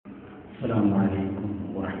السلام عليكم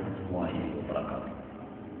ورحمة الله وبركاته.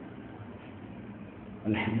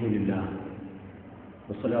 الحمد لله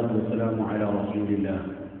والصلاة والسلام على رسول الله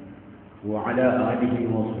وعلى آله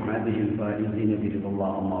وصحبه الفائزين برضا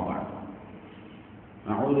الله، أما بعد.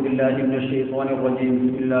 أعوذ بالله من الشيطان الرجيم.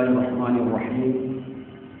 بسم الله الرحمن الرحيم.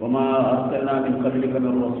 وما أرسلنا من قبلك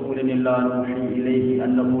من رسول إلا نوحي إليه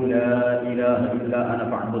أنه لا إله إلا أنا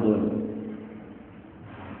فاعبدون.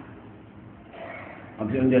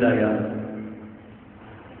 അഭിനന്ദനായ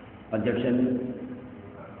അധ്യക്ഷൻ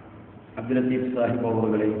അബ്ദുൽ ലത്തീഫ് സാഹിബ്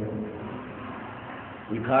അവറുകളെ,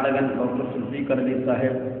 ഉദ്ഘാടകൻ ഡോക്ടർ ശിർക് അലി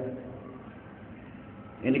സാഹിബ്,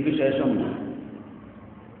 എനിക്ക് ശേഷം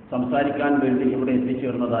സംസാരിക്കാൻ വേണ്ടി ഇവിടെ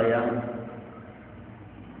എത്തിച്ചേർന്നതായ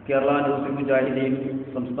കേരള മുസ്ലിം മുജാഹിദീൻ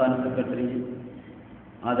സംസ്ഥാന സെക്രട്ടറി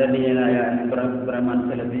ആദരണീയനായ ഇബ്രാഹിം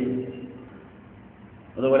സലഫി,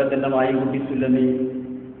 അതുപോലെ തന്നെ മായിക്കുട്ടി സുല്ലമി,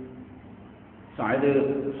 സായിദ്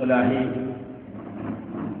സലാഹി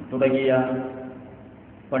തുടങ്ങിയ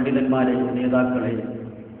പണ്ഡിതന്മാരെ, നേതാക്കളെ,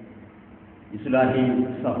 ഇസ്ലാഹി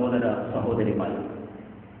സഹോദര സഹോദരിമാർ,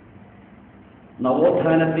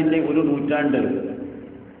 നവോത്ഥാനത്തിൻ്റെ ഒരു നൂറ്റാണ്ട്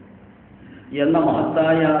എന്ന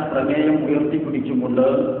മഹത്തായ പ്രമേയം ഉയർത്തിപ്പിടിച്ചുകൊണ്ട്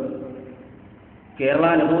കേരള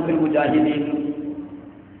നദൂത്തുൽ മുജാഹിദീൻ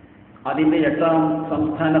അതിൻ്റെ 8ാം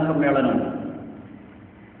സംസ്ഥാന സമ്മേളനം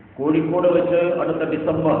കോഴിക്കോട് വെച്ച് അടുത്ത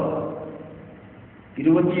ഡിസംബർ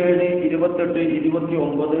 27, 28,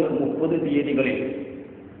 29, 30 തീയതികളിൽ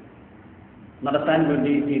നടത്താൻ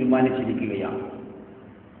വേണ്ടി തീരുമാനിച്ചിരിക്കുകയാണ്.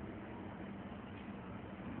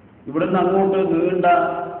 ഇവിടുന്ന് അങ്ങോട്ട് നീണ്ട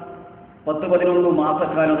 10-11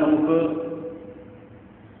 മാസക്കാലം നമുക്ക്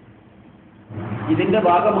ഇതിൻ്റെ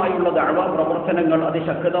ഭാഗമായുള്ള ദഅ്വ പ്രവർത്തനങ്ങൾ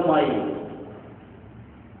അതിശക്തമായി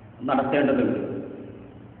നടത്തേണ്ടതുണ്ട്.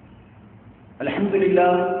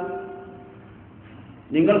 അൽഹംദുലില്ലാഹ്,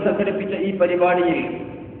 നിങ്ങൾ സംഘടിപ്പിച്ച ഈ പരിപാടിയിൽ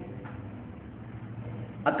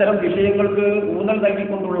അത്തരം വിഷയങ്ങൾക്ക് ഊന്നൽ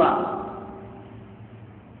നൽകിക്കൊണ്ടുള്ള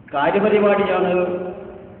കാര്യപരിപാടിയാണ്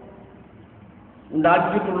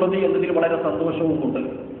ഉണ്ടാക്കിയിട്ടുള്ളത് എന്നതിൽ വളരെ സന്തോഷവുമുണ്ട്.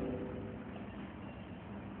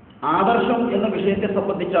 ആദർശം എന്ന വിഷയത്തെ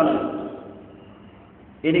സംബന്ധിച്ചാണ്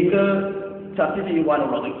എനിക്ക് ചർച്ച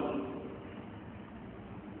ചെയ്യുവാനുള്ളത്.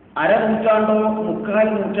 അരനൂറ്റാണ്ടോ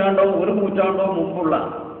 3/4 നൂറ്റാണ്ടോ 1 നൂറ്റാണ്ടോ മുമ്പുള്ള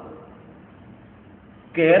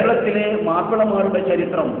കേരളത്തിലെ മാപ്പിളമാരുടെ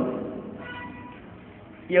ചരിത്രം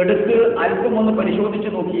എടുത്ത് അല്പമൊന്ന് പരിശോധിച്ചു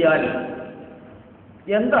നോക്കിയാൽ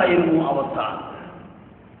എന്തായിരുന്നു അവസ്ഥ?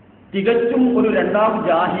 തികച്ചും ഒരു 2ാം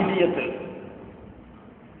ജാഹിലിയത്ത്.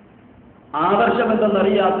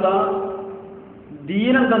 ആദർശമെന്തെന്നറിയാത്ത,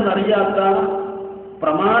 ദീനെന്തെന്നറിയാത്ത,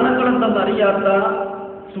 പ്രമാണങ്ങളെന്തെന്നറിയാത്ത,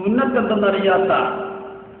 സുന്നത്തെന്തെന്നറിയാത്ത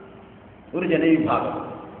ഒരു ജനവിഭാഗം.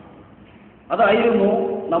 അതായിരുന്നു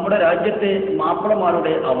നമ്മുടെ രാജ്യത്തെ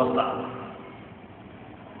മാപ്പിളമാരുടെ അവസ്ഥ.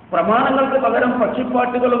 പ്രമാണങ്ങൾക്ക് പകരം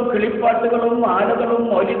പക്ഷിപ്പാട്ടുകളും കിളിപ്പാട്ടുകളും ആലകളും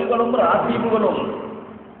മൗലിദുകളും റാത്തീബുകളും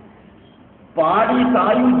പാടി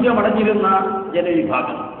സായുജ്യമടഞ്ഞിരുന്ന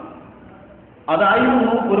ജനവിഭാഗം.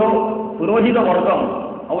 അതായിരുന്നു പുരോഹിത വർഗം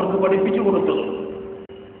അവർക്ക് പഠിപ്പിച്ചു കൊടുത്തത്.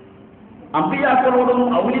 അമ്പിയാക്കളോടും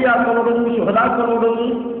ഔലിയാക്കളോടും ശുഹദാക്കളോടും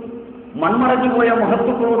മൺമറഞ്ഞുപോയ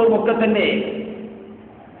മഹത്തുക്കളോടും ഒക്കെ തന്നെ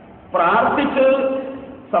പ്രാർത്ഥിച്ച്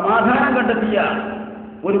സമാധാനം കണ്ടെത്തിയ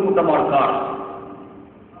ഒരു കൂട്ടം ആൾക്കാർ.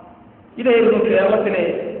 ഇതായിരുന്നു കേരളത്തിലെ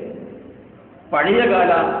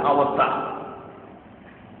പഴയകാല അവസ്ഥ.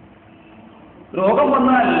 രോഗം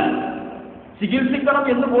വന്നാൽ ചികിത്സിക്കണം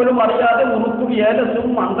എന്ന് പോലും അറിയാതെ മുറുക്കും ഏലസും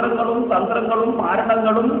മന്ത്രങ്ങളും തന്ത്രങ്ങളും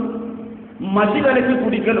മാരണങ്ങളും മഷി കലക്കി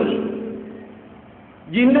കുടിക്കലും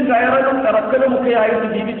ജിന്ന് കയറലും ഇറക്കലുമൊക്കെ ആയിട്ട്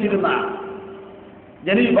ജീവിച്ചിരുന്ന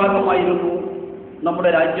ജനവിഭാഗമായിരുന്നു നമ്മുടെ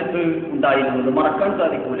രാജ്യത്ത് ഉണ്ടായിരുന്നത്. മറക്കാൻ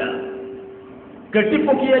സാധിക്കൂല.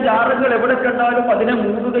 കെട്ടിപ്പൊക്കിയ ജാറങ്ങൾ എവിടെ കണ്ടാലും അതിനെ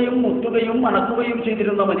മൂടുകയും മുത്തുകയും അണക്കുകയും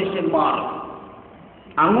ചെയ്തിരുന്ന മനുഷ്യന്മാർ,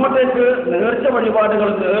 അങ്ങോട്ടേക്ക് നേർച്ച വഴിപാടുകൾ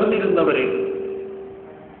നേർന്നിരുന്നവര്.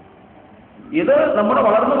 ഇത് നമ്മുടെ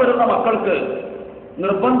വളർന്നു വരുന്ന മക്കൾക്ക്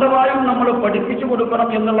നിർബന്ധമായും നമ്മൾ പഠിപ്പിച്ചു കൊടുക്കണം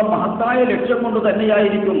എന്നുള്ള മഹത്തായ ലക്ഷ്യം കൊണ്ട്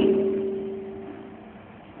തന്നെയായിരിക്കും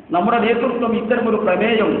നമ്മുടെ നേതൃത്വം ഇത്തരമൊരു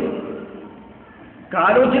പ്രമേയം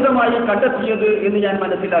കാലോചിതമായി കണ്ടെത്തിയത് എന്ന് ഞാൻ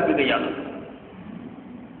മനസ്സിലാക്കുകയാണ്.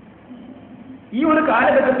 ഈ ഒരു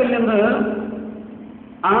കാലഘട്ടത്തിൽ നിന്ന്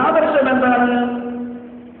ആദർശം എന്താണ്,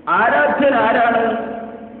 ആരാധ്യൻ ആരാണ്,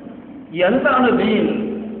 എന്താണ് ദീൻ,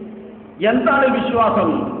 എന്താണ് വിശ്വാസം,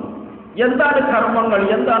 എന്താണ് കർമ്മങ്ങൾ,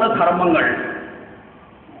 എന്താണ് ധർമ്മങ്ങൾ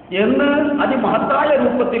എന്ന് അതിമഹത്തായ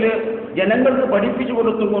രൂപത്തിൽ ജനങ്ങൾക്ക് പഠിപ്പിച്ചു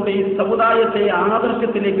കൊടുത്തുകൊണ്ട് ഈ സമുദായത്തെ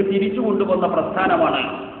ആദർശത്തിലേക്ക് തിരിച്ചു കൊണ്ടുവന്ന പ്രസ്ഥാനമാണ്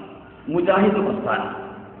മുജാഹിദ് പ്രസ്ഥാനം.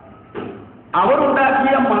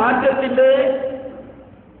 അവരുണ്ടാക്കിയ മാറ്റത്തിന്റെ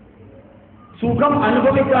സുഖം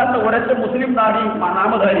അനുഭവിക്കാത്ത ഒരൊറ്റ മുസ്ലിം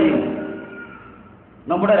നാമധാരിയും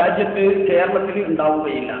നമ്മുടെ രാജ്യത്ത് കേരളത്തിൽ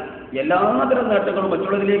ഉണ്ടാവുകയില്ല. എല്ലാത്തരം നേട്ടങ്ങളും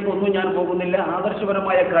മറ്റുള്ളതിലേക്കൊന്നും ഞാൻ പോകുന്നില്ല.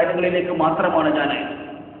 ആദർശപരമായ കാര്യങ്ങളിലേക്ക് മാത്രമാണ് ഞാൻ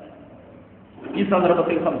ഈ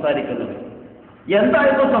സന്ദർഭത്തിൽ സംസാരിക്കുന്നത്.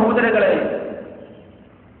 എന്തായിരുന്നു സഹോദരങ്ങളെ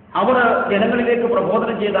അവർ ജനങ്ങളിലേക്ക്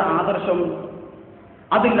പ്രബോധനം ചെയ്ത ആദർശം?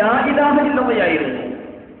 അത് ലാ ഇലാഹ ഇല്ലല്ലാഹയായിരുന്നു.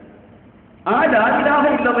 ആ ലാ ഇലാഹ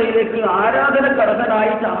ഇല്ലല്ലാഹയിലേക്ക്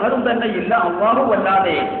ആരാധനക്കർഹനായിട്ട് ആരും തന്നെ ഇല്ല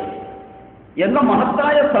അല്ലാഹുവല്ലാതെ എന്ന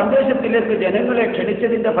മഹത്തായ സന്ദേശത്തിലേക്ക് ജനങ്ങളെ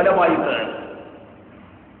ക്ഷണിച്ചതിന്റെ ഫലമായിട്ട്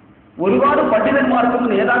ഒരുപാട് പണ്ഡിതന്മാർക്കും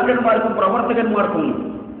നേതാക്കന്മാർക്കും പ്രവർത്തകന്മാർക്കും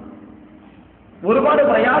ഒരുപാട്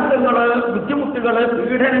പ്രയാസങ്ങള്, ബുദ്ധിമുട്ടുകള്,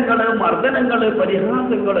 പീഡനങ്ങള്, മർദ്ദനങ്ങള്,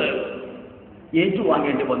 പരിഹാസങ്ങള്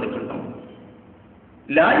ഏറ്റുവാങ്ങേണ്ടി വന്നിട്ടുണ്ട്.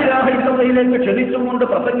 ലാ ഇലാഹ ഇല്ലല്ലാഹയിലേക്ക് ക്ഷണിച്ചുകൊണ്ട്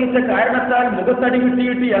പ്രസംഗിച്ച കാരണത്താൽ മുഖത്തടി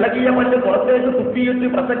കിട്ടിയിട്ട് ഇളകിയ മല്ല് പുറത്തേക്ക് തുപ്പിയിട്ട്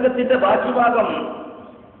പ്രസംഗത്തിന്റെ ബാക്കി ഭാഗം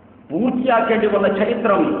പൂർത്തിയാക്കേണ്ടി വന്ന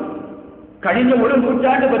ചരിത്രം കഴിഞ്ഞ ഒരു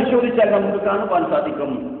നൂറ്റാണ്ട് പരിശോധിച്ചാൽ നമുക്ക് കാണുവാൻ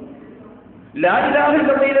സാധിക്കും. ലാ ഇലാഹ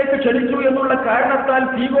ഇല്ലല്ലാഹയിലേക്ക് ക്ഷണിച്ചു എന്നുള്ള കാരണത്താൽ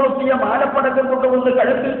തീകൊളുത്തിയ മാലപ്പടക്കം കൊണ്ടുവന്ന്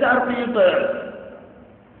കഴുത്തിൽ ചാർത്തിയിട്ട്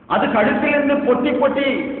അത് കഴുത്തിൽ നിന്ന് പൊട്ടി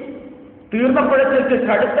തീർന്നപ്പോഴത്തേക്ക്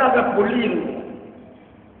കഴുത്താകെ പൊള്ളിയിരുന്നു.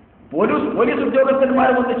 പോലീസ് ഉദ്യോഗസ്ഥന്മാർ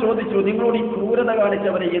വന്ന് ചോദിച്ചു, നിങ്ങളോട് ഈ ക്രൂരത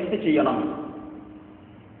കാണിച്ചവരെ എന്ത് ചെയ്യണം?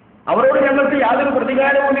 അവരോട് ഞങ്ങൾക്ക് യാതൊരു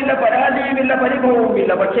പ്രതികാരവുമില്ല, പരാതിയുമില്ല,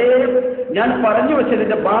 പരിഭവവുമില്ല. പക്ഷേ ഞാൻ പറഞ്ഞു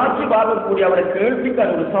വെച്ചതിന്റെ ബാക്കി ഭാഗം കൂടി അവരെ കേൾപ്പിക്കാൻ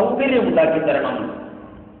ഒരു സൗകര്യം ഉണ്ടാക്കി തരണം.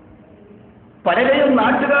 പലരെയും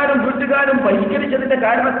നാട്ടുകാരും വീട്ടുകാരും ബഹിഷ്കരിച്ചതിന്റെ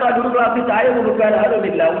കാരണത്താൽ ഒരു ഗ്ലാസ് ചായ കൊടുക്കാൻ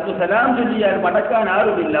ആരുമില്ല, ഒന്ന് സലാം ചൊല്ലിയാൽ മടക്കാൻ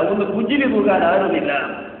ആരുമില്ല, ഒന്ന് പുഞ്ചിരി തൂകാൻ ആരുമില്ല.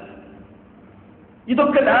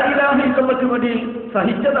 ഇതൊക്കെ ലാ ഇലാഹ ഇല്ലല്ലാഹയ്ക്ക് വേണ്ടി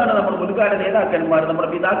സഹിച്ചതാണ് നമ്മുടെ മുൻകാല നേതാക്കന്മാർ, നമ്മുടെ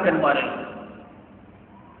പിതാക്കന്മാർ.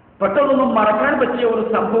 പെട്ടെന്നൊന്നും മറക്കാൻ പറ്റിയ ഒരു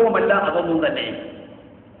സംഭവമല്ല അതൊന്നും തന്നെ.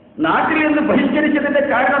 നാട്ടിൽ നിന്ന് ബഹിഷ്കരിച്ചതിന്റെ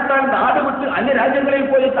കാരണത്താൽ നാട് വിട്ട് അന്യരാജ്യങ്ങളിൽ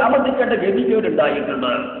പോയി താമസിക്കേണ്ട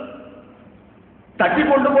ഗതികേടുണ്ടായിട്ടുണ്ട്.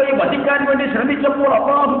 തട്ടിക്കൊണ്ടുപോയി വധിക്കാൻ വേണ്ടി ശ്രമിച്ചപ്പോൾ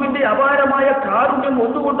അല്ലാഹുവിന്റെ അപാരമായ കാരുണ്യം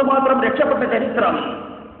ഒന്നുകൊണ്ട് മാത്രം രക്ഷപ്പെട്ട ചരിത്രം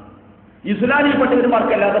ഇസ്ലാമി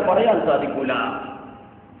പണ്ഡിതന്മാർക്കല്ലാതെ പറയാൻ സാധിക്കൂല.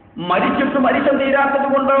 മരിച്ചിട്ട് മരിച്ചം തീരാത്തത്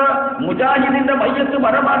കൊണ്ട്, മുജാഹിദിന്റെ മയ്യത്ത്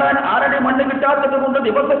മരമാടാൻ ആരുടെ മണ്ണ് കിട്ടാത്തത് കൊണ്ട്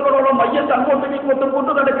ദിവസങ്ങളോളം മയ്യത്ത് അങ്ങോട്ടും ഇങ്ങോട്ടും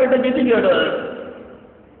കൊണ്ടു നടക്കേണ്ട ഗതികേട്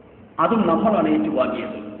അതും നമ്മളാണ്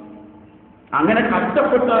ഏറ്റുവാങ്ങിയത്. അങ്ങനെ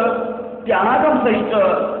കഷ്ടപ്പെട്ട് ത്യാഗം സഹിച്ച്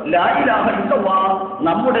ലാ ഇലാഹ ഇല്ലല്ലാഹ്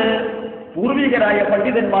നമ്മുടെ പൂർവികരായ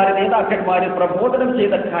പണ്ഡിതന്മാര്, നേതാക്കന്മാര് പ്രബോധനം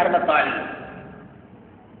ചെയ്ത കാരണത്താൽ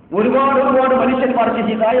ഒരുപാട് മനുഷ്യന്മാർക്ക്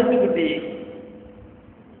ഹിദായത്ത് കിട്ടി.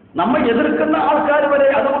 നമ്മൾ എതിർക്കുന്ന ആൾക്കാർ വരെ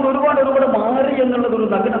അതുകൊണ്ട് ഒരുപാട് മാറി എന്നുള്ളത് ഒരു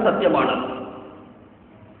നഗ്ന സത്യമാണ്.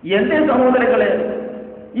 എന്റെ സഹോദരങ്ങളെ,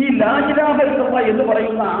 ഈ ലാ ഇലാഹ ഇല്ലല്ലാഹ് എന്ന്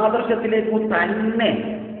പറയുന്ന ആദർശത്തിലേക്ക് തന്നെ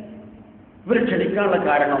ഇവർ ക്ഷണിക്കാനുള്ള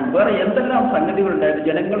കാരണം വേറെ എന്തെല്ലാം സംഗതികളുണ്ടായിരുന്നു?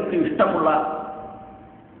 ജനങ്ങൾക്ക് ഇഷ്ടമുള്ള,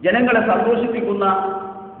 ജനങ്ങളെ സന്തോഷിപ്പിക്കുന്ന,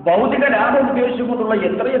 ഭൗതിക ലാഭം ഉപയോഗിച്ചുകൊണ്ടുള്ള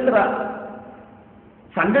എത്രയെത്ര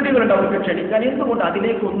സംഗതികളുണ്ട് അവർക്ക് ക്ഷണിക്കാൻ. എന്തുകൊണ്ട്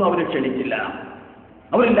അതിലേക്കൊന്നും അവർ ക്ഷണിച്ചില്ല?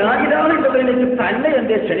 അവർ ലാ ഇലാഹ ഇല്ലല്ലാഹയിലേക്ക് തന്നെ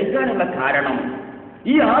എന്തേ ക്ഷണിക്കാനുള്ള കാരണം?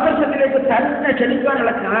 ഈ ആദർശത്തിലേക്ക് തന്നെ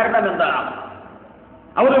ക്ഷണിക്കാനുള്ള കാരണം എന്താ?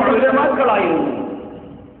 അവർ ഉലമാക്കളായിരുന്നു,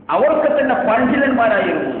 അവർക്ക് തന്നെ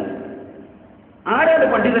പണ്ഡിതന്മാരായിരുന്നു. ആരാണ്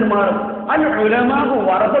പണ്ഡിതന്മാർ? അൽ ഉലമാഉ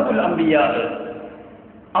വറസത്തുൽ അംബിയാ.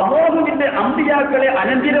 അല്ലാഹുവിന്റെ അംബിയാക്കളെ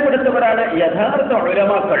അനന്തരമെടുത്തവരാണ് യഥാർത്ഥ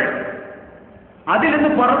ഉലമാക്കൾ. അതിൽ നിന്ന്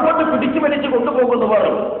പുറകോട്ട് പിടിച്ചു വലിച്ചു കൊണ്ടുപോകുന്നവർ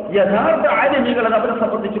യഥാർത്ഥ ആലിമീകളെ അവരെ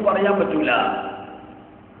സംബന്ധിച്ച് പറയാൻ പറ്റൂല.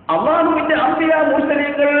 അല്ലാഹുവിന്റെ അംബിയാ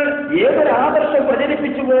മുർസലീങ്ങൾ ഏതൊരു ആദർശം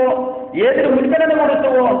പ്രചരിപ്പിച്ചുവോ, ഏതൊരു മുൻഗണന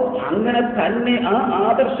കൊടുത്തുവോ, അങ്ങനെ തന്നെ ആ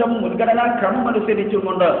ആദർശം മുൻഗണനാ ക്രമം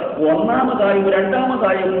അനുസരിച്ചുകൊണ്ട് ഒന്നാമതായും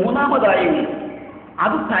രണ്ടാമതായും മൂന്നാമതായും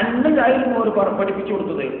അത് തന്നെയായിരുന്നു അവർ പഠിപ്പിച്ചു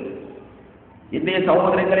കൊടുത്തത്. എന്റെ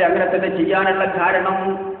സഹോദരങ്ങളെ, അങ്ങനെ തന്നെ ചെയ്യാനുള്ള കാരണം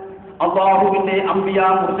അല്ലാഹുവിന്റെ അംബിയാ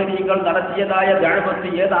മുർസലീങ്ങൾ നടത്തിയതായ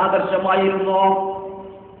ദഅവത്ത് ഏത് ആദർശമായിരുന്നോ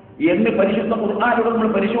എന്ന് പരിശുദ്ധ ഖുർആനിലൂടെ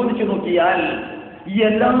നമ്മൾ പരിശോധിച്ചു നോക്കിയാൽ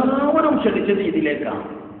എല്ലാവരും ക്ഷണിച്ചത് ഇതിലേക്കാണ്.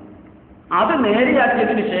 അത്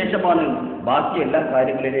നേരെയാക്കിയതിന് ശേഷമാണ് ബാക്കി എല്ലാ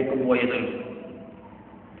കാര്യങ്ങളിലേക്കും പോയത്.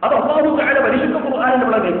 അത് അല്ലാഹു തആല പരിശുദ്ധ ഖുർആനിൽ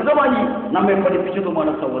വളരെ വ്യക്തമായി നമ്മെ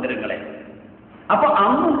പഠിപ്പിച്ചതുമാണ് സഹോദരങ്ങളെ. അപ്പൊ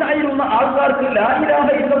അന്നുണ്ടായിരുന്ന ആൾക്കാർക്ക് ലാ ഇലാഹ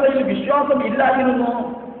ഇല്ലല്ലാഹയിൽ വിശ്വാസം ഇല്ലായിരുന്നു,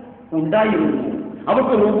 ഉണ്ടായിരുന്നു.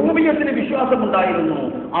 അവർക്ക് റുബൂബിയ്യത്തിന് വിശ്വാസം ഉണ്ടായിരുന്നു.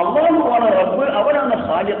 അല്ലാഹുവാണ് റബ്ബ്, അവനാണ്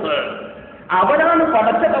ഖാലിഖ്, അവനാണ്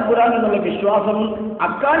പടച്ച തമ്പുരാൻ എന്നുള്ള വിശ്വാസം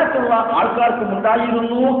അക്കാലത്തുള്ള ആൾക്കാർക്കും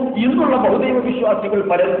ഉണ്ടായിരുന്നു. ഇന്നുള്ള ബഹുദൈവ വിശ്വാസികൾ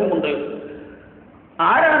പലർക്കുമുണ്ട്.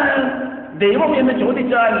 ആരാണ് ദൈവം എന്ന്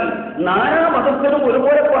ചോദിച്ചാൽ നാനാ മതസ്ഥരും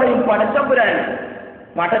ഒരുപോലെ പറയും പടച്ചമ്പുരാൻ,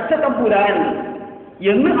 പടച്ച തമ്പുരാൻ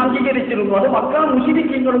എന്ന് അംഗീകരിച്ചിരുന്നു. അത് മക്കാ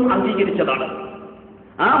മുശ്രിക്കീങ്ങളും അംഗീകരിച്ചതാണ്.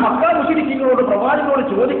 ആ മക്കാ മുശ്രിക്കീങ്ങളോട് പ്രവാചകനോട്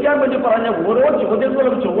ചോദിക്കാൻ വേണ്ടി പറഞ്ഞ ഓരോ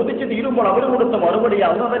ചോദ്യങ്ങളും ചോദിച്ചു തീരുമ്പോൾ അവർ കൊടുത്ത മറുപടി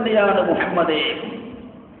അന്ന് തന്നെയാണ് മുഹമ്മദേ,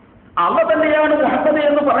 അള്ളാഹ് തന്നെയാണ് മുഹമ്മദ്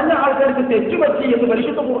എന്ന് പറഞ്ഞ ആൾക്കാർക്ക് തെറ്റുപറ്റി എന്ന്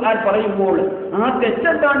പരിശുദ്ധ ഖുർആൻ പറയുമ്പോൾ ആ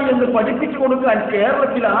തെറ്റെന്താണ് എന്ന് പഠിപ്പിച്ചു കൊടുക്കാൻ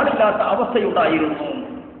കേരളത്തിൽ ആളില്ലാത്ത അവസ്ഥയുണ്ടായിരുന്നു.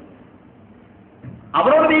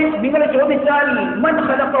 അവരോട് നിങ്ങൾ ചോദിച്ചാൽ മൻ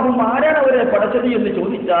ഖലഖഹും, ആരാണ് അവരെ പഠിച്ചത് എന്ന്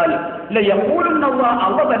ചോദിച്ചാൽ ലയഖൂലുന്ന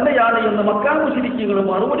അല്ലാഹ് തന്നെയാണ് എന്ന് മക്കാ മുശ്രിക്കുകൾ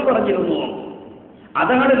മറുപടി പറഞ്ഞിരുന്നു.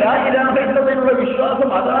 അതാണ് ലാ ഇലാഹ ഇല്ലല്ലാഹുവിനുള്ള വിശ്വാസം,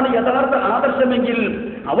 അതാണ് യഥാർത്ഥ ആദർശമെങ്കിൽ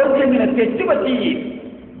അവർക്ക് എങ്ങനെ തെറ്റുപറ്റി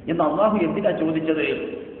എന്ന് അള്ളാഹു എന്തിനാ ചോദിച്ചത്?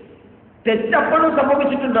 തെറ്റപ്പോഴും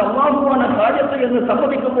സംഭവിച്ചിട്ടുണ്ട്. അല്ലാഹുവാണ് ഖാലിഖ് എന്ന്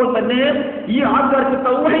സമ്മതിക്കുമ്പോൾ തന്നെ ഈ ആൾക്കാർക്ക്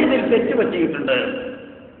തൗഹീദിൽ തെറ്റുപറ്റിയിട്ടുണ്ട്.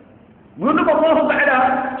 വീണ്ടും അല്ലാഹു തആല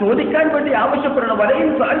ചോദിക്കാൻ വേണ്ടി ആവശ്യപ്പെടണം, വലയിൻ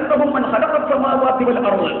സഅൽതഹും മൻ ഖലഖസ് സമാവാതി വൽ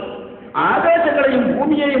അർദ്, ആകാശങ്ങളെയും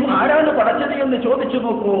ഭൂമിയെയും ആരാണ് പടച്ചത് എന്ന് ചോദിച്ചു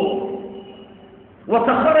നോക്കൂ.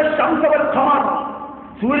 വസഖറ ശംസ വൽ ഖമർ,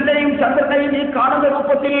 സൂര്യനെയും ചന്ദ്രനെയും ഈ കാണുന്ന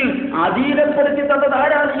രൂപത്തിൽ അധീനപ്പെടുത്തി തന്നത്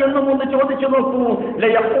ആരാണ് എന്നും ഒന്ന് ചോദിച്ചു നോക്കൂ.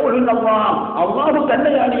 ലയഖൂലുന്ന അല്ലാഹു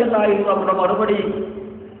തന്നെയാണ് എന്നായിരുന്നു അവരുടെ മറുപടി.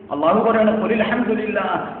 അള്ളാഹു പറയണം ഖുലിൽ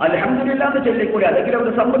അൽഹംദുലില്ലാഹ്, അൽഹംദുലില്ലാഹ് എന്ന് ചൊല്ലിക്കൂടി, അതെങ്കിലും അവർ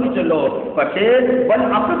സമ്മതിച്ചല്ലോ. പക്ഷേ വൽ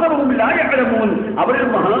അക്സറുഹും ലാ യഅലമൂൻ, അവരിൽ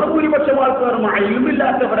മഹാഭൂരിപക്ഷം ആൾക്കാരും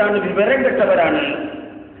ഇൽമില്ലാത്തവരാണ്, വിവരം കെട്ടവരാണ്.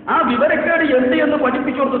 ആ വിവരക്കേട് എന്ത് എന്ന്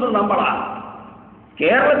പഠിപ്പിച്ചു കൊടുത്തത് നമ്മളാ.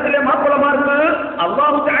 കേരളത്തിലെ മാപ്പിളമാർക്ക്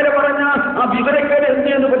അല്ലാഹു തആല പറഞ്ഞ ആ വിവരക്കേട് എന്ത്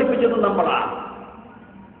എന്ന് പഠിപ്പിച്ചത് നമ്മളാ.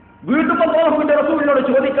 വീണ്ടും അല്ലാഹുവിന്റെ റസൂലിനോട്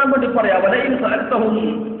ചോദിക്കാൻ വേണ്ടി പറയാ, വലയിൻ സഅൽതഹും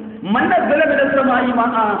മൻ നസ്സല മിനസ് സമാഇ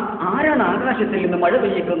മാഅ, ആരാണ് ആകാശത്തിൽ നിന്ന് മഴ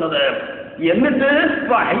പെയ്യിക്കുന്നത്? എന്നിട്ട്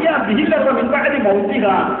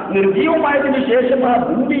നിർജീവമായതിനു ശേഷം ആ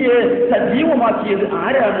ഭൂമിയെ സജീവമാക്കിയത്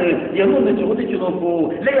ആരാണ് എന്നൊന്ന് ചോദിച്ചു നോക്കൂ.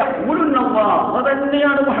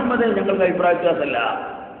 അതന്നെയാണ് മുഹമ്മദ്, ഞങ്ങൾക്ക് അഭിപ്രായത്തിലല്ല.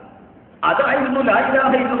 അതായിരുന്നു ലാ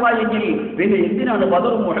ഇലാഹ ഇല്ലല്ലാഹ് എങ്കിൽ പിന്നെ എന്തിനാണ്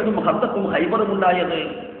ബദറും ഉഹദും ഖന്തഖും ഖൈബറും ഉണ്ടായത്?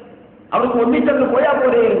 അവർക്ക് ഒന്നിച്ചങ്ങ് പോയാൽ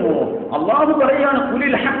പോലെയായിരുന്നു. അല്ലാഹു പറയാണ്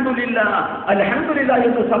ഖുലിൽ അൽഹംദുലില്ലാഹ്, അൽഹംദുലില്ലാഹ്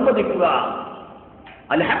എന്ന് സമ്മതിക്കുക,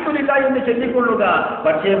 അൽഹംദുലില്ലാഹ് എന്ന് ചൊല്ലിക്കൊള്ളുക.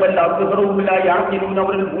 പക്ഷേ വല്ല അക്ബറുമില്ല യാഖിലൂൻ,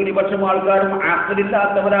 അവരിൽ ഭൂരിപക്ഷം ആൾക്കാരും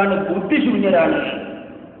അഖലില്ലാത്തവരാണ്, ബുദ്ധിശൂന്യരാണ്.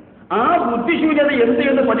 ആ ബുദ്ധിശൂന്യത എന്ത്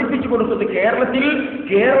എന്ന് പഠിപ്പിച്ചു കൊടുത്തത് കേരളത്തിൽ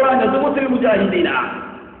കേരള നദുവത്തുൽ മുജാഹിദീന.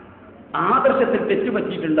 ആദർശത്തിൽ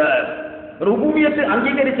തെറ്റുപറ്റിയിട്ടുണ്ട്. റുബൂബിയത്ത്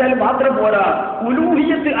അംഗീകരിച്ചാൽ മാത്രം പോരാ,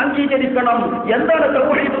 ഉലൂഹിയത്ത് അംഗീകരിക്കണം. എന്താണ്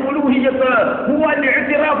തൗഹീദ്? ഉലൂഹിയത്ത് ഹുവൽ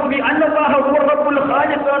ഇഅ്തിറാഫു ബി അന്നല്ലാഹ ഹുവ റബ്ബുൽ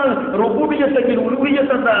ഖാലിഖാണ്. റുബൂബിയത്തിൽ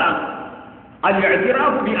ഉലൂഹിയത്ത് എന്താണ്? അൽ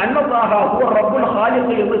ഇഅ്തിറാഫു ബി അന്നല്ലാഹ ഹുവ റബ്ബുൽ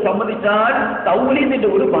ഖാലിഖ് എന്ന് സമ്മതിച്ചാൽ തൗഹീദിന്റെ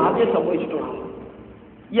ഒരു ഭാഗം സംഭവിച്ചിട്ടുള്ളൂ.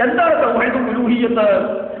 എന്താണ് തൗഹീദ് ഉലൂഹിയത്ത്?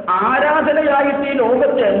 ആരാധനയായിട്ട് ഈ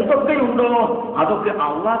ലോകത്ത് എന്തൊക്കെയുണ്ടോ അതൊക്കെ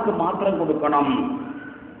അല്ലാഹ്ക്ക് മാത്രം കൊടുക്കണം.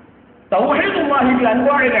 തൗഹീദുല്ലാഹി ബി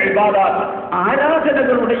അൻവാഇൽ ഇബാദാത്ത്,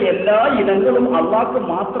 ആരാധനകളുടെ എല്ലാ ഇനങ്ങളും അല്ലാഹ്ക്ക്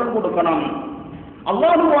മാത്രം കൊടുക്കണം.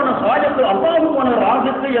 അല്ലാഹുവാണ് ഖാലിഖ്, അല്ലാഹുവാണ്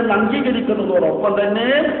റാസിഖ് എന്ന് അംഗീകരിക്കുന്നതോടൊപ്പം തന്നെ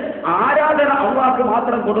ആരാധന അല്ലാഹ്ക്ക്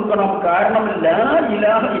മാത്രം കൊടുക്കണം. കാരണം ലാ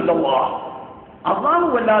ഇലാഹ ഇല്ലല്ലാഹ്, അല്ലാഹു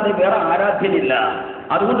അല്ലാതെ വേറെ ആരാധ്യനില്ല.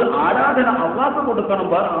 അതുകൊണ്ട് ആരാധന അല്ലാഹ്ക്ക് കൊടുക്കണം,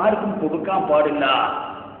 വേറെ ആർക്കും കൊടുക്കാൻ പാടില്ല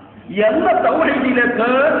എന്ന തൗഹീദിലേക്ക്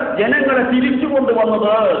ജനങ്ങളെ തിരിച്ചു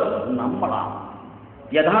കൊണ്ടുവന്നത് നമ്മളാണ്.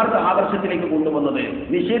 യഥാർത്ഥ ആദർശത്തിലേക്ക് കൊണ്ടുവന്നത്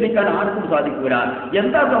നിഷേധിക്കാൻ ആർക്കും സാധിക്കൂല.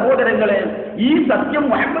 എന്താ സഹോദരങ്ങളെ, ഈ സത്യം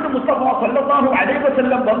മുഹമ്മദ് മുസ്തഫ സല്ലല്ലാഹു അലൈഹി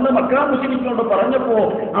വസല്ലം വന്ന് മക്കാ മുശ്രിക്കീങ്ങളോട് പറഞ്ഞപ്പോ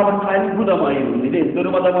അവർക്ക് അത്ഭുതമായിരുന്നു. ഇത് എന്തൊരു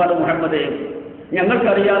മതമാണ് മുഹമ്മദേ,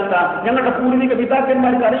 ഞങ്ങൾക്കറിയാത്ത, ഞങ്ങളുടെ പൂർവിക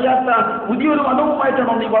പിതാക്കന്മാർക്ക് അറിയാത്ത പുതിയൊരു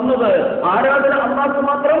മതവുമായിട്ടാണോ നീ വന്നത്? ആരാധന അല്ലാഹ്ക്ക്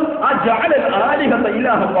മാത്രം. ആ ജഅലൽ ആലിഹത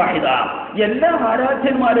ഇലാഹൻ വാഹിദ, എല്ലാ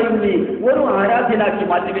ആരാധ്യന്മാരെയും നീ ഒരു ആരാധ്യനാക്കി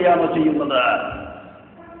മാറ്റുകയാണോ ചെയ്യുന്നത്?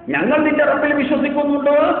 ഞങ്ങൾ നിന്റെ റബ്ബിൽ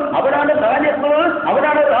വിശ്വസിക്കുന്നുണ്ട്, അവരാണ് ഖാലിഖ്,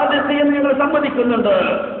 അവരാണ് റാസിഖ് എന്ന് ഞങ്ങൾ സമ്മതിക്കുന്നുണ്ട്.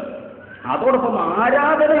 അതോടൊപ്പം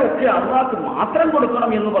ആരാധനയൊക്കെ അല്ലാഹ്ക്ക് മാത്രം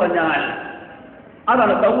കൊടുക്കണം എന്ന് പറഞ്ഞാൽ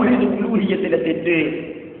അതാണ് തൗഹീദ് ഉലൂഹിയ്യത്തിലെ തെറ്റ്.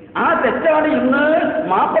 ആ തെറ്റാണ് ഇന്ന്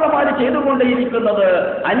മാപ്പിളമാര് ചെയ്തുകൊണ്ടേയിരിക്കുന്നത്,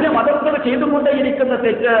 അന്യമതസ്ഥർ ചെയ്തുകൊണ്ടേയിരിക്കുന്ന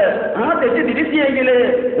തെറ്റ്. ആ തെറ്റ് തിരുത്തിയെങ്കിൽ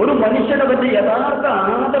ഒരു മനുഷ്യനവന്റെ യഥാർത്ഥ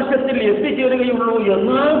ആദർശത്തിൽ എത്തിച്ചേരുകയുള്ളൂ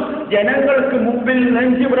എന്ന് ജനങ്ങൾക്ക് മുമ്പിൽ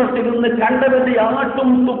നെഞ്ചുവിടർത്തി നിന്ന് കണ്ടവന്റെ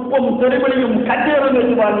ആട്ടും തുപ്പും തെറിവിളിയും കല്ലേറും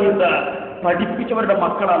വെച്ച് വാങ്ങിയിട്ട് പഠിപ്പിച്ചവരുടെ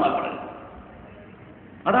മക്കളാണ് നമ്മൾ.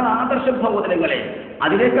 അതാണ് ആദർശം സഹോദരങ്ങളെ.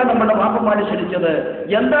 അതിലേക്കാണ് നമ്മുടെ ബാപ്പന്മാരെ ക്ഷണിച്ചത്.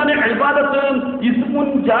 എന്താണ് ഇബാദത്ത്? ഇസ്മുൻ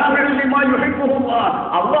ജാമിഉൻ ലിമാ യുഹിബ്ബുഹുല്ലാഹ്,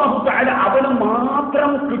 അല്ലാഹു തആല അവന്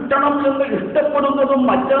മാത്രം കിട്ടണം എന്ന് ഇഷ്ടപ്പെടുന്നതും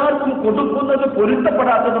മറ്റാർക്കും കൊടുക്കുന്നത്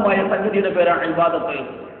പൊരുത്തപ്പെടാത്തതുമായ സംഗതിയുടെ പേരാണ് ഇബാദത്ത്.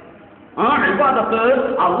 ആ ഇബാദത്ത്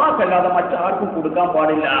അല്ലാഹുവല്ലാതെ മറ്റാർക്കും കൊടുക്കാൻ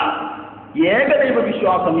പാടില്ല. ഏകദൈവ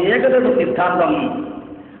വിശ്വാസം, ഏകദൈവ സിദ്ധാന്തം,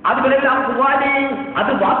 അതുപോലെല്ലാം ഖുർആനി,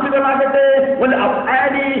 അത് വാക്കുകളാകട്ടെ, വൽ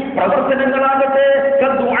അഫ്ആലി പ്രവർത്തനങ്ങളാകട്ടെ,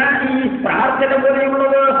 കദുആഇ പ്രാർത്ഥന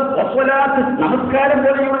പോലെയുള്ളത്, വസ്വലാത്ത് നമസ്കാരം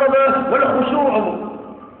പോലെയുള്ളത്, വൽ ഖുശൂഉ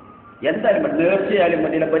എന്തായാലും നേർച്ചയായാലും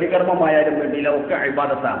വേണ്ടിയില്ല, പരികർമ്മമായാലും വേണ്ടിയില്ല, ഒക്കെ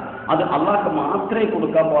ഇബാദത്താണ്. അത് അള്ളാഹ്ക്ക് മാത്രമേ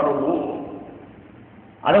കൊടുക്കാൻ പാടുള്ളൂ.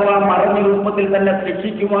 അഥവാ മറഞ്ഞ രൂപത്തിൽ തന്നെ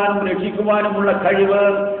ശിക്ഷിക്കുവാനും രക്ഷിക്കുവാനുമുള്ള കഴിവ്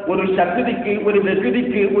ഒരു ശക്തിക്ക്, ഒരു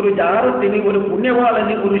വ്യക്തിക്ക്, ഒരു ജാറത്തിന്, ഒരു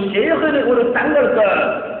പുണ്യവാളന്, ഒരു ശേഖന്, ഒരു തങ്ങൾക്ക്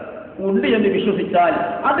ഉണ്ട് എന്ന് വിശ്വസിച്ചാൽ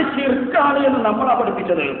അത് ശിർക്കാണ് എന്ന് നമ്മളാ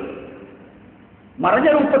പഠിപ്പിച്ചത്. മറഞ്ഞ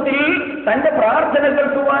രൂപത്തിൽ തന്റെ പ്രാർത്ഥന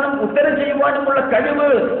കേൾക്കുവാനും ഉത്തരം ചെയ്യുവാനുമുള്ള കഴിവ്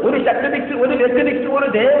ഒരു ശക്തിക്ക്, ഒരു വ്യക്തിക്ക്, ഒരു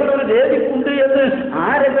ദേവിക്കുണ്ട് എന്ന്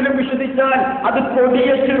ആരെങ്കിലും വിശ്വസിച്ചാൽ അത് കൊടിയ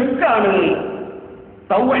ശിർക്കാണ്.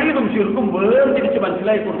 തൗഹീദും ശിർക്കും വേർതിരിച്ച്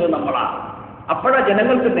മനസ്സിലാക്കി കൊടുത്തത് നമ്മളാ. അപ്പോഴാ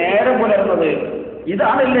ജനങ്ങൾക്ക് നേരം പുലർന്നത്.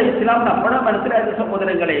 ഇതാണല്ലേ ഇസ്ലാം നമ്മളെ മനസ്സിലായ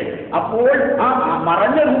സഹോദരങ്ങളെ. അപ്പോൾ ആ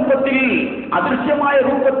മറഞ്ഞ രൂപത്തിൽ, അദൃശ്യമായ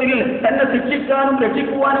രൂപത്തിൽ തന്നെ ശിക്ഷിക്കാനും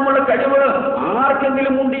രക്ഷിക്കുവാനുമുള്ള കഴിവ്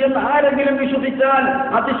ആർക്കെങ്കിലും ഉണ്ട് എന്ന് ആരെങ്കിലും വിശ്വസിച്ചാൽ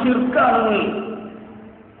അത് ശിർക്കാണ്.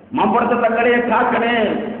 മമ്പുറത്തെ തങ്ങളെ കാക്കണേ,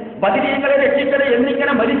 ബദരീങ്ങളെ രക്ഷിക്കണേ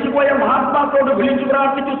എന്നിങ്ങനെ മരിച്ചുപോയ മഹാത്മാക്കളോട് വിളിച്ചു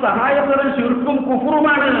പ്രാർത്ഥിച്ചു സഹായം തേടൽ ശിർക്കും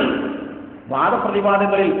കുഫ്റുമാണ്.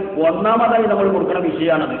 വാദപ്രതിവാദങ്ങളിൽ ഒന്നാമതായി നമ്മൾ കൊടുക്കുന്ന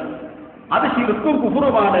വിഷയമാണത്. അത് ശിർക്കും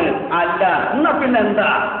കുഫ്റുമാണ്. അല്ല എന്നാ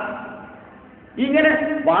പിന്നെന്താ? ഇങ്ങനെ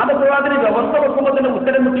വാദപ്രവാദത്തിന് വ്യവസ്ഥ വെക്കുമ്പോൾ തന്നെ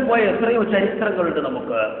ഉത്തരം മുട്ടിപ്പോയ എത്രയോ ചരിത്രങ്ങളുണ്ട്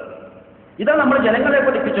നമുക്ക്. ഇതാ നമ്മൾ ജനങ്ങളെ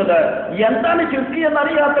പഠിപ്പിച്ചത്. എന്താണ് ശിർക്ക്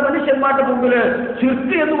എന്നറിയാത്ത മനുഷ്യന്മാരുടെ മുമ്പിൽ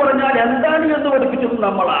ശിർക്ക് എന്ന് പറഞ്ഞാൽ എന്താണ് എന്ന് പഠിപ്പിച്ചത്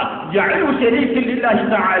നമ്മളാ. ജഅലു ശരീക്കില്ലാഹി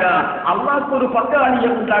തആല, അള്ളാഹ്ക്കൊരു പങ്കാളിയെ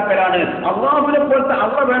ഉണ്ടാക്കലാണ്. അള്ളാഹുവിനെ പോലത്തെ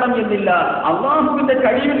അള്ളാഹ് വേണം എന്നില്ല. അള്ളാഹുവിന്റെ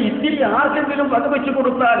കഴിവിൽ ഇത്തിരി ആർക്കെങ്കിലും വകവെച്ചു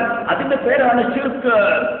കൊടുത്താൽ അതിന്റെ പേരാണ് ശിർക്ക്.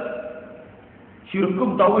 ശിർക്കും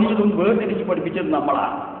തൗഹീദും വേർതിരിച്ച് പഠിപ്പിച്ചത്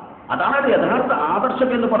നമ്മളാണ്. അതാണ് യഥാർത്ഥ ആദർശം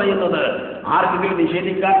എന്ന് പറയുന്നത്. ആർക്കെങ്കിലും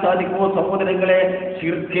നിഷേധിക്കാൻ സാധിക്കുമോ സഹോദരങ്ങളെ?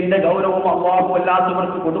 ശിർക്കിന്റെ ഗൗരവം അള്ളാഹു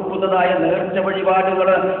അല്ലാത്തവർക്ക് കൊടുക്കുന്നതായ നേർച്ച വഴിപാടുകൾ,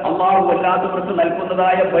 അള്ളാഹു അല്ലാത്തവർക്ക്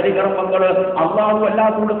നൽകുന്നതായ പരികർമ്മങ്ങൾ, അള്ളാഹു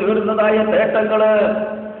അല്ലാത്തവർക്ക് തേടുന്നതായ തേട്ടങ്ങൾ,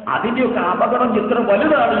 അതിന്റെയൊക്കെ അപകടം എത്ര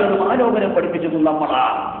വലുതാണ് എന്ന് മാലോകനെ പഠിപ്പിച്ചത് നമ്മളാ.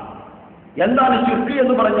 എന്താണ് ശിർക്ക്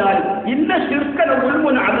എന്ന് പറഞ്ഞാൽ? ഇന്ന ശിർക്കന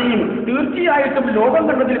ഉൽമുൻ അദീം, തീർച്ചയായിട്ടും ലോകം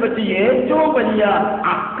കണ്ടതിൽ വെച്ച് ഏറ്റവും വലിയ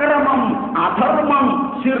അക്രമം, അധർമ്മം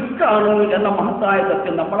ശിർക്കാണ് എന്ന മഹത്തായ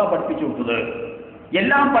സത്യം നമ്മളെ പഠിപ്പിച്ചു കൊടുത്തത്.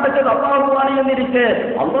 എല്ലാം പഠിച്ചത് അള്ളാഹുവാണ് എന്നിരിക്കെ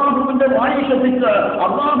അള്ളാഹുവിന്റെ വായു ശ്വസിച്ച്,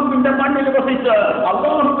 അള്ളാഹുവിന്റെ മണ്ണിൽ വസിച്ച്,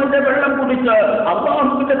 അള്ളാഹുവിന്റെ വെള്ളം കുടിച്ച്,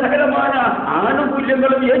 അള്ളാഹുവിന്റെ സകലമായ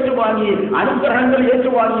ആനുകൂല്യങ്ങളും ഏറ്റുവാങ്ങി, അനുഗ്രഹങ്ങൾ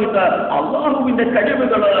ഏറ്റുവാങ്ങിയിട്ട് അള്ളാഹുവിന്റെ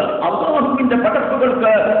കഴിവുകള്, അള്ളാഹുവിന്റെ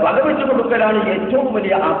പടപ്പുകൾക്ക് വകവെച്ചു കൊടുക്കലാണ് ഏറ്റവും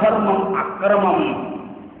വലിയ അധർമ്മം, അക്രമം.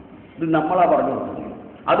 ഇത് നമ്മളാ പറഞ്ഞു കൊടുത്തത്.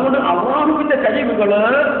 അതുകൊണ്ട് അള്ളാഹുവിന്റെ കഴിവുകള്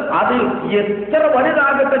അത് എത്ര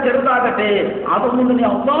വലുതാകട്ടെ ചെറുതാകട്ടെ അതൊന്നും തന്നെ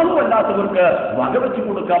അള്ളാഹു അല്ലാത്തവർക്ക് വകവെച്ചു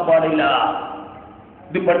കൊടുക്കാൻ പാടില്ല.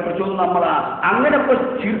 ഇത് പഠിപ്പിച്ചത് നമ്മളാ. അങ്ങനെ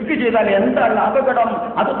ശിർക്ക് ചെയ്താൽ എന്താണ് അപകടം?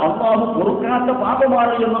 അത് അള്ളാഹു പൊറുക്കാത്ത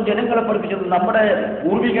പാപമാണ് എന്നും ജനങ്ങളെ പഠിപ്പിച്ചത് നമ്മുടെ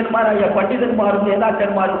പൂർവികന്മാരായ പണ്ഡിതന്മാരും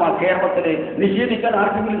നേതാക്കന്മാരും ആ കേരളത്തില് നിഷേധിക്കാൻ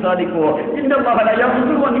ആർക്കെങ്കിലും സാധിക്കുമോ?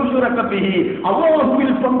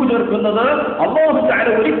 അള്ളാഹുവിൽ പങ്കു ചേർക്കുന്നത് അള്ളാഹു തആല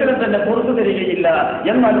ഒരിക്കലും തന്നെ പുറത്തു തരികയില്ല.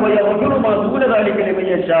 എന്നാൽ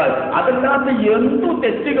അതല്ലാത്ത എന്തു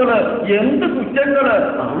തെറ്റുകള്, എന്ത് കുറ്റങ്ങള്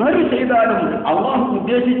ആര് ചെയ്താലും അള്ളാഹു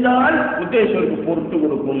ഉദ്ദേശിച്ചാൽ ഉദ്ദേശിച്ചവർക്ക് പുറത്തു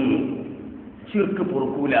കൊടുക്കും. ശിർക്ക്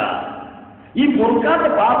പൊറുക്കൂല. ഈ പൊറുക്കാത്ത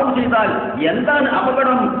പാപം ചെയ്താൽ എന്താണ്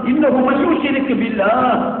അപകടം? ഇന്നഹു മയ്യുശ്രിക് ബില്ലാഹ്,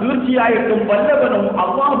 തീർച്ചയായിട്ടും വല്ലവനും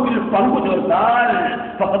അല്ലാഹുവിൽ പങ്കു ചേർത്താൽ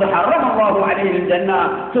ഫഖദ് ഹറമ അല്ലാഹു അലൈഹിൽ ജന്ന,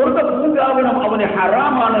 സ്വർഗ്ഗ പൂങ്കാവനം അവന്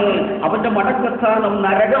ഹറാമാണ്, അവന്റെ മടക്കസ്ഥാനം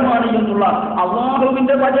നരകമാണ് എന്നുള്ള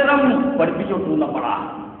അല്ലാഹുവിന്റെ വചനം പഠിപ്പിച്ചു നമ്മളാ.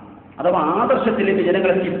 അഥവാ ആദർശത്തിലേക്ക്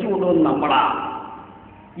ജനങ്ങളെ തിരിച്ചു കൊണ്ടുവന്ന് നമ്മളാ.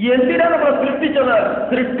 എന്തിനാണ് നമ്മളെ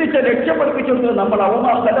സൃഷ്ടിച്ച ലക്ഷ്യം പഠിപ്പിച്ചത് നമ്മൾ.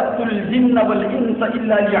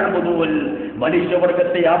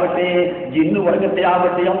 മനുഷ്യവർഗത്തെ ആവട്ടെ ജിന്നുവർഗത്തെ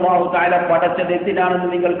ആവട്ടെ അല്ലാഹു തആല പടച്ചത് എന്തിനാണെന്ന്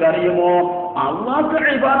നിങ്ങൾക്ക് അറിയുമോ? അല്ലാഹുവിനെ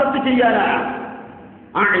ഇബാദത്ത് ചെയ്യാനാ.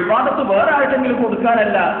 ആ ഇബാദത്ത് വേറെ ആർക്കെങ്കിലും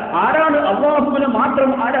കൊടുക്കാനല്ല. ആരാണ് അല്ലാഹുവിനെ മാത്രം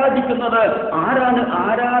ആരാധിക്കുന്നത്, ആരാണ്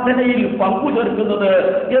ആരാധനയിൽ പങ്കു ചേർക്കുന്നത്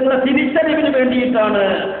എന്ന തിരിച്ചറിവിന് വേണ്ടിയിട്ടാണ്.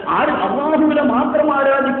 ആര് അല്ലാഹുവിനെ മാത്രം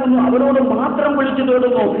ആരാധിക്കുന്നു, അവരോട് മാത്രം വിളിച്ചു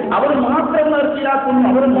തേടുന്നു, അവർ മാത്രം നേർച്ചയാക്കുന്നു,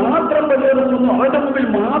 അവർ മാത്രം ബലിയെടുക്കുന്നു, അവരുടെ മുമ്പിൽ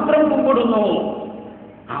മാത്രം കുമ്പിടുന്നു,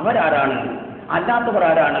 അവരാരാണ്? അല്ലാത്തവർ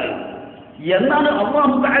ആരാണ് എന്നാണ്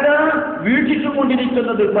അല്ലാഹു തആല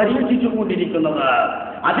വീക്ഷിച്ചുകൊണ്ടിരിക്കുന്നത്, പരീക്ഷിച്ചുകൊണ്ടിരിക്കുന്നത്.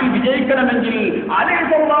 അതിൽ വിജയിക്കണമെങ്കിൽ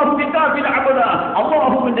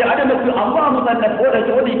അല്ലാഹുവിന്റെ അടിമക്ക് അല്ലാഹു തന്നെ പോലെ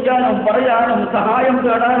ചോദിക്കാനും പറയാനും സഹായം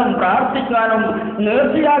തേടാനും പ്രാർത്ഥിക്കാനും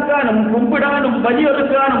നേർച്ചയാക്കാനും കുമ്പിടാനും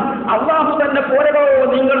ബലിയെടുക്കാനും അല്ലാഹു തന്നെ പോരോ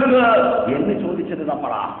നിങ്ങൾക്ക് എന്ന് ചോദിച്ചത്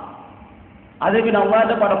നമ്മളാ. അത് പിന്നെ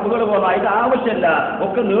അള്ളാഹിന്റെ പടപ്പുകൾ പോലെ അതിന്റെ ആവശ്യമില്ല,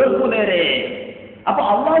 ഒക്കെ നേർക്കുനേരെ. അപ്പൊ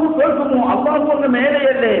അള്ളാഹു കേൾക്കുന്നു, അള്ളാഹു ഒന്ന്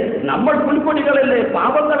മേലെയല്ലേ, നമ്മൾ പുൽക്കൊടികളല്ലേ,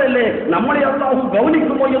 പാപങ്ങളല്ലേ, നമ്മളെ അള്ളാഹു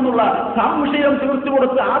ഗൗനിക്കുമോ എന്നുള്ള സംശയം തീർത്തു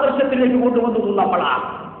കൊടുത്ത് ആദർശത്തിലേക്ക് കൊണ്ടുവന്നത് നമ്മളാ.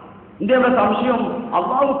 എന്തേ അവിടെ സംശയം?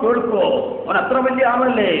 അള്ളാഹു കേൾക്കോ? അവൻ അത്ര വലിയ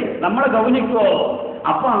ആളല്ലേ, നമ്മളെ ഗൗനിക്കോ?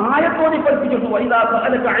 അപ്പൊ ആയത്തോടി പഠിപ്പിച്ചിട്ടു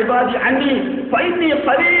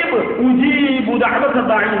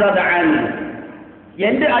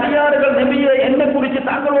എന്റെ അടിയാറുകൾ നബിയെ എന്നെ കുറിച്ച്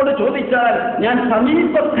താങ്കളോട് ചോദിച്ചാൽ ഞാൻ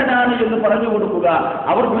സമീപസ്ഥനാണ് എന്ന് പറഞ്ഞു കൊടുക്കുക.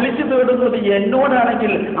 അവർ വിളിച്ചു തേടുന്നത്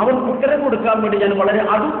എന്നോടാണെങ്കിൽ അവർക്ക് ഉത്തരം കൊടുക്കാൻ വേണ്ടി ഞാൻ വളരെ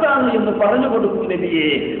അടുത്താണ് എന്ന് പറഞ്ഞു കൊടുക്കും നബിയെ.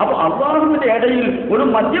 അപ്പൊ അള്ളാഹുവിന്റെ ഇടയിൽ ഒരു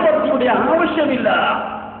മധ്യവർത്തിയുടെ ആവശ്യമില്ല.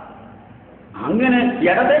 അങ്ങനെ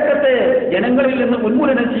ഇടതേക്കത്തെ ജനങ്ങളിൽ നിന്ന്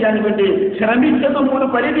ഉന്മൂലനം ചെയ്യാൻ വേണ്ടി ശ്രമിച്ചതും ഒരു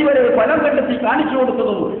പരിധിവരെ ഫലം കണ്ടെത്തി കാണിച്ചു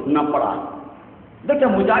കൊടുത്തതും നമ്മളാണ്. ഇതൊക്കെ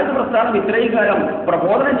മുജാഹിദ് പ്രസ്ഥാനം ഇത്രയും കാലം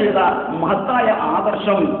പ്രബോധനം ചെയ്ത മഹത്തായ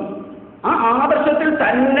ആദർശം. ആ ആദർശത്തിൽ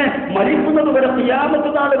തന്നെ മരിക്കുന്നത് വരെ, ഖിയാമത്ത്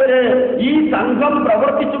നാൾ വരെ ഈ സംഘം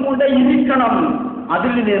പ്രവർത്തിച്ചുകൊണ്ടേ ഇരിക്കണം.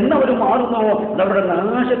 അതിൽ നിന്ന് എന്നവർ മാറുന്നോ അതവരുടെ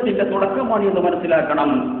നാശത്തിന്റെ തുടക്കമാണ് എന്ന്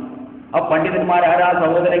മനസ്സിലാക്കണം. ആ പണ്ഡിതന്മാരാരാ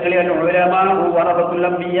സഹോദരങ്ങളെ?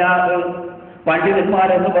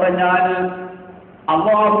 പണ്ഡിതന്മാരെന്ന് പറഞ്ഞാൽ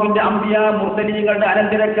അള്ളാഹുവിന്റെ അംബിയ മുർസലീങ്ങളുടെ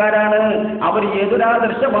അനന്തരക്കാരാണ്. അവർ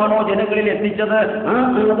ഏതൊരാദർശമാണോ ജനങ്ങളിൽ എത്തിച്ചത് ആ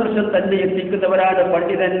ആദർശം തന്നെ എത്തിക്കുന്നവരാണ്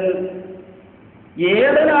പണ്ഡിതൻ.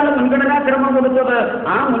 ഏതിനാണ് മുൻഗണനാക്രമം കൊടുത്തത്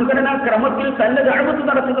ആ മുൻഗണനാക്രമത്തിൽ തന്നെ ദഅവത്ത്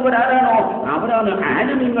നടത്തുന്നവരാരാണോ അവരാണ്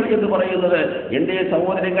ആലിമീങ്ങൾ എന്ന് പറയുന്നത്. എന്റെ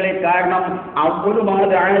സഹോദരങ്ങളെ, കാരണം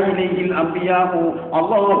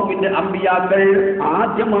അള്ളാഹുവിന്റെ അംബിയാക്കൾ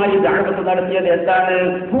ആദ്യമായി ദഅവത്ത് നടത്തിയത് എന്താണ്?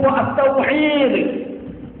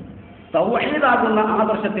 തൗഹീദാകുന്ന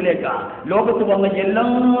ആദർശത്തിലേക്കാണ് ലോകത്ത് വന്ന എല്ലാ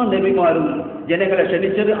നബിമാരും ജനങ്ങളെ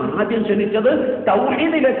ആദ്യം ക്ഷണിച്ചത്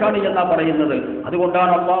തൗഹീദിലേക്കാണ് എന്നാ പറയുന്നത്.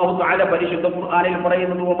 അതുകൊണ്ടാണ് അല്ലാഹു തആല പരിശുദ്ധ ഖുർആനിൽ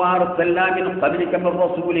പറയുന്നത്,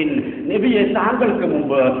 നബിയെ താങ്കൾക്ക്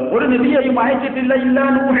മുമ്പ് ഒരു നബിയെയും അയച്ചിട്ടില്ല, ഇല്ലാ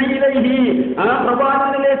നൂഹി ഇലൈഹി, ആ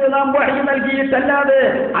പ്രവാചകനിലേക്ക് നാം വഹി നൽകിയിട്ടല്ലാതെ,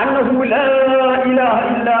 അന്നഹു ലാ ഇലാഹ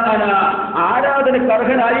ഇല്ലാ അന, ആരാധനയ്ക്ക്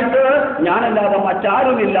അർഹനായിട്ട് ഞാനല്ലാതെ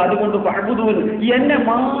മറ്റാരുമില്ല, അതുകൊണ്ട് ഫഅ്ബുദൂൻ, എന്നെ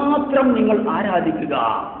മാത്രം നിങ്ങൾ ആരാധിക്കുക.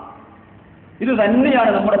 ഇത് തന്നെയാണ്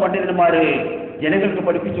നമ്മുടെ പണ്ഡിതന്മാര് ജനങ്ങൾക്ക്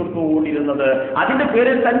പഠിപ്പിച്ചു കൊടുത്തുകൊണ്ടിരുന്നത്. അതിന്റെ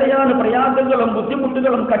പേരിൽ തന്നെയാണ് പ്രയാസങ്ങളും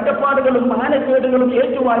ബുദ്ധിമുട്ടുകളും കഷ്ടപ്പാടുകളും മാനക്കേടുകളും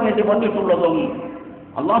ഏറ്റുവാങ്ങേണ്ടി വന്നിട്ടുള്ളതും.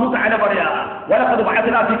 അല്ലാഹു തആല പറയാ, വലഖദ്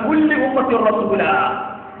ബഅത്നാ ഫീ കുല്ലി ഉമ്മത്തിൻ റസൂലാ,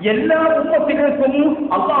 എല്ലാ ഉമ്മത്തിലേക്കും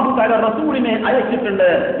അല്ലാഹു തആല റസൂലിനെ അയച്ചിട്ടുണ്ട്.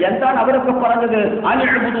 എന്താണ് അവരൊക്കെ പറഞ്ഞത്?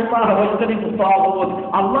 അനിഅ്ബുദുല്ലാഹ വജ്തനിബുത് താഗൂത്ത്,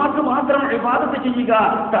 അല്ലാഹു മാത്രം ഇബാദത്ത് ചെയ്യുക,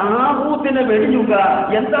 താഗൂത്തിനെ വെടിയുക.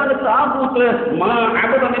 എന്താണ് താഗൂത്ത്? മാ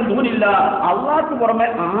അബദ മിൻ ദൂനില്ലാ, അല്ലാഹു പുറമെ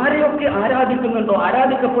ആരെയൊക്കെ ആരാധിക്കുന്നുണ്ടോ,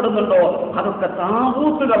 ആരാധിക്കപ്പെടുന്നുണ്ടോ അതൊക്കെ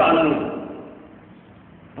താഗൂത്തുകളാണ്.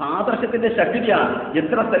 ആദർശത്തിന്റെ ശക്തിയാണ്.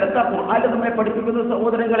 എത്ര സ്ഥലത്താ ഖുർആനിൽ നമ്മെ പഠിപ്പിക്കുന്നത്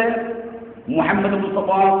സഹോദരങ്ങളെ? മുഹമ്മദ് മുസ്തഫ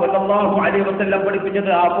സല്ലല്ലാഹു അലൈഹി വസല്ലം പഠിപ്പിച്ചത്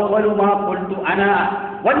അഫ്ളു മാ ഖുൽതു അന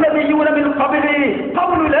വല്ലദീന മിൻ ഖബ്ലി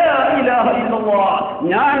ഖൗലു ലാ ഇലാഹ ഇല്ലല്ലാഹ്,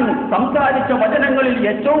 ഞാൻ സംസാരിച്ച വചനങ്ങളിൽ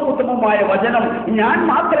ഏറ്റവും ഉത്തമമായ വചനം ഞാൻ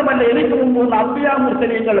മാത്രമല്ല, എനിക്ക് മുമ്പ് അംബിയാ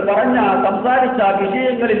മുർസലീങ്ങൾ പറഞ്ഞ സംസാരിച്ച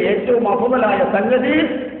വിഷയങ്ങളിൽ ഏറ്റവും അഫ്ളലായ സംഗതി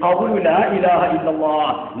ഖൗലു ലാ ഇലാഹ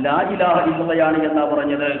ഇല്ലല്ലാഹ്, ലാ ഇലാഹ ഇല്ലല്ലാഹയാണ് എന്നാ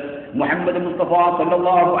പറഞ്ഞത്. മുഹമ്മദ് മുസ്തഫ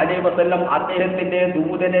സല്ലല്ലാഹു അലൈഹി വസല്ലം അദ്ദേഹത്തിന്റെ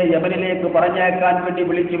ദൂതനെ യമനിലേക്ക് പറഞ്ഞേക്കാൻ വേണ്ടി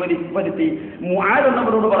വിളിച്ചു വരുത്തി മുആദ്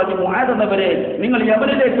എന്നവരോട് പറഞ്ഞു, മുആദ് എന്നവരെ, നിങ്ങൾ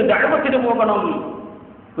യമനിലേക്ക് ദഅവത്തിന് പോകണം,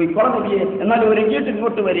 നബിയെ, എന്നാൽ ഒരു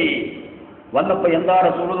ഇങ്ങോട്ട് വരി. വന്നപ്പോ എന്താ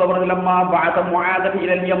റസൂലുള്ളാഹി സ്വല്ലല്ലാഹു അലൈഹി വസല്ലം മുആദൻ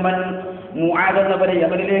ഇലൽ യമൻ, മുആദ് എന്നവരെ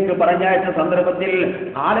യമനിലേക്ക് പറഞ്ഞയച്ച സന്ദർഭത്തിൽ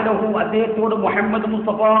ആലലഹു, അദ്ദേഹത്തോട് മുഹമ്മദ്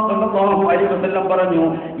മുസ്തഫ സല്ലല്ലാഹു അലൈഹി വസല്ലം പറഞ്ഞു,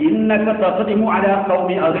 ഇന്നക തഖദിമു അലാ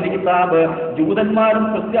ഖൗമി അഹ്ലി കിതാബ്, ജൂതന്മാരും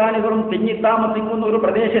ക്രിസ്ത്യാനികളും തിങ്ങി താമസിക്കുന്ന ഒരു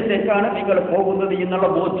പ്രദേശത്തേക്കാണ് നിങ്ങൾ പോകുന്നത് എന്നുള്ള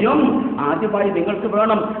ബോധ്യം ആദ്യമായി നിങ്ങൾക്ക്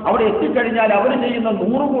വേണം. അവിടെ എത്തിക്കഴിഞ്ഞാൽ അവർ ചെയ്യുന്ന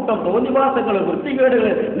 100 കൂട്ടം തോന്നിവാസങ്ങൾ, വൃത്തികേടുകൾ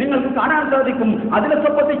നിങ്ങൾക്ക് കാണാൻ സാധിക്കും. അതിനെ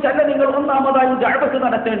സംബന്ധിച്ചല്ല നിങ്ങൾ ഒന്നാമതായി ദഅവത്ത്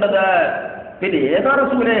നടത്തേണ്ടത്. പിന്നെ ഏതാ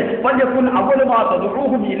റസൂലേ? ഫയകുൻ അവ്വലു മാ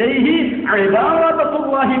തദ്ഉഹും ഇലൈഹി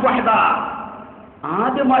ഇബാദത്തുല്ലാഹി വഹദ,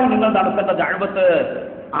 ആദ്യമായി നിങ്ങൾ നടത്തേണ്ട ദഅവത്ത്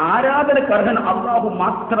ആരാധനക്കർഹൻ അല്ലാഹു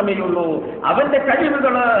മാത്രമേ ഉള്ളൂ. അവന്റെ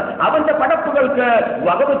കഴിവുകള്, അവന്റെ പടപ്പുകൾക്ക്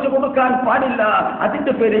വകവെച്ചു കൊടുക്കാൻ പാടില്ല.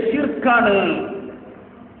 അതിന്റെ പേര് ശിർക്കാണ്.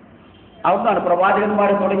 അവിടാണ് പ്രവാചകന്മാർ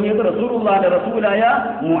തുടങ്ങിയത്, റസൂലുള്ളാഹിന്റെ റസൂലായ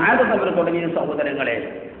മുആദ് അവർ തുടങ്ങിയ സഹോദരങ്ങളെ.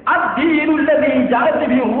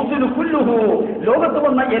 ലോകത്ത്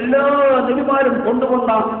വന്ന എല്ലാ നബിമാരും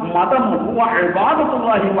കൊണ്ടുവന്ന മതം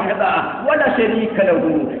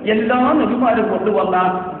എല്ലാ നബിമാരും കൊണ്ടുവന്ന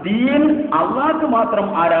ദീൻ അല്ലാഹുക്ക് മാത്രം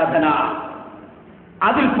ആരാധന,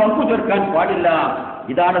 അതിൽ പങ്കു ചേർക്കാൻ പാടില്ല.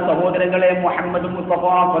 ഇതാണ് സഹോദരങ്ങളെ മുഹമ്മദ് മുസ്തഫ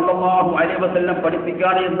സല്ലല്ലാഹു അലൈഹി വസല്ലം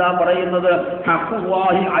പഠിപ്പിക്കാൻ എന്താ പറയുന്നത്?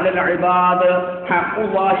 ഹഖ്ഖുല്ലാഹി അലൽ ഇബാദ്,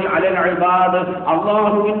 ഹഖ്ഖുല്ലാഹി അലൽ ഇബാദ്,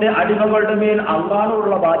 അല്ലാഹുവിന്റെ അടിമകളുടെ മേൽ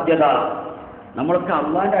അല്ലാഹുവിനുള്ള ബാധ്യത. നമ്മളൊക്കെ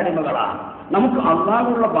അല്ലാഹുവിന്റെ അടിമകളാണ്. നമുക്ക്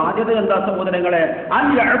അല്ലാഹുവിനുള്ള ബാധ്യത എന്താ സഹോദരങ്ങളെ? അൻ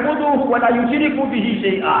യഅ്ബുദൂഹു വലാ യുശ്രികൂ ബിഹി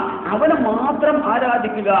ഷൈഅ, അവനെ മാത്രം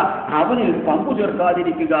ആരാധിക്കുക, അവനിൽ പങ്കു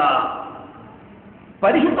ചേർക്കാതിരിക്കുക.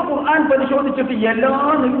 പരിശുദ്ധ ഖുർആൻ പരിശോധിച്ചിട്ട് എല്ലാ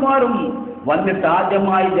നബിമാരും വന്നിട്ട്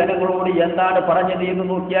ആദ്യമായി ജനങ്ങളോട് എന്താണ് പറഞ്ഞത് എന്ന്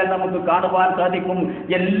നോക്കിയാൽ നമുക്ക് കാണുവാൻ സാധിക്കും.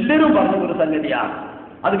 എല്ലാവരും പറഞ്ഞ ഒരു സംഗതിയാണ്.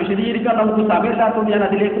 അത് വിശദീകരിക്കാൻ നമുക്ക് സമയമില്ലാത്തതുകൊണ്ട് ഞാൻ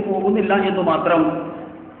അതിലേക്ക് പോകുന്നില്ല എന്ന് മാത്രം.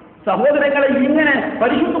 സഹോദരങ്ങളെ, ഇങ്ങനെ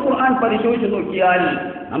പരിശുദ്ധ ഖുർആൻ പരിശോധിച്ച് നോക്കിയാൽ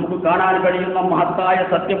നമുക്ക് കാണാൻ കഴിയുന്ന മഹത്തായ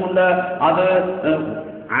സത്യമുണ്ട്. അത്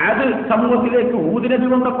ആദ് സമൂഹത്തിലേക്ക് ഹൂദ് നബി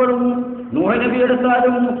വന്നപ്പോഴും, നൂഹ് നബി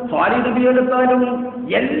എടുത്താലും, സ്വാലിഹ് നബി എടുത്താലും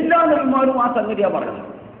എല്ലാ നബിമാരും ആ സംഗതിയാണ് പറഞ്ഞത്.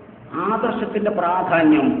 ആദർശത്തിന്റെ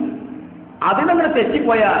പ്രാധാന്യം അതിനങ്ങനെ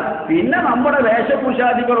തെറ്റിപ്പോയാൽ പിന്നെ നമ്മുടെ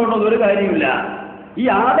വേഷഭൂഷാദികളോടൊന്നും ഒരു കാര്യമില്ല. ഈ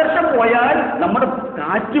ആദർശം പോയാൽ നമ്മുടെ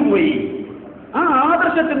കാറ്റുപോയി. ആ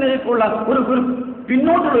ആദർശത്തിലേക്കുള്ള ഒരു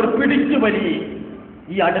പിന്നോട്ടുള്ള ഒരു പിടിച്ചു വലി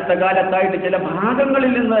ഈ അടുത്ത കാലത്തായിട്ട് ചില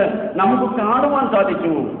ഭാഗങ്ങളിൽ നിന്ന് നമുക്ക് കാണുവാൻ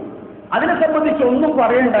സാധിച്ചു. അതിനെ സംബന്ധിച്ച് ഒന്നും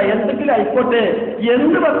പറയണ്ട, എന്തെങ്കിലും ആയിക്കോട്ടെ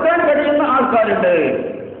എന്ത് വെക്കാൻ കഴിയുന്ന ആൾക്കാരുണ്ട്.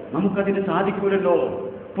 നമുക്കതിന് സാധിക്കൂലല്ലോ.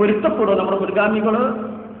 പൊരുത്തപ്പെടുമോ നമ്മുടെ മുൻഗാമികള്,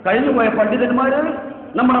 കഴിഞ്ഞുപോയ പണ്ഡിതന്മാര്,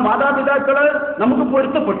 നമ്മുടെ മാതാപിതാക്കള്? നമുക്ക്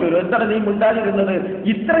പൊരുത്തപ്പെട്ടു. എന്താണ് നീ മുണ്ടാതിരുന്നത്?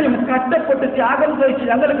 ഇത്രയും കഷ്ടപ്പെട്ട് ത്യാഗം സഹിച്ച്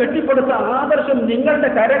ഞങ്ങൾ കെട്ടിപ്പടുത്ത ആദർശം നിങ്ങളുടെ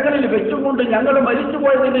കരകളിൽ വെച്ചുകൊണ്ട് ഞങ്ങൾ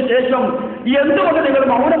മരിച്ചുപോയതിന് ശേഷം എന്തുകൊണ്ട് നിങ്ങൾ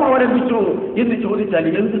മൗനം അവലംബിച്ചു എന്ന് ചോദിച്ചാൽ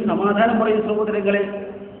എന്ത് സമാധാനം പറയും സഹോദരങ്ങളെ?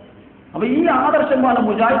 അപ്പൊ ഈ ആദർശമാണ്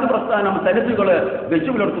മുജാഹിദ് പ്രസ്ഥാനം, സലഫികള് വെച്ചു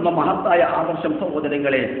പുലർത്തുന്ന മഹത്തായ ആദർശം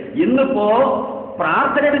സഹോദരങ്ങളെ. ഇന്നിപ്പോ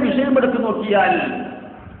പ്രാർത്ഥനയുടെ വിഷയം എടുത്തു നോക്കിയാൽ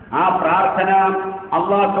ആ പ്രാർത്ഥന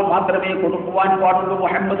അള്ളാഹ്ക്ക് മാത്രമേ കൊടുക്കുവാൻ പാടുള്ളൂ.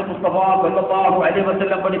 മുഹമ്മദ് മുസ്തഫ സല്ലല്ലാഹു അലൈഹി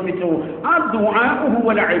വസല്ലം പഠിപ്പിച്ചു. ആ ദുആഉ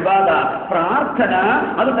ഹുവൽ ഇബാദ, പ്രാർത്ഥന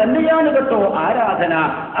അത് തന്നെയാണ് കേട്ടോ ആരാധന.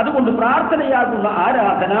 അതുകൊണ്ട് പ്രാർത്ഥനയാകുന്ന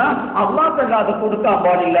ആരാധന അള്ളാഹ്ക്കല്ലാതെ കൊടുക്കാൻ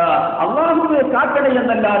പാടില്ല. അള്ളാഹുവെ കാക്കണേ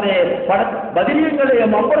എന്നല്ലാതെ ബദരീങ്ങളെ,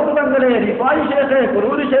 മമ്പർത്തുതങ്ങളെ, റിഫായി ശേഖ്,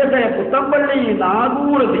 കുറൂര് ശേഖ്, പുത്തമ്പള്ളി,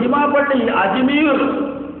 നാഗൂർ, ഭീമാപള്ളി, അജ്മീർ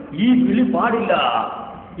ഈ വിളി പാടില്ല,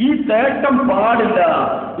 ഈ തേട്ടം പാടില്ല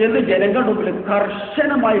എന്ന് ജനങ്ങളുടെ മുമ്പിൽ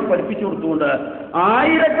കർശനമായി പഠിപ്പിച്ചു കൊടുത്തുകൊണ്ട്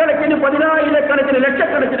ആയിരക്കണക്കിന്, പതിനായിരക്കണക്കിന്,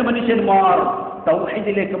 ലക്ഷക്കണക്കിന് മനുഷ്യന്മാർ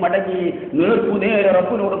തൗഹീദിലേക്ക് മടങ്ങി നേർക്കുനേരെ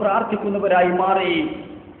റബ്ബിനോട് പ്രാർത്ഥിക്കുന്നവരായി മാറി.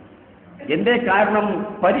 എന്തേ കാരണം?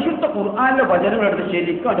 പരിശുദ്ധ ഖുർആനിലെ വചനങ്ങളെടുത്ത്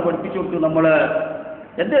ശരിക്കും അത് പഠിപ്പിച്ചു കൊടുത്തു നമ്മള്.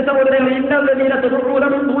 എന്തേ സഹോദരങ്ങളെ? ഇന്നല്ലദീന തദഊന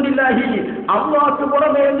മിൻ ദൂനില്ലാഹി, അല്ലാഹുവിന്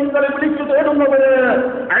പുറമെ നിങ്ങൾ വിളിച്ചു തേടുന്നവര്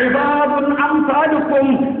ഇബാദുൻ അംസാലുക്കും,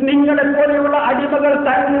 നിങ്ങളെ പോലെയുള്ള അടിമകൾ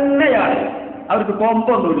തന്നെയാണ്. അവർക്ക്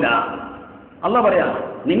കൊമ്പൊന്നുമില്ല. അല്ലാഹ് പറയാ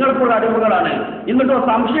നിങ്ങൾക്കുള്ള അടിമകളാണ്. എന്നിട്ടോ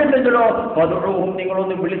സംശയം ഉണ്ടെങ്കിലോ ഫദ്ഉഹും,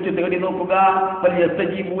 നിങ്ങളൊന്ന് വിളിച്ചു തേടി നോക്കുക.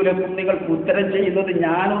 ഫൽയസ്തജീബൂ ലക്കും, നിങ്ങൾക്ക് ഉത്തരം ചെയ്യുന്നത്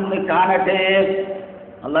ഞാനൊന്ന് കാണട്ടെ.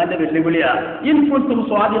 അള്ളാഹിന്റെ വെല്ലുവിളിയാ. ഇൻ കുൻതും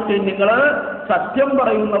സ്വാദിഖീൻ, നിങ്ങൾ സത്യം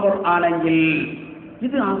പറയുന്നവർ ആണെങ്കിൽ.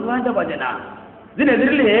 ഇത് അള്ളാഹിന്റെ വചന.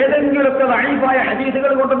 ഇതിനെതിരിൽ ഏതെങ്കിലുമൊക്കെ ദഈഫായ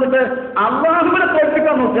ഹദീസുകൾ കൊണ്ടുവന്നിട്ട് അള്ളാഹുവിനെ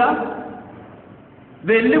തോൽപ്പിക്കാൻ നോക്കുക.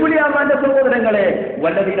 വെല്ലുവിളി അള്ളാഹിന്റെ സഹോദരങ്ങളെ.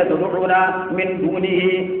 വല്ലദീന തദഊന മിൻ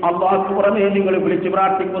ദൂനിഹി, അല്ലാഹുവിന് പുറമെ നിങ്ങൾ വിളിച്ചു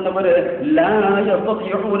പ്രാർത്ഥിക്കുന്നവര് ലാ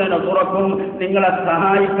യസ്തതിഊന നസ്റക്കും, നിങ്ങളെ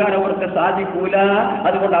സഹായിക്കാൻ അവർക്ക് സാധിക്കൂല.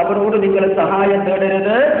 അതുകൊണ്ട് അവരോട് നിങ്ങൾ സഹായം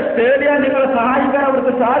തേടരുത്. തേടിയാൽ നിങ്ങളെ സഹായിക്കാൻ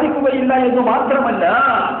അവർക്ക് സാധിക്കുകയില്ല എന്ന് മാത്രമല്ല,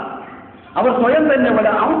 അവർ സ്വയം തന്നെ വല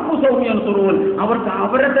ഔഫുസൗമിയൻ സുറൂൻ, അവർക്ക്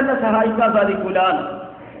അവരെ തന്നെ സഹായിക്കാൻ സാധിക്കൂല.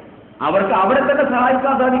 അവർക്ക് അവരെ തന്നെ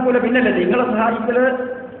സഹായിക്കാൻ സാധിക്കൂല, പിന്നല്ലേ നിങ്ങളെ സഹായിക്കല്?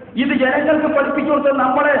 ഇത് ജനങ്ങൾക്ക് പഠിപ്പിച്ചു കൊടുത്ത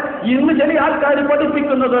നമ്മളെ ഇന്ന് ചില ആൾക്കാർ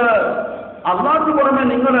പഠിപ്പിക്കുന്നത് അല്ലാഹുവിന് പുറമെ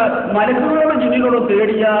നിങ്ങൾ മലക്കുകളോടും ജിന്നുകളോടും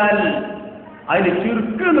തേടിയാൽ അതിന്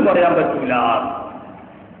ശിർക്ക് എന്ന് പറയാൻ പറ്റൂല.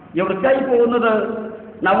 എവിടേക്കായി പോകുന്നത്?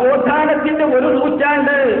 നവോത്ഥാനത്തിന്റെ ഒരു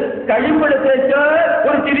നൂറ്റാണ്ട് കഴിയുമ്പോഴത്തേക്ക്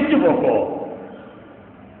ഒരു തിരിച്ചു പോക്കോ.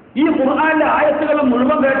 ഈ ഖുർആനിലെ ആയത്തുകൾ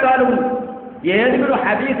മുഴുവൻ കേട്ടാലും ഏതെങ്കിലും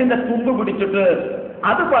ഹദീസിന്റെ തുമ്പ് പിടിച്ചിട്ട്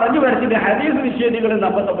അത് പറഞ്ഞു വരച്ചിട്ട് ഹദീസ് നിഷേധികൾ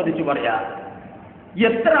നമ്മെ സംബന്ധിച്ച് പറയാം.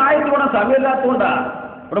 എത്ര ആയത്ത് വേണം? സമയമില്ലാത്തതുകൊണ്ടാ.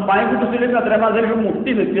 ഇവിടെ മയക്കുട്ടിലേക്ക് അത്രമാതിരി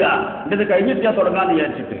മുട്ടി നിൽക്കുക, ഇത് കഴിഞ്ഞിട്ട് ഞാൻ തുടങ്ങാന്ന്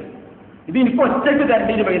വിചാരിച്ചിട്ട്. ഇത് എനിക്ക് ഒറ്റയ്ക്ക്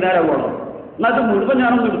തരണ്ടീന് വൈകുന്നേരം പോകണം. എന്നാൽ അത് മുഴുവൻ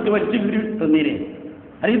ഞാനൊന്ന് എടുത്ത് വലിച്ചു തന്നീന്.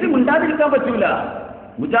 അത് ഇത് മിണ്ടാതിരിക്കാൻ പറ്റൂല.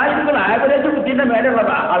 മുജാഹിദുകൾ ആവറേജ് ബുദ്ധിന്റെ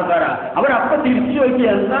മേലെയുള്ള ആൾക്കാരാ. അവരപ്പം തിരിച്ചു ചോദിക്കുക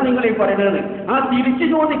എന്താ നിങ്ങൾ ഈ പറയുന്നത്? ആ തിരിച്ചു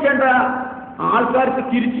ചോദിക്കേണ്ട ആൾക്കാർക്ക്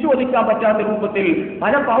തിരിച്ചു ചോദിക്കാൻ പറ്റാത്ത രൂപത്തിൽ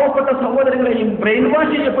പല പാവപ്പെട്ട സഹോദരങ്ങളെയും ബ്രെയിൻ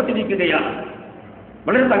വാഷ് ചെയ്യപ്പെട്ടിരിക്കുകയാണ്.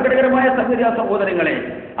 വളരെ സങ്കടകരമായ സംഗതിയാ സഹോദരങ്ങളെ.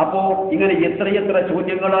 അപ്പോ ഇങ്ങനെ എത്രയെത്ര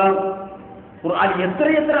ചോദ്യങ്ങള്, ഖുർആൻ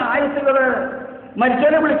എത്രയെത്ര ആയത്തുകള്.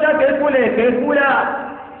 മനുഷ്യനെ വിളിച്ചാൽ കേൾക്കൂലേ? കേൾക്കൂല.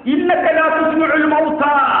 ഇന്നക ലാ തുസ്മിഉൽ മൗത,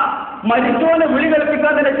 മരിച്ചോനെ വിളി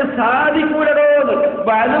കൽപ്പിക്കാൻ നിനക്ക് സാധിക്കൂലോ എന്ന്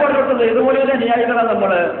വയത് പറഞ്ഞിട്ടത്. ഇതുപോലെ തന്നെ ന്യായീകരണം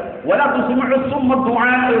നമ്മള്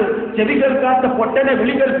ചെവി കേൾക്കാത്ത പൊട്ടനെ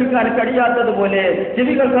വിളി കൽപ്പിക്കാൻ കഴിയാത്തതുപോലെ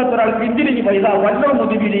ചെവി കേൾക്കാത്ത ഒരാൾ പിന്തിരിഞ്ഞു പോയി വല്ലോ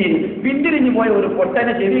മുതിപിരി പിന്തിരിഞ്ഞു പോയ ഒരു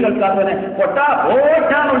പൊട്ടനെ ചെവി കേൾക്കാത്തവനെ പൊട്ട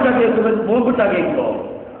ഓട്ടാണുള്ള കേൾക്കുമ്പോൾ നോക്കിട്ടാ കേൾക്കുമോ?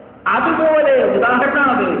 അതുപോലെ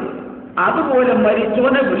ഉദാഹരണമാണത്. അതുപോലെ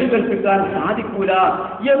മരിച്ചോനെ വിളി കൽപ്പിക്കാൻ സാധിക്കൂല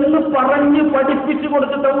എന്ന് പറഞ്ഞ് പഠിപ്പിച്ചു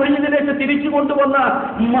കൊടുത്തിട്ട് ഒഴിഞ്ഞിലേക്ക് തിരിച്ചു കൊണ്ടുവന്ന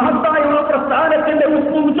മഹത്തായ പ്രസ്ഥാനത്തിന്റെ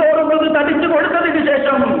ഉപ്പും ചോറും കൊണ്ട് തടിച്ചു കൊടുത്തതിന്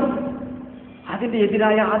ശേഷം അതിന്റെ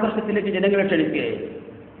എതിരായ ആദർശത്തിലേക്ക് ജനങ്ങളെ ക്ഷണിക്കേ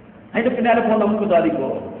അതിന്റെ പിന്നാലെ പോകാൻ നമുക്ക്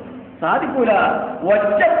സാധിക്കൂല.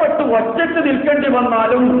 ഒറ്റക്ക് നിൽക്കേണ്ടി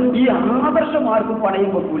വന്നാലും ഈ ആദർശം ആർക്കും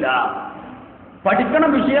പണയം വെക്കൂല.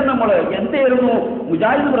 പഠിക്കണം വിഷയം നമ്മൾ എന്തായിരുന്നു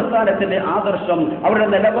മുജാഹിദ് പ്രസ്ഥാനത്തിന്റെ ആദർശം, അവരുടെ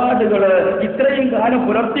നിലപാടുകൾ ഇത്രയും കാലം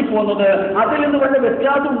പുലർത്തിപ്പോന്നത്, അതിൽ നിന്ന് വല്ല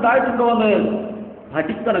വ്യത്യാസം ഉണ്ടായിട്ടുണ്ടോ എന്ന്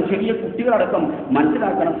പഠിക്കണം. ചെറിയ കുട്ടികളടക്കം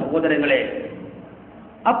മനസ്സിലാക്കണം സഹോദരങ്ങളെ.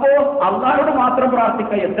 അപ്പോ അള്ളാഹോട് മാത്രം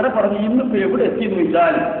പ്രാർത്ഥിക്കുക. എത്ര പറഞ്ഞു ഇന്നിപ്പോ എവിടെ എത്തിയെന്ന്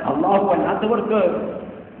വെച്ചാൽ അള്ളാഹു അല്ലാത്തവർക്ക്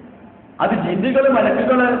അത് ജിന്നുകള്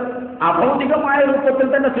മലക്കുകള് അഭൗതികമായ രൂപത്തിൽ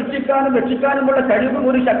തന്നെ ശിക്ഷിക്കാനും രക്ഷിക്കാനുമുള്ള കഴിവ്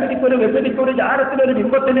ഒരു ശക്തിക്കൊരു വ്യക്തിക്കൊരു ജാരത്തിനൊരു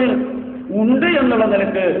ബിംബത്തിന് ഉണ്ട് എന്നുള്ള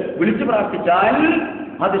നിലക്ക് വിളിച്ചു പ്രാർത്ഥിച്ചാൽ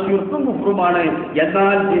അത് ശിർക്കും കുഫ്റുമാണ്.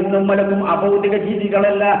 എന്നാൽ ജിന്നും മലക്കും അഭൗതിക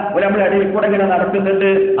ജീവികളല്ല നമ്മുടെ ഇടയിൽ കൂടെ ഇങ്ങനെ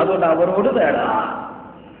നടക്കുന്നുണ്ട്. അതുകൊണ്ട് അവരോട് തേടാം.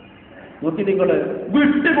 നോക്കി നിങ്ങൾ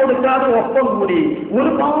വിട്ടുകൊടുക്കാതെ ഒപ്പം കൂടി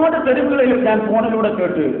ഒരുപാട് തെരുവുകളിൽ ഞാൻ ഫോണിലൂടെ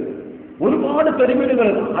കേട്ട് ഒരുപാട് തെരുവുകൾ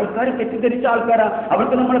ആൾക്കാർ തെറ്റിദ്ധരിച്ച ആൾക്കാരാ.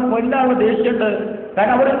 അവർക്ക് നമ്മളെ കൊല്ലാനുള്ള ദേഷ്യമുണ്ട്.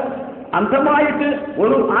 കാരണം അവർ അന്ധമായിട്ട്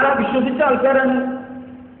ഒരു ആളെ വിശ്വസിച്ച ആൾക്കാരാണ്.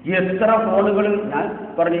 എത്ര ഫോണുകൾ ഞാൻ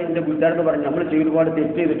പറഞ്ഞു, എൻ്റെ വീട്ടുകാരോട് പറഞ്ഞു നമ്മൾ ഒരുപാട്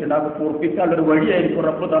തെറ്റ് ചെയ്തിട്ടുണ്ട്, അത് പൊറപ്പിക്കാനുള്ളൊരു വഴിയായിരിക്കും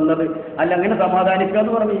റബ്ബ് തന്നത്, അല്ല അങ്ങനെ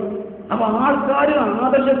സമാധാനിക്കാന്ന് പറഞ്ഞു. അപ്പൊ ആൾക്കാർ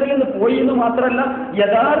ആദർശത്തിൽ നിന്ന് പോയി എന്ന് മാത്രമല്ല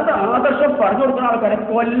യഥാർത്ഥ ആദർശം പറഞ്ഞു കൊടുക്കുന്ന ആൾക്കാരെ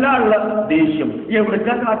കൊല്ലാനുള്ള ദേഷ്യം.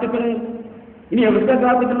 എവിടുക്കാ കാത്തിക്കുന്നത്? ഇനി എവിടുത്തെ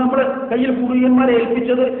കാത്തിട്ട് നമ്മൾ കയ്യിൽ പൂർവികന്മാരെ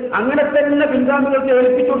ഏൽപ്പിച്ചത് അങ്ങനെ തന്നെ പിൻഗാമികൾക്ക്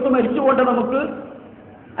ഏൽപ്പിച്ചു കൊടുത്ത് മരിച്ചുകൊണ്ട് നമുക്ക്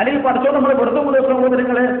അല്ലെങ്കിൽ പഠിച്ചോ നമ്മളെ വെറുതെ മുതൽ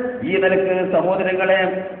സഹോദരങ്ങളെ ഈ നിലക്ക് സഹോദരങ്ങളെ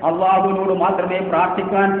അള്ളാഹുവിനോട് മാത്രമേ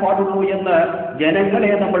പ്രാർത്ഥിക്കാൻ പാടുള്ളൂ എന്ന്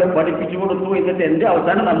ജനങ്ങളെ നമ്മൾ പഠിപ്പിച്ചു കൊടുത്തു. എന്നിട്ട് എന്റെ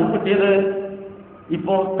അവസാനം നമുക്ക് കിട്ടിയത്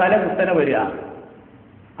ഇപ്പോ തലകുത്തന വരിക.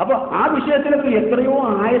 അപ്പൊ ആ വിഷയത്തിലൊക്കെ എത്രയോ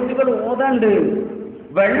ആയത്തുകൾ ഓതാണ്ട്.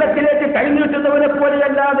 വെള്ളത്തിലേക്ക് കൈനീട്ടുന്നവനെ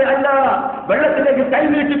പോലെയല്ലാതെ അല്ല, വെള്ളത്തിലേക്ക്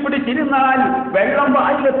കൈനീട്ടിപ്പിടിച്ചിരുന്നാൽ വെള്ളം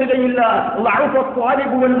വായിലെത്തുകയില്ല.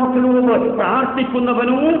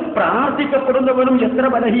 പ്രാർത്ഥിക്കുന്നവനും പ്രാർത്ഥിക്കപ്പെടുന്നവനും എത്ര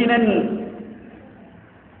ബലഹീനൻ.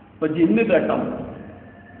 ഇപ്പൊ ജിന്ന് കേട്ടം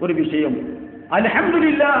ഒരു വിഷയം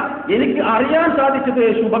അൽഹംദുലില്ലാഹ് എനിക്ക് അറിയാൻ സാധിച്ചത്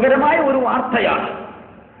ശുഭകരമായ ഒരു വാർത്തയാണ്.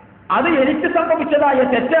 അത് എനിക്ക് സംഭവിച്ചതായ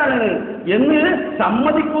തെറ്റാണ് എന്ന്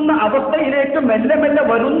സമ്മതിക്കുന്ന അവസ്ഥയിലേക്ക് മെല്ലെ മെല്ലെ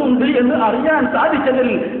വരുന്നുണ്ട് എന്ന് അറിയാൻ സാധിച്ചതിൽ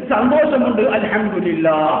സന്തോഷമുണ്ട്.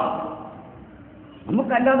 അൽഹംദുലില്ലാഹ്.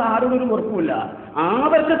 നമുക്കല്ലാതെ ആരോടും ഒരു വെറുപ്പില്ല.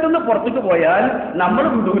 ആദർശത്തിൽ നിന്ന് പുറത്തേക്ക് പോയാൽ നമ്മൾ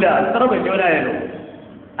വിടൂല, എത്ര വലിയവനായാലും.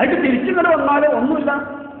 അതിന് തിരിച്ചിങ്ങനെ വന്നാലോ ഒന്നുമില്ല.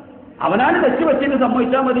 അവനാണ് തെറ്റുപറ്റിയെന്ന്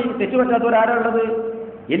സമ്മതിച്ചാൽ മതി. തെറ്റുപറ്റാത്തവരാരുള്ളത്?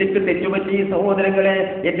 എനിക്ക് തെറ്റുപറ്റി സഹോദരങ്ങളെ,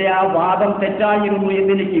 എന്റെ ആ വാദം തെറ്റായിരുന്നു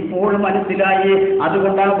എന്ന് എനിക്ക് ഇപ്പോഴും മനസ്സിലായി.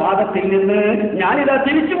 അതുകൊണ്ട് ആ വാദത്തിൽ നിന്ന് ഞാനിതാ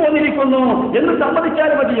തിരിച്ചു പോന്നിരിക്കുന്നു എന്ന്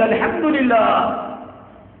സമ്മതിച്ചാൽ മതി. അൽഹംദുലില്ലാഹ്.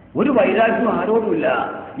 ഒരു വൈരാഗ്യം ആരോടുമില്ല.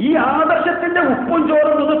 ഈ ആദർശത്തിന്റെ ഉപ്പും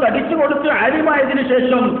ചോറും ഒന്ന് തടിച്ചു കൊടുത്ത് ആര്യമായതിനു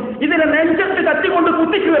ശേഷം ഇതിനെ നെഞ്ചത്ത് കത്തിക്കൊണ്ട്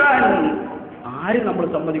കുത്തിക്കീറാൻ ആരും നമ്മൾ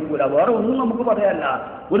സമ്മതിക്കൂല. വേറെ ഒന്നും നമുക്ക് പറയാനല്ല.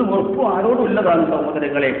 ഒരു വെറുപ്പും ആരോടും ഇല്ലതാണ്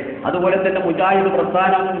സഹോദരങ്ങളെ. അതുപോലെ തന്നെ മുജാഹിദ്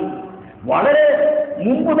പ്രസ്ഥാനം വളരെ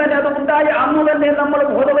മുമ്പ് തന്നെ അത് ഉണ്ടായ അന്ന് തന്നെ നമ്മൾ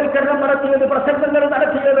ബോധവൽക്കരണം നടത്തിയത്, പ്രസംഗങ്ങൾ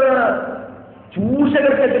നടത്തിയത്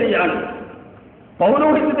ചൂഷകർക്കെതിരെയാണ്,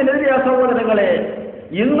 പൗരോഹിത്യത്തിനെതിരെയാ സഹോദരങ്ങളെ.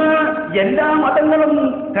 ഇന്ന് എല്ലാ മതങ്ങളും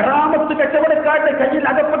കറാമത്ത് കച്ചവടക്കാരുടെ കയ്യിൽ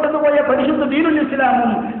അകപ്പെട്ടതുപോയ പരിശുദ്ധ ദീനുൽ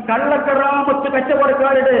ഇസ്ലാമും കള്ളക്കറാമത്ത്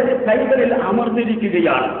കച്ചവടക്കാരുടെ കൈകളിൽ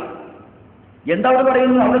അമർന്നിരിക്കുകയാണ്. എന്താ അവർ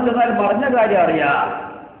പറയുന്നു? അവിടെ ചെന്നാൽ മറഞ്ഞ കാര്യം അറിയാം,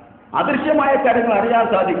 അദൃശ്യമായ കാര്യങ്ങൾ അറിയാൻ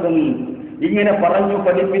സാധിക്കും. ഇങ്ങനെ പറഞ്ഞു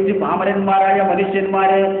പഠിപ്പിച്ച് പാമരന്മാരായ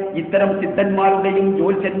മനുഷ്യന്മാരെ ഇത്തരം സിദ്ധന്മാരുടെയും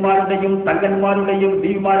ജ്യോത്സ്യന്മാരുടെയും തങ്കന്മാരുടെയും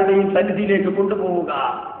ദീവന്മാരുടെയും സന്നിധിയിലേക്ക് കൊണ്ടുപോവുക.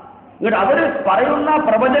 എന്നിട്ട് അവര് പറയുന്ന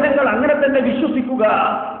പ്രവചനങ്ങൾ അങ്ങനെ തന്നെ വിശ്വസിക്കുക.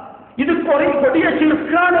 ഇത് കൊടിയ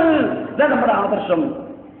ശിർക്കാണ്. ഇതാ നമ്മുടെ ആദർശം.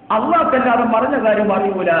 അള്ളാഹ്ക്കല്ലാതെ മറഞ്ഞ കാര്യം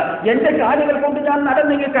അറിയൂല. എന്റെ കാലുകൾ കൊണ്ട് ഞാൻ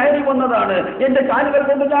നടന്നെങ്കിൽ കയറി വന്നതാണ്, എന്റെ കാലുകൾ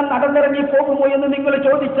കൊണ്ട് ഞാൻ നടന്നിറങ്ങി പോകുമോ എന്ന് നിങ്ങൾ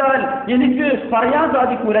ചോദിച്ചാൽ എനിക്ക് പറയാൻ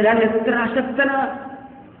സാധിക്കൂല. ഞാൻ എത്ര അശക്തന.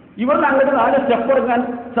 ഇവരുടെ അങ്ങോട്ട് 4 സ്റ്റെപ്പ് ഇറങ്ങാൻ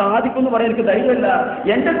സാധിക്കുമെന്ന് പറയാൻ എനിക്ക് ധൈര്യമല്ല.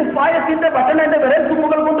 എന്റെ കുപ്പായത്തിന്റെ ബട്ടൺ എന്റെ വിരൽ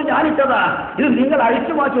തുമ്പുകൾ കൊണ്ട് ഞാനിട്ടതാ. ഇത് നിങ്ങൾ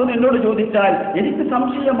അഴിച്ചു മാറ്റുമെന്ന് എന്നോട് ചോദിച്ചാൽ എനിക്ക്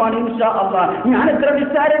സംശയമാണ്. ഇൻഷാ അല്ലാഹ് ഞാൻ എത്ര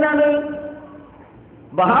നിസ്സാരനാണ്.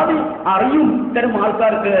 ഭാവി അറിയും ഇത്തരം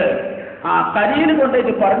ആൾക്കാർക്ക്. ആ കരീന്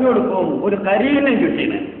കൊണ്ടേക്ക് പറഞ്ഞു കൊടുക്കും. ഒരു കരീനും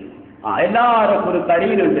കിട്ടീന് എല്ലാവർക്കും ഒരു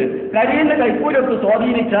കരിയിലുണ്ട്. കരിയിലിന്റെ കൈക്കൂലൊക്കെ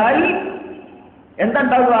സ്വാധീനിച്ചാൽ എന്താ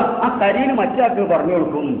ഉണ്ടാവുക? ആ കരിയിൽ മറ്റാൾക്ക് പറഞ്ഞു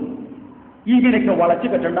കൊടുക്കും. ഇതിനൊക്കെ വളച്ചു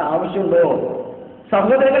കെട്ടേണ്ട ആവശ്യമുണ്ടോ?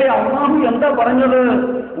 സഹോദരങ്ങളെ, അല്ലാഹു എന്താ പറഞ്ഞത്?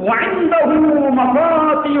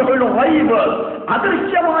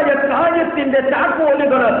 അദൃശ്യമായ കാര്യത്തിന്റെ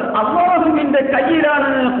താക്കോലുകൾ അല്ലാഹുവിന്റെ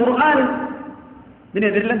കയ്യിലാണ്. ഖുർആൻ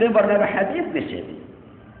ഇതിനെതിരിൽ എന്തെങ്കിലും പറഞ്ഞാൽ ഹദീസ് നിഷേധി.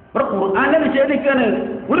 ഇവിടെ ഖുർആനെ നിഷേധിക്കാൻ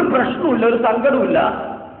ഒരു പ്രശ്നമില്ല, ഒരു സങ്കടമില്ല.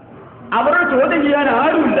 അവരെ ചോദ്യം ചെയ്യാൻ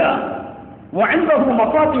ആരുമില്ല.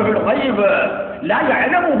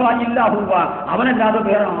 അവനല്ലാതെ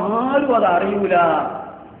വേറെ ആരും അത് അറിയൂല.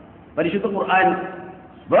 പരിശുദ്ധ ഖുർആൻ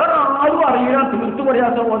വേറെ ആരും അറിയില്ല, തീർത്തു പറയാ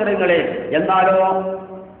സഹോദരങ്ങളെ. എന്നാലോ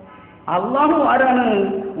അല്ലാഹു ആരാണ്?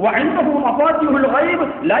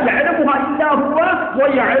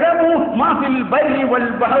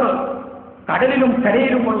 കടലിലും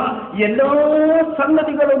കരയിലുമുള്ള എല്ലാ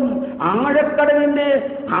സംഗതികളും, ആഴക്കടലിന്റെ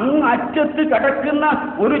അങ്ങറ്റത്ത് കിടക്കുന്ന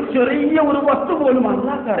ഒരു ചെറിയ ഒരു വസ്തു പോലും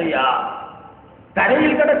അല്ലാഹ്ക്കറിയാം.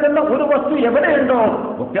 കരയിൽ കിടക്കുന്ന ഒരു വസ്തു എവിടെയുണ്ടോ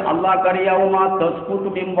ഒക്കെ അല്ലാഹ്ക്കറിയാവുമാ.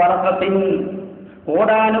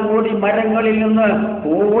 കോടാനുകോടി മരങ്ങളിൽ നിന്ന്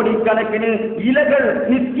കോടിക്കണക്കിന് ഇലകൾ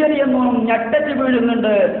നിത്യനിയെന്നും ഞട്ടച്ച്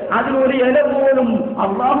വീഴുന്നുണ്ട്. അതിലൊരു ഇല പോലും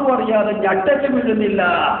അല്ലാഹു അറിയാതെ ഞട്ടച്ച് വീഴുന്നില്ല.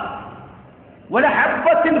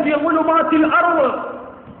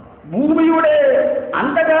 ഭൂമിയുടെ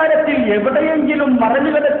അന്ധകാരത്തിൽ എവിടെയെങ്കിലും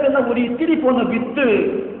മറഞ്ഞു കിടക്കുന്ന ഒരു ഇത്തിരി പോന്ന വിത്ത്,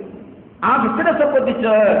 ആ വിത്തിനെ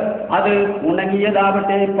സംബന്ധിച്ച് അത്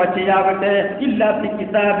ഉണങ്ങിയതാവട്ടെ പച്ചയാവട്ടെ ഇല്ലാത്ത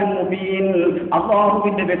കിതാബിൻ മുബീൻ,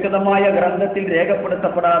 അല്ലാഹുവിന്റെ വ്യക്തമായ ഗ്രന്ഥത്തിൽ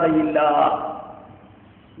രേഖപ്പെടുത്തപ്പെടാതെയില്ല.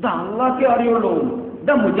 ഇത് അല്ലാഹ്ക്കേ അറിയുള്ളൂ.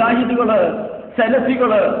 ഇത് മുജാഹിദുകള്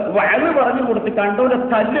സലഫികള് വഴി പറഞ്ഞു കൊടുത്ത് കണ്ടോലെ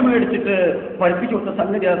തല്ല് മേടിച്ചിട്ട് പഠിപ്പിച്ചു കൊടുത്ത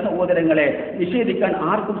സംഗതി സഹോദരങ്ങളെ നിഷേധിക്കാൻ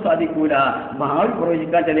ആർക്കും സാധിക്കൂല. ഭാവി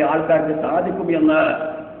പ്രവചിക്കാൻ ചില ആൾക്കാർക്ക് സാധിക്കും എന്ന്.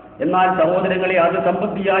 എന്നാൽ സഹോദരങ്ങളെ അത്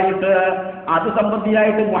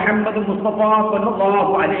സംബന്ധിയായിട്ട് മുഹമ്മദ് മുസ്തഫ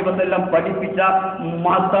സല്ലല്ലാഹു അലൈഹി വസല്ലം പഠിപ്പിച്ച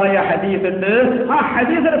മഹത്തായ ഹദീസ് ഉണ്ട്. ആ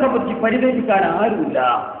ഹദീസിനെ സംബന്ധിച്ച് പരിതപിക്കാൻ ആരുമില്ല.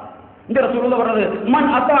 എന്റെ റസൂൽ പറഞ്ഞത്, മൻ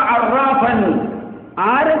അതാ അറാഫൻ,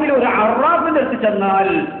 ആരെങ്കിലും ഒരു അറാഫിന്റെ അടുത്ത് ചെന്നാൽ,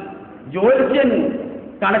 ജ്യോത്സ്യൻ,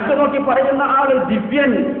 കണക്ക് നോക്കി പറയുന്ന ആള്,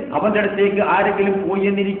 ദിവ്യൻ, അവന്റെ അടുത്തേക്ക് ആരെങ്കിലും പോയി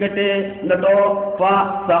എന്നിരിക്കട്ടെ, എന്നിട്ടോ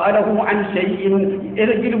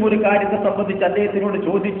ഏതെങ്കിലും ഒരു കാര്യത്തെ സംബന്ധിച്ച് അദ്ദേഹത്തിനോട്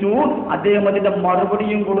ചോദിച്ചു, അദ്ദേഹം അതിന്റെ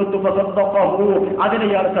മറുപടിയും കൊടുത്തു, അതിനെ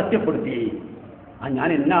ഇയാൾ സത്യപ്പെടുത്തി. ഞാൻ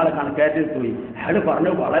ഇന്നാളെ കണക്കാറ്റിൽ പോയി, അയാൾ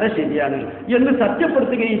പറഞ്ഞത് വളരെ ശരിയാണ് എന്ന്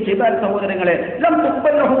സത്യപ്പെടുത്തുകയും ചെയ്താൽ സഹോദരങ്ങളെ, 40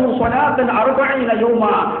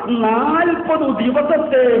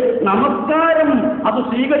 ദിവസത്തെ നമസ്കാരം അത്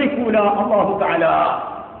സ്വീകരിക്കൂല അല്ലാഹു തആല.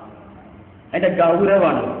 അതിന്റെ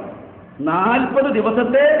ഗൗരവമാണ്. 40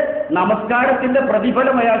 ദിവസത്തെ നമസ്കാരത്തിന്റെ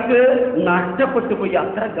പ്രതിഫലം അയാൾക്ക് നഷ്ടപ്പെട്ടു പോയി.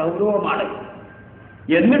 അത്ര ഗൗരവമാണ്.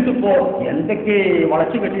 എന്നിട്ടിപ്പോ എന്തൊക്കെ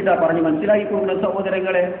വളച്ചു കെട്ടിയിട്ടാ പറഞ്ഞ് മനസ്സിലാക്കിക്കൊള്ളുന്ന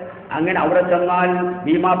സഹോദരങ്ങളെ. അങ്ങനെ അവിടെ ചെന്നാൽ,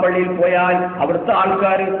 ഭീമാപ്പള്ളിയിൽ പോയാൽ അവിടുത്തെ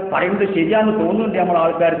ആൾക്കാർ പറയുന്നത് ശരിയാന്ന് തോന്നുന്നുണ്ട് നമ്മളെ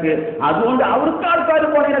ആൾക്കാർക്ക്. അതുകൊണ്ട് അവിടുത്തെ ആൾക്കാർ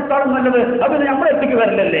പോണതിനേക്കാളും നല്ലത് അത് നമ്മളെ എത്തിക്ക്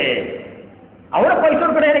വരില്ലല്ലേ. അവിടെ പൈസ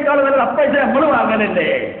കൊടുക്കണേനേക്കാളും നല്ലത് അപ്പൈസ നമ്മൾ വാങ്ങലല്ലേ.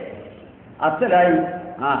 അസലായി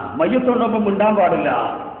മയ്യത്തുണ്ടോമ്പം മിണ്ടാൻ പാടില്ല.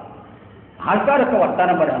 ആൾക്കാരൊക്കെ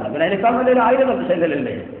വർത്താനം പറയാനുള്ള പിന്നെ അതിനേക്കാൾ നല്ലൊരു 1000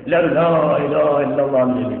 ശൈലല്ലേ.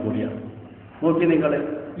 എല്ലാവരും കൂടിയാണ്. നോക്കി നിങ്ങൾ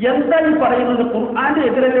എന്താ ഈ പറയുന്നത്? ഖുർആന്റെ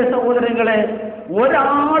എതിരല്ലേ സഹോദരങ്ങളെ?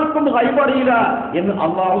 ഒരാൾക്കും ഗൈബറിയില്ല എന്ന്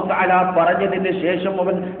അല്ലാഹു തആല പറഞ്ഞതിന് ശേഷം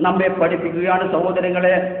അവൻ നമ്മെ പഠിപ്പിക്കുകയാണ്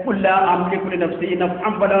സഹോദരങ്ങളെ. ഖുല്ലാ അംലികു ലിനഫ്സി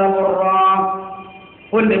നഫ്അൻ വലാ ദർറാ.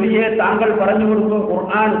 ഒരു നബിയെ താങ്കൾ പറഞ്ഞു കൊടുത്തു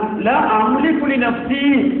ഖുർആൻ, ലാ അംലികു ലിനഫ്സി,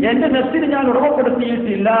 എന്റെ നഫ്സിനെ ഞാൻ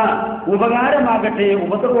ഉടമപ്പെടുത്തിയിട്ടില്ല, ഉപകാരമാകട്ടെ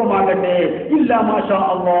ഉപദ്രവമാകട്ടെ, ഇല്ലാ മാഷാ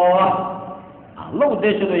അല്ലാഹ്. അള്ള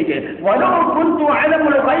ഉദ്ദേശിച്ചു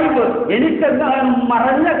എനിക്കെന്തായാലും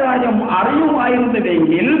മറഞ്ഞ കാര്യം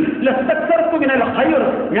അറിയുമായിരുന്നുവെങ്കിൽ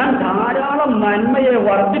ഞാൻ ധാരാളം നന്മയെ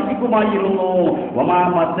വർദ്ധിപ്പിക്കുമായിരുന്നു.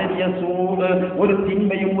 ഒരു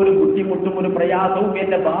തിന്മയും ഒരു ബുദ്ധിമുട്ടും ഒരു പ്രയാസവും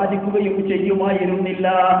എന്നെ ബാധിക്കുകയും ചെയ്യുമായിരുന്നില്ല.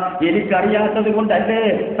 എനിക്കറിയാത്തത് കൊണ്ടല്ലേ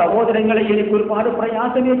സഹോദരങ്ങളെ എനിക്ക് ഒരുപാട്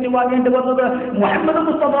പ്രയാസം ഏറ്റുവാങ്ങേണ്ടി വന്നത്. മുഹമ്മദ്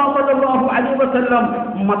മുസ്തഫ സല്ലല്ലാഹു അലൈഹി വസല്ലം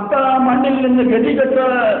മക്ക മണ്ണിൽ നിന്ന് ഗതികെട്ട്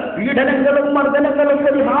പീഡനങ്ങളും മർദ്ദനങ്ങളും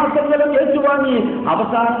പരിഹാസങ്ങളും ഏറ്റുവാങ്ങി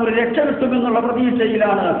അവസാനം ഒരു രക്ഷ കിട്ടുമെന്നുള്ള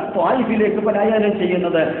പ്രതീക്ഷയിലാണ് ത്വായിഫിലേക്ക് പലായനം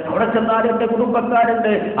ചെയ്യുന്നത്. അവിടെ ചെന്നാൽ എന്റെ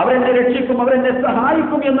കുടുംബക്കാരുണ്ട്, അവരെന്നെ രക്ഷിക്കും, അവരെന്നെ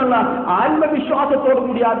സഹായിക്കും എന്നുള്ള ആത്മവിശ്വാസത്തോടു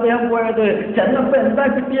കൂടി അദ്ദേഹം പോയത്. ചെന്നപ്പോ എന്താ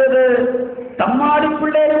കിട്ടിയത്?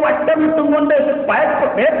 തമ്മാടിപ്പിള്ളേര് വട്ടമിട്ടും കൊണ്ട്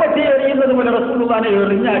പേപ്പട്ടി എറിയുന്നത് പോലെ റസൂലുള്ളാഹിനെ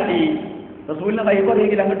എറിഞ്ഞാട്ടി. റസൂലിനെ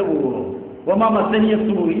കൈപ്പറിയെങ്കിൽ അങ്ങോട്ട് പോകുമോ? ഒമാ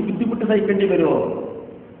മസ്തനിയത്തു, ഈ ബുദ്ധിമുട്ട് സഹിക്കേണ്ടി വരുമോ?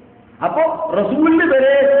 അപ്പോ റസൂലിന്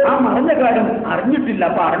വരെ ആ മറഞ്ഞ കാര്യം അറിഞ്ഞിട്ടില്ല.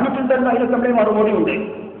 അപ്പൊ അറിഞ്ഞിട്ടുണ്ടല്ലോ, അതിനൊക്കെ നമ്മുടെ മറുപടി ഉണ്ട്.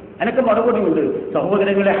 എനിക്ക് മറുപടിയുണ്ട്.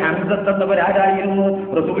 സഹോദരങ്ങളെ, ഹംസത്ത് എന്നവരാരായിരുന്നു?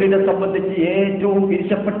 റസൂലിനെ സംബന്ധിച്ച് ഏറ്റവും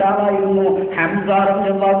പിരിശപ്പെട്ട ആളായിരുന്നു ഹംസ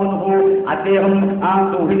റളിയല്ലാഹു അൻഹു. അദ്ദേഹം ആ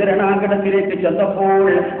രണാങ്കണത്തിലേക്ക് ചെന്നപ്പോൾ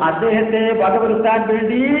അദ്ദേഹത്തെ വകവരുത്താൻ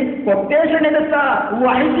വേണ്ടി കൊട്ടേഷൻ എടുത്ത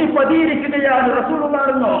വഹ്ശി പതിയിരിക്കുകയാണ്.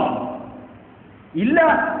 റസൂലുള്ളാഹിന്നോ ഇല്ല,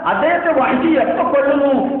 അദ്ദേഹത്തെ വഹ്ശി എപ്പോ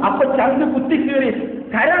കൊല്ലുന്നു അപ്പൊ ചങ്ക് കുത്തിക്കീറി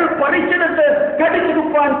കരൾ പറിച്ചെടുത്ത് കടിച്ചു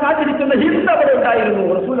തുപ്പാൻ കാത്തിരിക്കുന്ന ഹിന്ദ അവിടെ ഉണ്ടായിരുന്നു.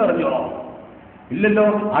 റസൂൽ അറിഞ്ഞോ? ഇല്ലല്ലോ.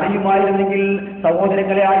 അറിയുമായിരുന്നെങ്കിൽ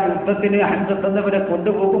സഹോദരങ്ങളെ, ആ യുദ്ധത്തിന് ഹംസത്ത് എന്നവരെ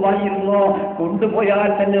കൊണ്ടുപോകുമായിരുന്നോ?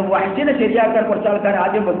 കൊണ്ടുപോയാൽ തന്നെ വഹ്ശിനെ ശരിയാക്കാൻ കുറച്ച് ആൾക്കാർ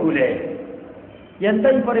ആദ്യം വെക്കൂലേ?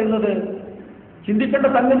 എന്താ ഈ പറയുന്നത്? ചിന്തിക്കേണ്ട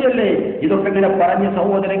സംഗതിയല്ലേ? ഇതൊക്കെ ഇങ്ങനെ പറഞ്ഞ്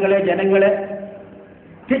സഹോദരങ്ങളെ, ജനങ്ങളെ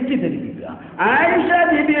തെറ്റിദ്ധരിപ്പിക്കുക. ആയിഷ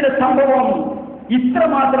ബീബിയുടെ സംഭവം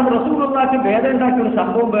ഇത്രമാത്രം റസൂലുള്ളാഹിക്ക് വേദന ഉണ്ടാക്കിയ ഒരു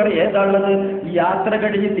സംഭവം വേറെ ഏതാണുള്ളത്? ഈ യാത്ര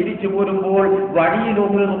കഴിഞ്ഞ് തിരിച്ചു പോരുമ്പോൾ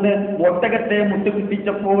വഴിയിലൊന്ന് ഒട്ടകത്തെ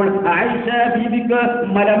മുട്ടുകുത്തിച്ചപ്പോൾ ആയിഷ ബീബിക്ക്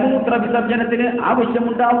മലമൂത്ര വിസർജനത്തിന്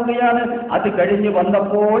ആവശ്യമുണ്ടാവുകയാണ്. അത് കഴിഞ്ഞ്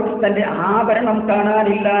വന്നപ്പോൾ തന്റെ ആഭരണം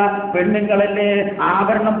കാണാനില്ല. പെണ്ണുങ്ങളല്ലേ,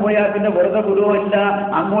 ആഭരണം പോയാൽ പിന്നെ വെറുതെ ഗുരുവല്ല.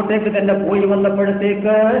 അങ്ങോട്ടേക്ക് തന്നെ പോയി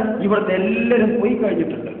വന്നപ്പോഴത്തേക്ക് ഇവിടുത്തെ എല്ലാവരും പോയി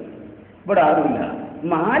കഴിഞ്ഞിട്ടുണ്ട്. ഇവിടെ ആരുമില്ല.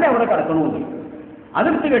 മാല അവിടെ കിടക്കണമെന്ന്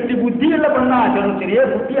അതിർത്ത് കെട്ടി ബുദ്ധിയുള്ള പെണ്ണ, ചെറിയ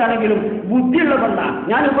കുട്ടിയാണെങ്കിലും ബുദ്ധിയുള്ള പെണ്ണ,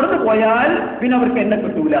 ഞാൻ ഇവിടുന്ന് പോയാൽ പിന്നെ അവർക്ക് എന്നെ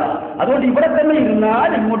കിട്ടൂല, അതുകൊണ്ട് ഇവിടെ തന്നെ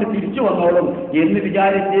ഇരുന്നാൽ ഇങ്ങോട്ട് തിരിച്ചു വന്നോളും എന്ന്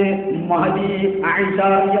വിചാരിച്ച് മഹദി ആയിഷ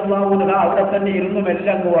റളിയല്ലാഹു അൻഹ അവിടെ തന്നെ ഇരുന്നും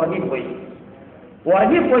എല്ലാം അങ്ങ് ഉറങ്ങിപ്പോയി.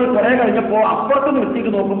 കുറെ കഴിഞ്ഞപ്പോ അപ്പുറത്ത്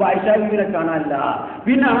നിർത്തിയിട്ട് നോക്കുമ്പോൾ ആയിഷ ബീവിനെ കാണാനില്ല.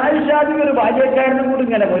 പിന്നെ ആയിഷ ബീവി ഒരു ഭാര്യക്കാരനും കൂടി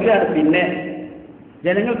ഇങ്ങനെ വരികയാണ്. പിന്നെ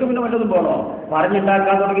ജനങ്ങൾക്ക് പിന്നെ വല്ലതും പോണോ?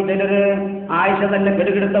 പറഞ്ഞുണ്ടാക്കാൻ തുടങ്ങി ചിലര്. ആയിഷ തന്നെ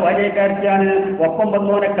കെടുകെടുത്ത ഭാര്യക്കാരിക്കാണ്. ഒപ്പം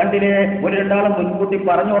വന്നോനെ കണ്ടില്ലേ, ഒരു രണ്ടാളും മുൻകൂട്ടി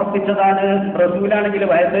പറഞ്ഞുറപ്പിച്ചതാണ്. റസൂലാണെങ്കിൽ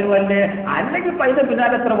വയസ്സനുമല്ലേ, അല്ലെങ്കിൽ പൈസ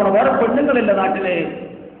പിന്നാലെ എത്ര പോണം? വേറെ പെണ്ണുങ്ങളില്ല നാട്ടില്.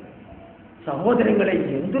 സഹോദരങ്ങളെ,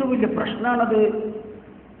 എന്തൊരു വലിയ പ്രശ്നമാണത്.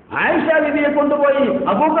 ആയിഷ ബീവിയെ കൊണ്ടുപോയി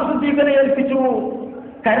അബൂബക്കർ സിദ്ദീഖിനെ ഏൽപ്പിച്ചു.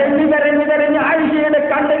 കരഞ്ഞ് കരഞ്ഞ് കരഞ്ഞ് ആയിഷയുടെ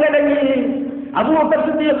കണ്ണ് കലങ്ങി. അബൂബക്കർ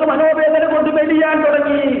സിദ്ദീഖ് മനോവേദന കൊണ്ട് വെടിയാൻ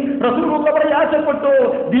തുടങ്ങി. റസൂലുള്ളാഹി പ്രയാസപ്പെട്ടു.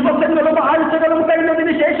 ദിവസങ്ങളും ആഴ്ചകളും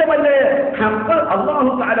കഴിഞ്ഞതിന് ശേഷമല്ലേ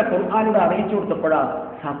അല്ലാഹു തആല ഖുർആനിൽ അറിയിച്ചു കൊടുത്തപ്പോഴാ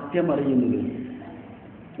സത്യം അറിയുന്നത്.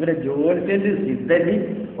 ഇവരെ ജോലിന്റെ സിദ്ധനി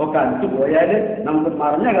ഒക്കെ അടുത്ത് പോയാൽ നമുക്ക്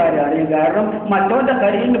പറഞ്ഞ കാര്യം അറിയും. കാരണം മറ്റവന്റെ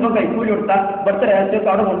കരിയിൽ ഇപ്പം കൈക്കൂലി കൊടുത്താൽ ഇവിടുത്തെ രാജ്യത്ത്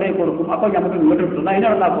അവിടെ കൊണ്ടുപോയി കൊടുക്കും. അപ്പൊ നമുക്ക് വീട് കിട്ടും.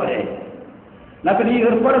 അതിനെന്നാ പോലെ നമുക്ക് ഈ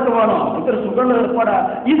ഏർപ്പാടൊക്കെ വേണോ? ഇത്ര സുഖമുള്ള ഏർപ്പാടാ.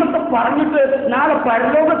 ഇതൊക്കെ പറഞ്ഞിട്ട് നാളെ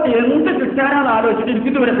പരലോകത്ത് എന്ത് കിട്ടാനാണ് ആലോചിച്ചിട്ട്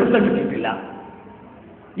എനിക്കിതുവരെ പുസ്തകം കിട്ടിയിട്ടില്ല.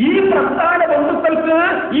 ഈ പ്രധാന ബന്ധുക്കൾക്ക്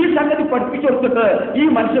ഈ സംഗതി പഠിപ്പിച്ചു കൊടുത്തിട്ട് ഈ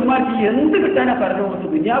മനുഷ്യന്മാർക്ക് എന്ത് കിട്ടാനാ പരലോകത്ത്?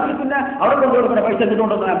 ദുനിയാവിൽ പിന്നെ അവിടെ കൊണ്ടുകൊടുക്കുന്ന പൈസ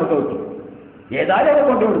കിട്ടുകൊണ്ടൊന്നും നമുക്ക് കിട്ടും. ഏതായാലും അവിടെ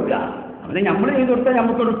കൊണ്ടുകൊടുക്കുക. അവനെ നമ്മൾ ചെയ്ത് കൊടുത്താൽ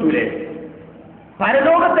നമുക്ക് കിട്ടൂലേ?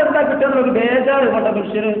 പരലോകത്ത് എന്താ കിട്ടുന്ന ഒരു ബേജാറ് കൊണ്ട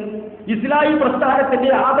മനുഷ്യന്. ഇസ്ലാമി പ്രസ്ഥാനത്തിന്റെ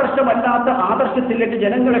ആദർശമല്ലാത്ത ആദർശത്തിലേക്ക്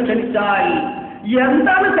ജനങ്ങളെ ക്ഷണിച്ചാൽ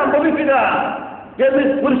എന്താണ് സംഭവിക്കുക എന്ന്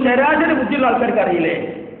ഒരു ശരാശരി ബുദ്ധിയുള്ള ആൾക്കാർക്ക് അറിയില്ലേ?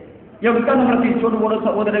 എവിടുക്കാൻ നമ്മൾ തിരിച്ചോണ്ട് പോകുന്ന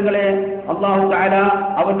സഹോദരങ്ങളെ? അല്ലാഹു തആല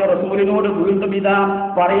അവന്റെ റസൂലിനോട് വീണ്ടും ഇതാ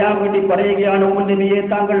പറയാൻ വേണ്ടി പറയുകയാണ്, നബിയെ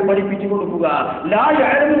താങ്കൾ പഠിപ്പിച്ചു കൊടുക്കുക. ലാ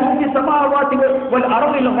യഅലമു മൻ ഫിസ് സമാവാതി വൽ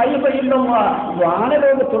അർദിൽ ഗൈബ ഇല്ലല്ലാഹ്.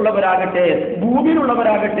 വാനലോകത്തുള്ളവരാകട്ടെ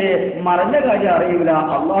ഭൂമിയിലുള്ളവരാകട്ടെ മറഞ്ഞ കാര്യം അറിയില്ല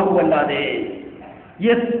അല്ലാഹു അല്ലാതെ.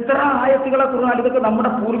 എത്ര ആയത്തുകളെ ഖുർആനിൽ. ഇതൊക്കെ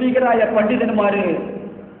നമ്മുടെ പൂർവികരായ പണ്ഡിതന്മാര്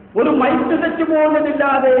ഒരു മൈക്ക് സെറ്റ്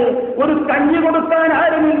പോകുന്നില്ലാതെ, ഒരു കഞ്ഞി കൊടുക്കാൻ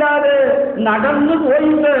ആരുമില്ലാതെ നടന്നു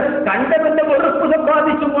പോയിട്ട് കണ്ടവന്റെ വെറുപ്പ്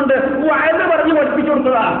സമ്പാദിച്ചുകൊണ്ട് വയല് പറഞ്ഞ് പഠിപ്പിച്ചു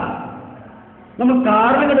കൊടുത്തതാ. നമ്മൾ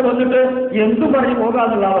കാറിലിങ്ങോട്ട് വന്നിട്ട് എന്തും പറഞ്ഞ്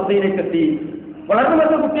പോകാന്നുള്ള അവസ്ഥയിലേക്ക് എത്തി. വളർന്നു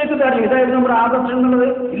വരുന്ന കുട്ടികൾക്ക് അറിയും ഇതായിരുന്നു നമ്മുടെ ആദർശം എന്നുള്ളത്.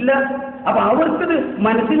 ഇല്ല. അപ്പൊ അവർക്കിത്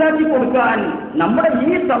മനസ്സിലാക്കി കൊടുക്കാൻ നമ്മുടെ ഈ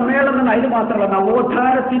സമ്മേളനം അതിന് മാത്രമല്ല,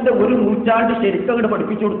 നവോത്ഥാനത്തിന്റെ ഒരു നൂറ്റാണ്ട് ശരിക്കും അങ്ങോട്ട്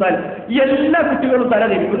പഠിപ്പിച്ചു കൊടുത്താൽ എല്ലാ കുട്ടികളും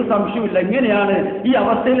തലതിരിക്കും. ഒരു സംശയമില്ല. എങ്ങനെയാണ് ഈ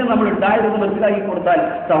അവസ്ഥയിൽ നമ്മൾ ഉണ്ടായതെന്ന് മനസ്സിലാക്കി കൊടുത്താൽ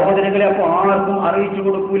സഹോദരങ്ങളെ അപ്പൊ ആർക്കും അറിയിച്ചു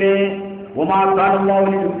കൊടുക്കൂലേ?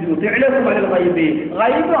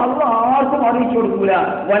 ആർക്കും അറിയിച്ചു കൊടുക്കൂല.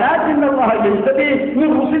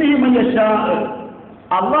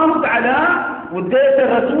 അല്ലാഹു തആല ഉദ്ദേശ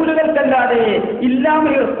റസൂലുകൾക്കല്ലാതെ ഇല്ലാമ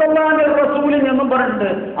റസൂലിൻ എന്നും പറഞ്ഞിട്ട്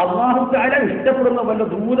അല്ലാഹു തആല ഇഷ്ടപ്പെടുന്ന വല്ല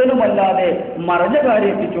ദൂതനുമല്ലാതെ മറഞ്ഞ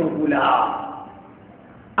കാര്യം എത്തിച്ചു കൊടുക്കൂല.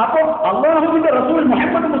 അപ്പൊ അല്ലാഹുവിന്റെ റസൂൽ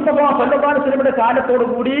മുഹമ്മദ് മുസ്തഫ സല്ലല്ലാഹു അലൈഹി വസല്ലമയുടെ കാലത്തോടു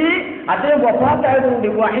കൂടി അദ്ദേഹം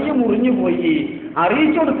വഫാത്തായതോടുകൂടി വഹ്യ് മുറിഞ്ഞു പോയി.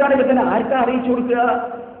 അറിയിച്ചു കൊടുക്കാനൊക്കെ തന്നെ ആർക്കാ അറിയിച്ചു കൊടുക്കുക?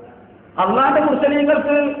 അള്ളാന്റെ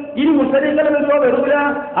മുസ്ലിങ്ങൾക്ക്. ഇനി മുസ്ലിങ്ങൾ വരുമോ? വരൂല.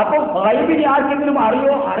 അപ്പൊ ഗൈബിനെ ആർക്കെങ്കിലും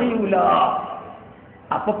അറിയോ? അറിയൂല.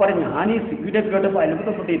 അപ്പൊ പറഞ്ഞു, ഞാൻ ഈ സീഡെ കേട്ടപ്പോ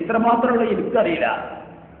അത്ഭുതപ്പെട്ട് ഇത്രമാത്രമുള്ള എനിക്കറിയില്ല.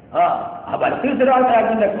 ആ വലത്തിൽ ചില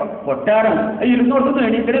കൊട്ടാരം ഇരുന്നോട്ടൊന്നും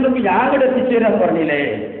എണീക്കണേ നമുക്ക് ഞാൻ ഇവിടെ എത്തിച്ചേരാന്ന് പറഞ്ഞില്ലേ?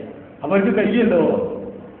 അവർക്ക് കഴിയല്ലോ.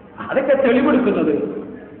 അതൊക്കെ തെളിവെടുക്കുന്നത്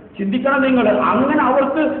ചിന്തിക്കണം നിങ്ങൾ. അങ്ങനെ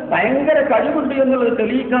അവർക്ക് ഭയങ്കര കഴിവുണ്ട് എന്നുള്ളത്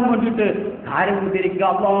തെളിയിക്കാൻ വേണ്ടിയിട്ട് കാര്യം ഉദ്ധരിക്കുക.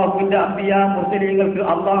 അള്ളാഹുവിന്റെ അമ്പിയ മുസ്ലിങ്ങൾക്ക്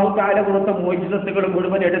അള്ളാഹു താല കൊടുത്ത മോചിതത്തുകൾ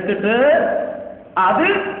മുഴുവൻ എടുത്തിട്ട് അത്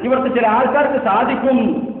ഇവർക്ക് ചില ആൾക്കാർക്ക് സാധിക്കും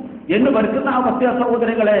എന്ന് വരുത്തുന്ന അവസ്ഥ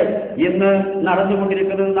സഹോദരങ്ങളെ ഇന്ന്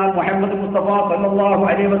നടന്നുകൊണ്ടിരിക്കുന്നത്. നാം മുഹമ്മദ് മുസ്തഫ സല്ലല്ലാഹു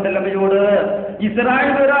അലൈഹി വസല്ലമയോട്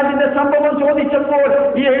ഇസ്രായേൽ രാജ്യത്തിന്റെ സംഭവം ചോദിച്ചപ്പോൾ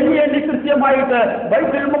ഈ എണ്ണി കൃത്യമായിട്ട്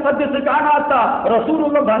ബൈത്തുൽ മുഖദ്ദസ് കാണാത്ത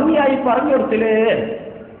റസൂലുള്ള ഭംഗിയായി പറഞ്ഞു കൊടുത്തില്ലേ.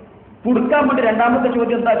 കൊടുക്കാൻ വേണ്ടി രണ്ടാമത്തെ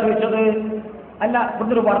ചോദ്യം എന്താ ചോദിച്ചത്? അല്ല,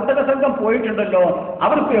 ഇവിടുന്ന് ഒരു വർത്തക സംഘം പോയിട്ടുണ്ടല്ലോ,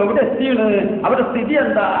 അവർക്ക് എവിടെ എത്തിയാണ്, അവരുടെ സ്ഥിതി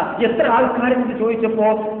എന്താ, എത്ര ആൾക്കാരെന്ന് ചോദിച്ചപ്പോ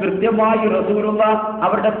കൃത്യമായി റസൂലുള്ള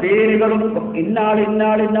അവരുടെ പേരുകളും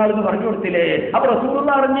ഇന്നാളെന്ന് പറഞ്ഞു കൊടുത്തില്ലേ. അപ്പൊ റസൂലുള്ള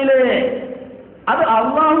അറിഞ്ഞില്ലേ അത്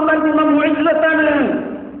അള്ളാഹു നൽകുന്ന മുഅ്ജിസത്താണ്.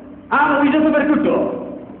 ആ മുഅ്ജിസത്ത് ഇവർക്ക് കിട്ടുമോ?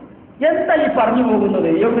 എന്താ ഈ പറഞ്ഞു പോകുന്നത്?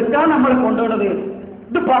 എവിടേക്കാണ് നമ്മളെ കൊണ്ടുപോകുന്നത്?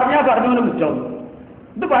 ഇത് പറഞ്ഞവന് കുറ്റം,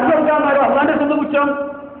 ഇത് പറഞ്ഞു കൊടുക്കാമാരോ അള്ളാന്റെ സ്വന്തം കുറ്റം.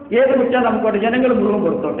 ഏത് കുറ്റം നമുക്കോട്ടെ, ജനങ്ങൾ മുഴുവൻ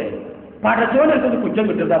കൊടുത്തോട്ടെ, പടച്ചോനെടുത്ത് കുറ്റം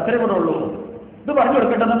കിട്ടുന്നത് അത്രേ കൂടെ ഉള്ളൂ. ഇത് പറഞ്ഞു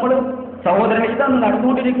കൊടുക്കട്ടെ നമ്മൾ. സഹോദരൻ, ഇതാണ്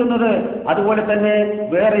നടന്നുകൊണ്ടിരിക്കുന്നത്. അതുപോലെ തന്നെ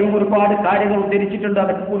വേറെയും ഒരുപാട് കാര്യങ്ങൾ ഉദ്ധരിച്ചിട്ടുണ്ട്.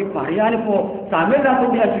 അതൊക്കെ കൂടി പറയാനിപ്പോ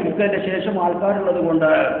സമയമില്ലാത്തതുകൊണ്ട് ഞാൻ ചുരുക്കതിന്റെ ശേഷം ആൾക്കാരുള്ളത് കൊണ്ട്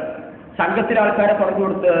സംഘത്തിലെ ആൾക്കാരെ പറഞ്ഞു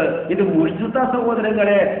കൊടുത്ത് ഇത് മുഅ്ജിസത്ത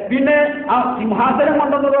സഹോദരങ്ങളെ. പിന്നെ ആ സിംഹാസനം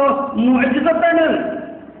കൊണ്ടുവന്നതോ മുഅ്ജിസത്താണ്.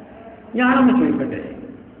 ഞാനൊന്ന് ചോദിക്കട്ടെ,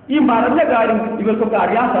 ഈ മറഞ്ഞ കാര്യം ഇവർക്കൊക്കെ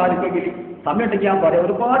അറിയാൻ സാധിക്കുമെങ്കിൽ സമയത്തേക്ക് ഞാൻ പറയാം.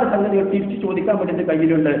 ഒരുപാട് സംഗതികൾ തിരിച്ചു ചോദിക്കാൻ പറ്റുന്ന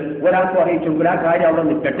കയ്യിലുണ്ട്. ഒരാൾക്ക് അറിയിച്ചെങ്കിൽ ആ കാര്യം അവിടെ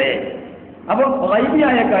നിൽക്കട്ടെ. അപ്പോൾ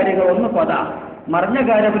ഗൈബിയായ കാര്യങ്ങൾ ഒന്ന് മറിഞ്ഞ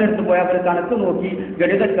കാര്യം അവരെടുത്ത് പോയി അവർ കണക്ക് നോക്കി,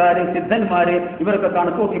 ഗണിതക്കാര് സിദ്ധന്മാര് ഇവരൊക്കെ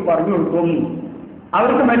കണക്ക് നോക്കി പറഞ്ഞു കൊടുക്കും.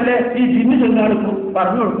 അവർക്ക് മെല്ലെ ഈ ജിന്ന് ചെന്നാണ്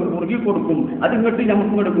പറഞ്ഞു കൊടുക്കും, കുറുകി കൊടുക്കും. അതിങ്ങോട്ട്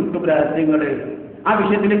നമുക്ക് ഇങ്ങോട്ട് കിട്ടും രഹസ്യങ്ങൾ. ആ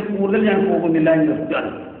വിഷയത്തിലേക്ക് കൂടുതൽ ഞാൻ പോകുന്നില്ല എന്ന്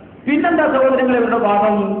നിർത്തുകയാണ്. പിന്നെന്താ സഹോദരങ്ങൾ ഇവരുടെ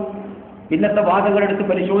വാദം? ഇന്നത്തെ വാദങ്ങളെടുത്ത്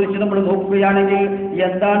പരിശോധിച്ച് നമ്മൾ നോക്കുകയാണെങ്കിൽ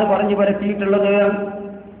എന്താണ് പറഞ്ഞു പരത്തിയിട്ടുള്ളത്?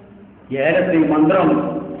 ഏലത്തി, മന്ത്രം,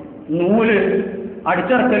 നൂല്,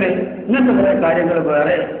 അടിച്ചിറക്കല്, ഇങ്ങനത്തെ കുറെ കാര്യങ്ങൾ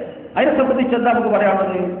വേറെ. അതിനെ സംബന്ധിച്ച് എന്താ നമുക്ക്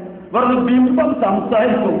പറയാനുള്ളത്? വെറുതെ ബിംബം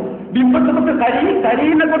സംസാരിക്കും. ബിംബത്തെ നമുക്ക്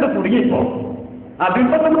കരിയിനെ കൊണ്ട് കുടുങ്ങിപ്പോ ആ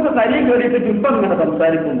ബിംബത്തെ നമുക്ക് കരിയും കയറിയിട്ട് ബിംബം ഇങ്ങനെ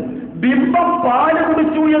സംസാരിക്കും. ബിംബം പാല്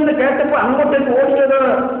കുടിച്ചു എന്ന് കേട്ടപ്പോൾ അങ്ങോട്ടേക്ക് ഓടിയത്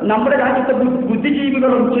നമ്മുടെ രാജ്യത്തെ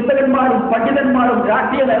ബുദ്ധിജീവികളും ചിന്തകന്മാരും പണ്ഡിതന്മാരും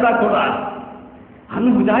രാഷ്ട്രീയ നേതാക്കളാണ്. അന്ന്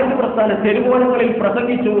മുജാഹിദ് പ്രസ്ഥാന തെരുവോരങ്ങളിൽ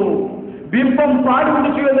പ്രസംഗിച്ചു. ബിംബം പാല്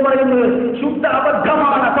കുടിച്ചു എന്ന് പറയുന്നത് ശുദ്ധ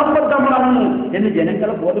അബദ്ധമാണ്, അസംബദ്ധമാണ് എന്ന്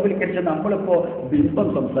ജനങ്ങളെ ബോധവൽക്കരിച്ച് നമ്മളിപ്പോ ബിംബം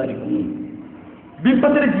സംസാരിക്കുന്നു.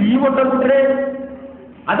 ബിംബത്തിന് ജീവോട്ട കൂട്ടരെ.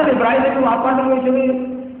 അതല്ലേ ഇബ്രാഹിം വാപ്പാണ്ട് ചോദിച്ചത്,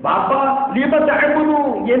 ബാപ്പ ലീബ തഅബുദു,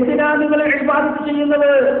 എന്തിനാ നിങ്ങൾ ഇബാദത്ത്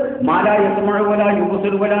ചെയ്യുന്നത്? മാലാ യസ്മഉ വലാ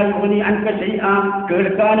യുബ്സിറു വലാ യുഗ്നി അൻക ശൈഅ,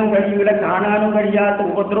 കേൾക്കാനും കഴിയില്ല, കാണാനും കഴിയാത്ത,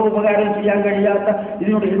 ഉപദ്രവോപകാരം ചെയ്യാൻ കഴിയാത്ത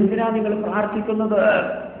ഇതിനോട് എന്തിനാ നിങ്ങൾ പ്രാർത്ഥിക്കുന്നത്?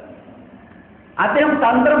 അദ്ദേഹം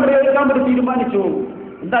തന്ത്രം പ്രയോഗിക്കാൻ വേണ്ടി തീരുമാനിച്ചു.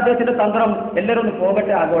 എന്താ അദ്ദേഹത്തിന്റെ തന്ത്രം? എല്ലാവരും ഒന്ന്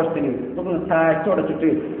പോകട്ടെ ആഘോഷത്തിന്, തച്ചുടച്ചിട്ട്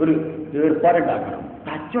ഒരു ഏർപ്പാടുണ്ടാക്കണം.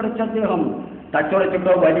 തച്ചുടച്ച അദ്ദേഹം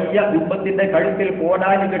തച്ചുടച്ചിട്ടോ വലിയ ബിംബത്തിന്റെ കഴുത്തിൽ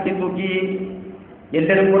കോടാലി കെട്ടിത്തൂക്കി.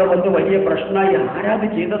 എല്ലാവരും കൂടെ വന്ന് വലിയ പ്രശ്നമായി. ആരാത്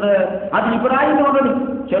ചെയ്തത്? അത് ഇബ്രാഹിമിനോട്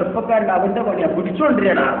ചെറുപ്പക്കാരൻ്റെ അവന്റെ പണിയാ.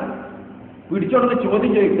 പിടിച്ചോണ്ടിരിക്കണ, പിടിച്ചോണ്ടെന്ന്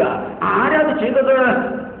ചോദ്യം ചോദിക്കുക, ആരാത് ചെയ്തത്?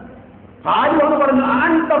 ആരോട് പറഞ്ഞു,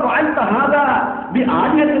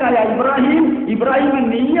 ആദ്യത്തിനായ ഇബ്രാഹിം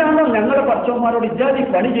നീയാണോ ഞങ്ങളെ പർച്ചവന്മാരോട് ഇജാതി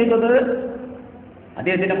പണി ചെയ്തത്?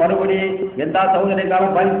 അദ്ദേഹത്തിന്റെ മറുപടി എന്താ സഹോദരൻ?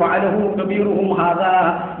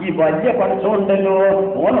 ഈ വലിയ പഠിച്ചോണ്ടല്ലോ,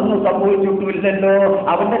 ഓനൊന്നും സംഭവിച്ചിട്ടില്ലല്ലോ,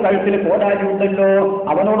 അവന്റെ കഴുത്തിൽ കോടാലി ഉണ്ടല്ലോ,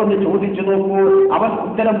 അവനോടൊന്ന് ചോദിച്ചു നോക്കൂ, അവൻ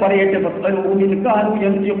ഉത്തരം പറയട്ടെ. നിൽക്കാനും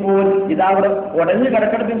ഇതാ അവിടെ ഉടഞ്ഞു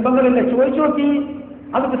കിടക്കുന്ന ബിംബങ്ങളല്ലേ, ചോദിച്ചു നോക്കി.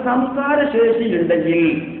 അവർക്ക് സംസാരശേഷി ഉണ്ടെങ്കിൽ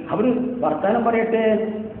അവര് വർത്താനം പറയട്ടെ.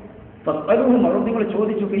 മറുപടി നിങ്ങൾ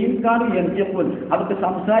ചോദിച്ചു ഇൻകാനും എത്തിയപ്പോൾ അവർക്ക്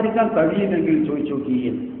സംസാരിക്കാൻ കഴിയുമെങ്കിൽ ചോദിച്ചു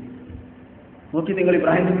നോക്കി നിങ്ങൾ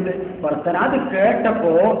ഇബ്രാഹിമിന്റെ വർത്തനം. അത്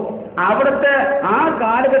കേട്ടപ്പോ അവിടുത്തെ ആ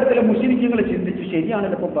കാലഘട്ടത്തിലെ മുശ്രിക്കുകൾ ചിന്തിച്ചു,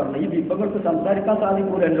 ശരിയാണല്ലോ ഇപ്പൊ പറഞ്ഞു, ഈ ബിംബങ്ങൾക്ക് സംസാരിക്കാൻ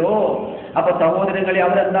സാധിക്കൂലല്ലോ. അപ്പൊ സഹോദരങ്ങളെ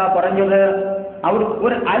അവരെന്താ പറഞ്ഞത്? അവർ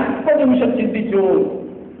ഒരു അല്പ നിമിഷം ചിന്തിച്ചു.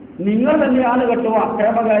 നിങ്ങൾ തന്നെയാണ് കേട്ടോ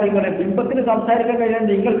അക്രമകാരികളെ, ബിംബത്തിന് സംസാരിക്കാൻ കഴിയാൻ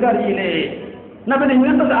നിങ്ങൾക്ക് അറിയില്ലേ? എന്നാ പിന്നെ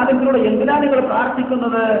ഇങ്ങനത്തെ സാധനത്തിലൂടെ എന്തിനാ നിങ്ങൾ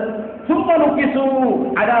പ്രാർത്ഥിക്കുന്നത്?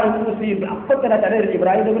 അപ്പൊ തന്നെ തലയിൽ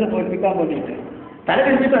ഇബ്രാഹിമിനെ തോൽപ്പിക്കാൻ വേണ്ടിയിട്ട്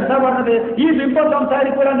തലകരിച്ചിട്ട് എന്താ പറഞ്ഞത്? ഈ ബിംബം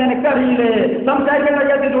സംസാരിക്കാൻ നിനക്കറിയില്ലേ? സംസാരിക്കാൻ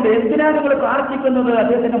കഴിയാത്തതിലൂടെ എന്തിനാ നിങ്ങൾ പ്രാർത്ഥിക്കുന്നത്?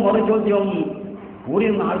 അദ്ദേഹത്തിന്റെ മറു ചോദ്യം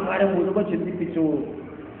കൂടിയിരുന്ന ആൾക്കാരെ മുഴുവൻ ചിന്തിപ്പിച്ചു.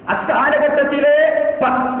 അക്കാലഘട്ടത്തിലെ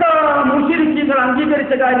 10 മുശ്രിക്കുകൾ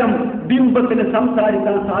അംഗീകരിച്ച കാര്യം, ബിംബത്തിന്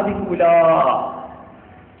സംസാരിക്കാൻ സാധിക്കൂല.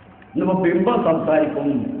 ഇന്നിപ്പോ ബിംബം സംസാരിക്കും.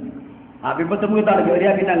 ആ ബിംബത്തെ മുഖത്താണ്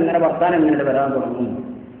കയറിയാൽ പിന്നെ അങ്ങനെ വർത്താനം എങ്ങനെ വരാൻ തുടങ്ങും.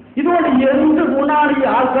 ഇതുകൊണ്ട് എന്ത് ഗുണാണ് ഈ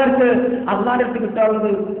ആൾക്കാർക്ക് അള്ളാന്റെ അടുത്ത്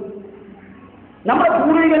കിട്ടാറുള്ളത്? നമ്മുടെ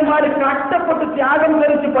പൂർവികന്മാർ കഷ്ടപ്പെട്ട് ത്യാഗം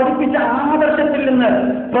ധരിച്ച് പഠിപ്പിച്ച ആദർശത്തിൽ നിന്ന്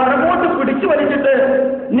പുറകോട്ട് പിടിച്ചു വലിച്ചിട്ട്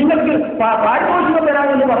നിങ്ങൾക്ക് പാരിതോഷികം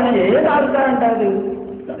തരാമെന്ന് പറഞ്ഞ ഏതാൾക്കാരുണ്ടായത്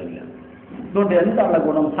അറിയില്ല. അതുകൊണ്ട് എന്താണ്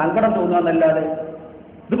ഗുണം? സങ്കടം തോന്നുകയെന്നല്ലാതെ.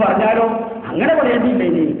 ഇത് പറഞ്ഞാലോ അങ്ങനെ പറയേണ്ടിയില്ലേ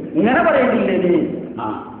നീ, ഇങ്ങനെ പറയേണ്ടിയില്ലേ നീ.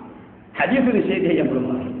 ഹദീസ് നിഷേധിക്കപ്പെടും.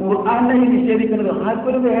 ഖുർആനെ നിഷേധിക്കുന്നത്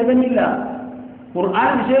ആർക്കൊരു വേദനയില്ല. ഖുർആൻ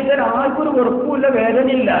നിഷേധിച്ചാൽ ആർക്കൊരു വെറുപ്പുമില്ല,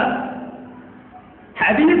 വേദനയില്ല.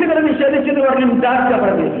 ഹദീസുകളെ നിഷേധിച്ചെന്ന് പറഞ്ഞ്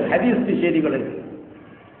ഉണ്ടാക്കപ്പെടുന്നത് ഹദീസ് നിഷേധികള്.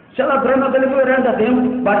 പക്ഷെ അത് അബ്രഹ്മത്തിലേക്ക് വരേണ്ട അദ്ദേഹം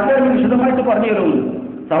ഭക്ഷണം വിശദമായിട്ട് പറഞ്ഞു തരും.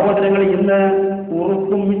 സഹോദരങ്ങൾ, ഇന്ന്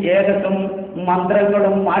ഉറുക്കും ഏകത്തും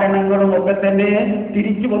മന്ത്രങ്ങളും മരണങ്ങളും ഒക്കെ തന്നെ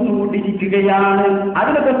തിരിച്ചു വന്നുകൊണ്ടിരിക്കുകയാണ്.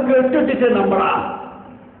 അതിനൊക്കെ കേട്ടിട്ട് നമ്മളാ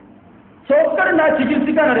സോക്കറുണ്ടാ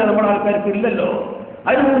ചികിത്സിക്കാനറിയാം നമ്മുടെ ആൾക്കാർക്ക് ഇല്ലല്ലോ.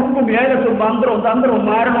 അതിന് ഉറുക്കും ഏകത്തും മന്ത്രവും തന്ത്രവും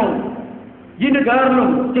മരണവും ജിന്ന് കയറലും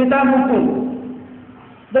ചീത്താമുക്കും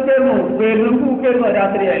ഇതൊക്കെയായിരുന്നു പേരും കൂക്കായിരുന്നു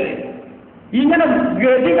രാത്രിയായാലേ. ഇങ്ങനെ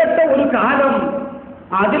ഗതികെട്ട ഒരു കാലം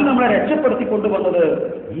അതിൽ നമ്മളെ രക്ഷപ്പെടുത്തിക്കൊണ്ടുവന്നത്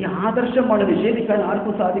ഈ ആദർശമാണ്. നിഷേധിക്കാൻ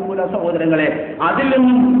ആർക്കും സാധിക്കൂല സഹോദരങ്ങളെ. അതിൽ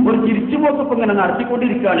നിന്നും ഒരു തിരിച്ചുപോക്കൊപ്പം ഇങ്ങനെ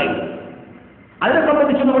നടത്തിക്കൊണ്ടിരിക്കുകയാണ്. അതിനെ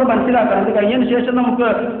സംബന്ധിച്ച് നമ്മൾ മനസ്സിലാക്കണം. ഇത് കഴിഞ്ഞതിന് ശേഷം നമുക്ക്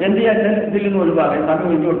എന്ത് ചെയ്യാൻ ഇതിൽ നിന്ന് ഒഴിവാകാൻ നമുക്ക്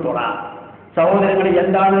ഒഴിഞ്ഞു കൊടുത്തോളാം. സഹോദരങ്ങളെ,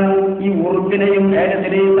 എന്താണ് ഈ ഉറുക്കിനെയും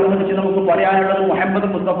ഏകത്തിനെയും സംബന്ധിച്ച് നമുക്ക് പറയാനുള്ളത്? മുഹമ്മദ്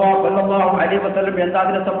മുസ്തഫ സല്ലല്ലാഹു അലൈഹി വസല്ലം എന്താ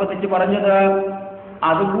അതിനെ സംബന്ധിച്ച് പറഞ്ഞത്?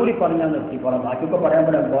 അതുകൂടി പറഞ്ഞാൽ നിർത്തിക്കോളാം. ബാക്കിയൊക്കെ പറയാൻ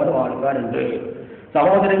പറ്റാൻ ഒരുപാട് ആൾക്കാരുണ്ട്.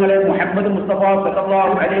 സഹോദരങ്ങളെ, മുഹമ്മദ് മുസ്തഫ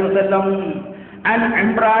സല്ലല്ലാഹു അലൈഹി വസല്ലം عن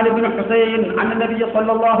عمران بن حسين عن النبي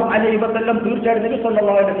صلى الله عليه وسلم തീർച്ചയായിട്ടും നബി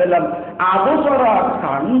സല്ലല്ലാഹു അലൈഹി വസല്ലം അബുസറ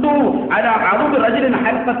കണ്ടു അല അബുദ് റജുലിൻ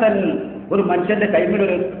ഹൽഫതൻ, ഒരു മനുഷ്യന്റെ കൈമിൽ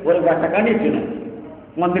ഒരു വട്ടക്കണ്ണി വെച്ചിന്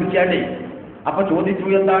മന്ത്രിച്ചാണ്ടി. അപ്പൊ ചോദിച്ചു,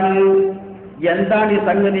 എന്താണ് ഈ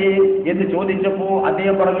സംഗതി എന്ന് ചോദിച്ചപ്പോ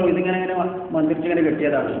അദ്ദേഹം പറഞ്ഞു, ഇതിങ്ങനെ മന്ത്രിച്ചിങ്ങനെ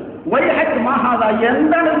കെട്ടിയതാണ്.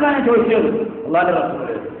 എന്താണ് ഞാൻ ചോദിച്ചത്? അല്ലാഹുവിന്റെ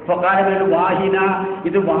റസൂൽ ഫഖാല വാഹിന,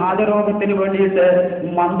 ഇത് വാദരോഗത്തിന് വേണ്ടിയിട്ട്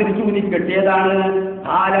മന്ത്രിച്ചൂതി കെട്ടിയതാണ്.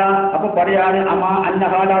 ഹാല, അപ്പൊ പറയാണ്, അമാ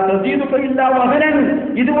അന്നഹാല തസീദുകയില്ല വഹനൻ,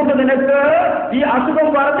 ഇതുകൊണ്ട് നിനക്ക് ഈ അസുഖം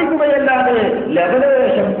വർദ്ധിക്കുകയല്ലാതെ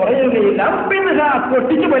ലവലേശം കുറയുകയില്ല.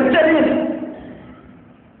 പൊട്ടിച്ചു വലിച്ചറിയ.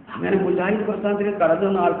 അങ്ങനെ മുജാഹിദ് പ്രസ്ഥാനത്തിൽ കടന്നു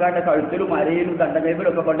വന്ന ആൾക്കാരുടെ കഴുത്തിലും അരയിലും കണ്ടകൈവിലും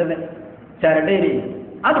ഒക്കെ കൊണ്ടുവന്ന് ചരടേരി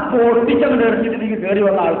അത് പൊട്ടിച്ചങ്ങ് എറിച്ചിട്ട് കയറി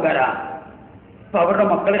വന്ന ആൾക്കാരാ. അപ്പൊ അവരുടെ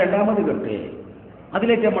മക്കളെ രണ്ടാമത് കെട്ടേ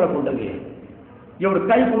അതിലേക്ക് നമ്മളെ കൊണ്ടുപോയി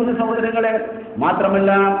എവിടേക്കായി പോകുന്ന സഹോദരങ്ങളെ.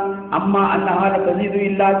 മാത്രമല്ല, അമ്മ അന്നഹാല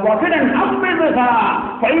തസീദുകയില്ല വഹനൻ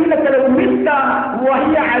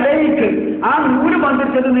ആ നൂല്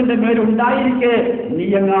മന്ത്രിച്ചത് നിന്റെ മേലുണ്ടായിരിക്കെ നീ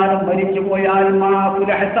എങ്ങാനും മരിച്ചു പോയാൽ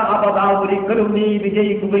ഒരിക്കലും നീ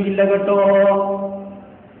വിജയിക്കുകയില്ല കേട്ടോ.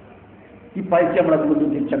 ഈ പൈസ നമ്മളെ കൊണ്ട്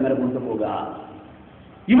തിരിച്ചങ്ങനെ കൊണ്ടുപോകുക.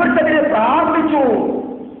 ഇവർക്കെതിരെ പ്രാർത്ഥിച്ചു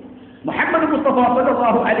മുഹമ്മദ് മുസ്തഫ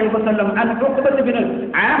സല്ലല്ലാഹു അലൈഹി വസല്ലം അൻ ഉഖബത ബിൻ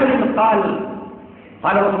ആമിർ ഖാൽ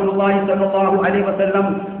قال رسول الله صلى الله عليه وسلم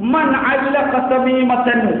من علق تميمة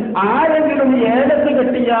ആരെങ്കിലും ഏലത്ത്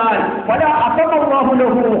കെട്ടിയാൽ ഫല അസമല്ലാഹു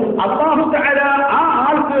ലഹു, അല്ലാഹു തആല ആ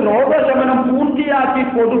ആൾക്ക് രോഗശമനം പൂർത്തിയാക്കി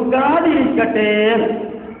കൊടുക്കാതിരിക്കട്ടെ.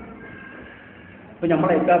 ഇപ്പൊ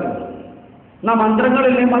നമ്മളേക്കാ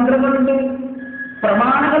മന്ത്രങ്ങളില്ലേ, മന്ത്രങ്ങളുണ്ട്,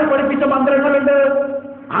 പ്രമാണങ്ങൾ പഠിപ്പിച്ച മന്ത്രങ്ങളുണ്ട്.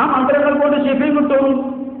 ആ മന്ത്രങ്ങൾ കൊണ്ട് ശിഫ കിട്ടും.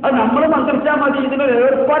 അത് നമ്മൾ മന്ത്രിച്ചാൽ മതി. ഇതിനൊരു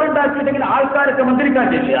ഏർപ്പാടുണ്ടാക്കിയിട്ടെങ്കിൽ ആൾക്കാരൊക്കെ മന്ത്രിക്കാൻ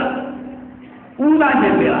ചെല്ലുക, ഊന്നാൻ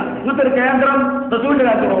ചെല്ലുക. ഇങ്ങനത്തെ ഒരു കേന്ദ്രം റസൂലിന്റെ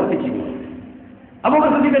കാലത്ത് പ്രവർത്തിച്ചിരുന്നു.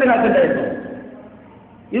 അബൂബക്കറിന്റെ കാലത്തുണ്ടായിരുന്നു.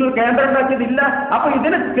 ഇതൊരു കേന്ദ്രം ഉണ്ടാക്കിയതില്ല. അപ്പൊ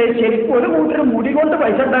ഇതിന് ശരിക്കും ഒരു കൂട്ടര് മുടി കൊണ്ട്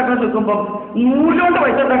പൈസ ഉണ്ടാക്കാൻ നിൽക്കുമ്പോൾ നൂലുകൊണ്ട്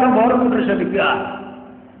പൈസ ഉണ്ടാക്കാൻ വേറെ കൂട്ടർ ശ്രമിക്കുക.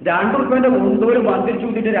 ₹2 മുൻതോര് മന്ത്രിച്ചു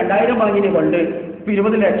കൂട്ടിയിട്ട് 2000 വാങ്ങിന് കൊണ്ട്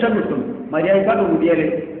 20 ലക്ഷം കിട്ടും മര്യാദക്കാട് കൂടിയാല്.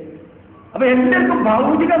 അപ്പൊ എന്തൊക്കെ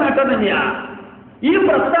ഭൗതിക നേട്ടം തന്നെയാ. ഈ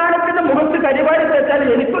പ്രസ്ഥാനത്തിന്റെ മുഖത്ത് കരിവാരി വെച്ചാൽ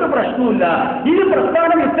എനിക്കൊരു പ്രശ്നമില്ല. ഈ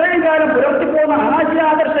പ്രസ്ഥാനം ഇത്രയും കാലം പുലർത്തിപ്പോകുന്ന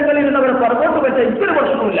ആശയാദർശങ്ങളിൽ നിന്നവരെ പുറകോട്ട് വെച്ചാൽ എനിക്കൊരു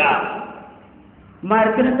പ്രശ്നമില്ല.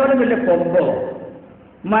 മരത്തിനേക്കാളും വലിയ കൊമ്പോ,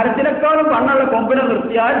 മരത്തിനേക്കാളും വണ്ണുള്ള കൊമ്പിനെ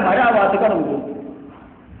നിർത്തിയാൽ മരം ആ വാത്തുക്കാണ് പോകും.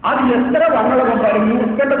 അത് എത്ര വണ്ണുള്ള കൊമ്പാലും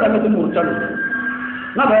മുറിക്കേണ്ട സമയത്ത് മുറിച്ചാണ്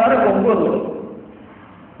എന്നാ വേറെ കൊമ്പ് വന്നോളൂ.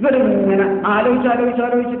 ഇവരിങ്ങനെ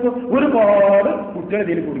ആലോചിച്ചിട്ട് ഒരുപാട് കുട്ടികൾ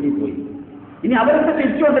ഇതിൽ കുടുങ്ങിപ്പോയി. ഇനി അവരൊക്കെ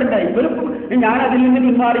തിരിച്ചു കൊണ്ടിട്ടുണ്ടായി. ഇവരും ഞാൻ അതിൽ നിന്ന്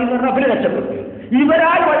പിന്മാറി എന്ന് പറഞ്ഞാൽ അവര് രക്ഷപ്പെട്ടു.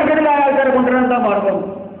 ഇവരാൽ വഴികളിലായ ആൾക്കാരെ കൊണ്ടുവരാൻ എന്താ മാർഗം?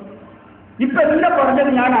 ഇപ്പൊ എല്ലാം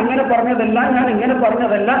പറഞ്ഞത് ഞാൻ അങ്ങനെ പറഞ്ഞതല്ല, ഞാൻ ഇങ്ങനെ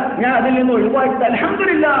പറഞ്ഞതല്ല, ഞാൻ അതിൽ നിന്ന് ഒഴിവാക്കിയത്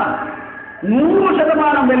അൽഹംദുലില്ലാഹ്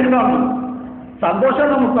 100% വെൽക്കം, സന്തോഷം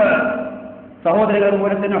നമുക്ക്. സഹോദരങ്ങൾ,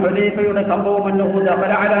 പോലെ തന്നെ ഹുദൈഫയുടെ സംഭവം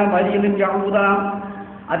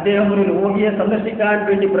അദ്ദേഹം ഒരു രോഗിയെ സന്ദർശിക്കാൻ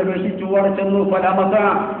വേണ്ടി പ്രവേശിച്ചു. അവിടെ ചെന്നു.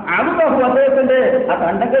 അദ്ദേഹത്തിന്റെ ആ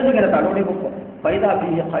കണ്ടകേജ് ഇങ്ങനെ തലോടി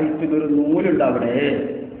പൈതാക്കി ഒരു നൂലുണ്ട് അവിടെ.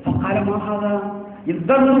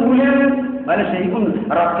 ഇദ്ദൂല് വല ഷൈഉൻ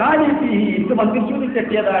റഖാനി ഫീഹി ഇത് മന്ത്രിച്ചൂരി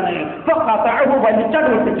കെട്ടിയതാണ്. ഫഖതഅഹു വലിച്ചട്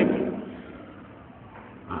വെട്ടിച്ചു.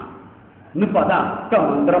 ഇന്നിപ്പതാ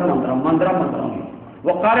മന്ത്രം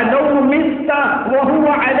وقال لو مست وهو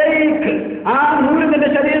عليك ആ നൂല് നിന്റെ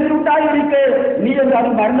ശരീരത്തിലുണ്ടായിരിക്കെ നീ അത്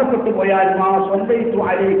മരണപ്പെട്ടു പോയാൽ മാ സ്വന്തയിത്തു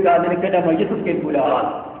അലൈക നിനക്ക് എന്റെ മയ്യത്ത് കേൾക്കൂല.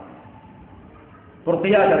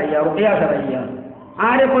 റുഖിയ ശറയ്യ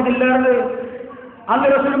ആരെപ്പതില്ലാണ്ട് അന്ന്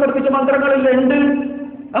റസൂൽ പഠിപ്പിച്ച മന്ത്രങ്ങളിൽ ഉണ്ട്.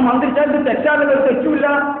 ആ മന്ത്രിച്ചാൽ തെറ്റാതെ തെറ്റില്ല.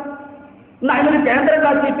 എന്നാൽ അതിനൊരു കേന്ദ്രം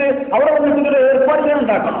കാത്തിയിട്ട് അവിടെ വന്നിട്ട് ഒരു ഏർപ്പാടുകൾ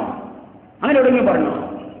ഉണ്ടാക്കണം. അങ്ങനെ എവിടെയെങ്കിലും പറഞ്ഞോ?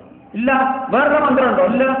 ഇല്ല. വേറെ മന്ത്രമുണ്ടോ?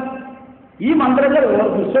 ഇല്ല. ഈ മന്ത്രങ്ങൾ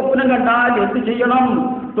ദുസ്വപ്നം കണ്ടാൽ എന്ത് ചെയ്യണം?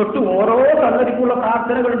 തൊട്ട് ഓരോ സംഗതിക്കുള്ള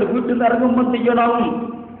പ്രാർത്ഥനകളുണ്ട്. വീട്ടിൽ നിന്ന് ഇറങ്ങുമ്പോൾ ചെയ്യണം.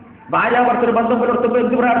 ഭാര്യാഭർത്തൃ ബന്ധം പുലർത്തുമ്പോൾ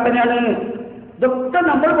എന്ത് പ്രാർത്ഥനയാണ്? ഇതൊക്കെ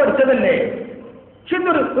നമ്മൾ പഠിച്ചതല്ലേ. പക്ഷെ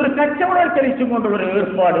ഒരു കച്ചവടവൽക്കരിച്ചും കൊണ്ടുള്ളൊരു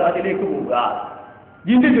ഏർപ്പാട് അതിലേക്ക് പോവുക.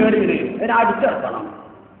 ജിന്ന് കയറിയത് അതിനെ അടിച്ചിറക്കണം.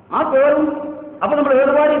 ആ പേറും അപ്പൊ നമ്മൾ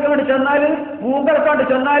ഏർപ്പാടിയൊക്കെ വേണ്ടി ചെന്നാൽ പൂക്കളക്കാണ്ട്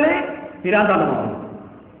ചെന്നാൽ തിരാന്താണ് മാറും.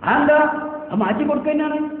 അതെന്താ? അത് മാറ്റി കൊടുക്കുക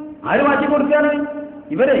തന്നെയാണ്. ആര് മാറ്റി കൊടുക്കുകയാണ്?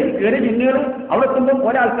 ഇവരെ കയറി ജിന്നുകൾ അവിടെ എത്തുമ്പോൾ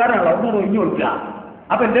ഒരാൾക്കാരാണല്ലോ അവിടെ ഒഴിഞ്ഞു കൊടുക്കുക.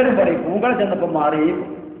 അപ്പൊ എല്ലാവരും പറയും പൂങ്കള ചെന്നപ്പം മാറി.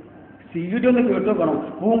 സീഡി ഒന്ന് കേട്ടു നോക്കണം.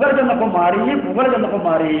 പൂങ്കള ചെന്നപ്പം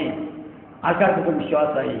മാറി. ആൾക്കാർക്കൊക്കെ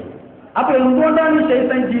വിശ്വാസമായി. അപ്പൊ എന്തുകൊണ്ടാണ് ഈ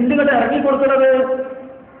ശൈത്താൻ ജിന്നുകളെ ഇറങ്ങി കൊടുക്കുന്നത്?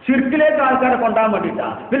 ഷിർക്കിലേക്ക് ആൾക്കാരെ കൊണ്ടാൻ വേണ്ടിയിട്ടാ.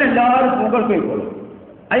 പിന്നെ എല്ലാവരും പൂങ്കൾ പോയിക്കോളും.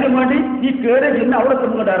 അതിനു വേണ്ടി ഈ കയറി ജിന്ന് അവിടെ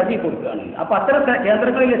ഇങ്ങോട്ട് ഇറങ്ങി കൊടുക്കുകയാണ്. അപ്പൊ അത്തരം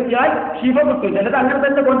കേന്ദ്രങ്ങളിൽ എത്തിയാൽ ശിവ കിട്ടും. ചിലത് അങ്ങനെ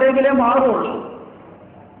തന്നെ കൊണ്ടെങ്കിലേ മാറുള്ളൂ.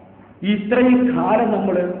 ഇത്രയും കാലം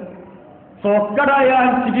നമ്മൾ സോക്കടായാൽ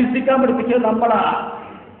ചികിത്സിക്കാൻ പഠിപ്പിച്ചത് നമ്മളാ.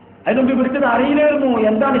 അതിനുമുമ്പ് ഇവിടുത്തെ അറിയില്ലായിരുന്നു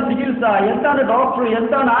എന്താണ് ചികിത്സ, എന്താണ് ഡോക്ടർ,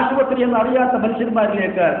 എന്താണ് ആശുപത്രി എന്ന് അറിയാത്ത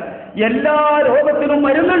മനുഷ്യന്മാരിലേക്ക് എല്ലാ രോഗത്തിനും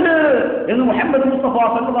മരുന്നുണ്ട് എന്ന് മുഹമ്മദ് മുസ്തഫ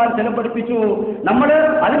സല്ലല്ലാഹു അലൈഹി വസല്ലം പഠിപ്പിച്ചു. നമ്മൾ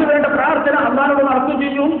അതിനു വേണ്ട പ്രാർത്ഥന അല്ലാഹുവോട് നടത്തുകയും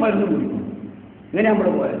ചെയ്യും, മരുന്ന് കുടിക്കും. ഇങ്ങനെ നമ്മൾ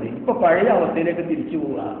പോയത്. ഇപ്പൊ പഴയ അവസ്ഥയിലേക്ക് തിരിച്ചു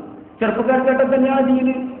പോവുക. ചെറുപ്പക്കാർക്കായിട്ട് തന്നെയാണ്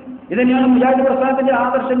ദീന്. ഇതന്നെയാണ് മുജാഹിദ് പ്രസ്ഥാനത്തിന്റെ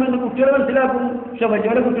ആദർശം എന്ന് കുട്ടികളെ മനസ്സിലാക്കും. പക്ഷെ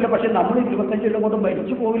വലിയവരെ കുട്ടികളെ പക്ഷെ നമ്മൾ 25 കൊല്ലം കൊണ്ട്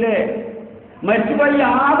മരിച്ചു പോകില്ലേ? മരിച്ചുപോയി ഈ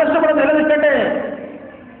ആദർശം ഇവിടെ നിലനിൽക്കട്ടെ.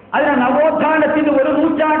 അതിന് നവോത്ഥാനത്തിന്റെ 1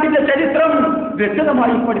 നൂറ്റാണ്ടിന്റെ ചരിത്രം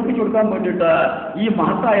വ്യക്തമായി പഠിപ്പിച്ചു കൊടുക്കാൻ വേണ്ടിയിട്ട് ഈ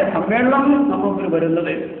മഹത്തായ സമ്മേളനം നമുക്ക്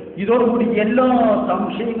വരുന്നത്. ഇതോടുകൂടി എല്ലാ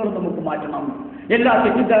സംശയങ്ങളും നമുക്ക് മാറ്റണം, എല്ലാ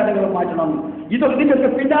തെറ്റിദ്ധാരണകളും മാറ്റണം. ഇതിന്റെയൊക്കെ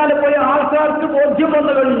പിന്നാലെ പോയ ആൾക്കാർക്ക് ബോധ്യം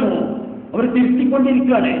വന്നു കഴിഞ്ഞു. അവർ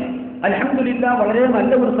തിരുത്തിക്കൊണ്ടിരിക്കുകയാണ്. അൽഹംദുലില്ലാഹ്, വളരെ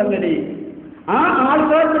നല്ല ഒരു സംഗതി. ആ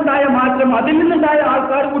ആൾക്കാർക്കുണ്ടായ മാറ്റം അതിൽ നിന്നുണ്ടായ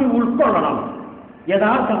ആൾക്കാർ കൂടി ഉൾക്കൊള്ളണം.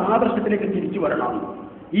 യഥാർത്ഥ ആദർശത്തിലേക്ക് തിരിച്ചു വരണം.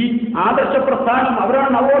 ഈ ആദർശ പ്രസ്ഥാനം അവരാണ്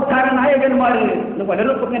നവോത്ഥാന നായകന്മാര് എന്ന്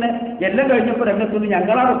പലർക്കും ഇങ്ങനെ എല്ലാം കഴിഞ്ഞപ്പോൾ രംഗത്തുനിന്ന്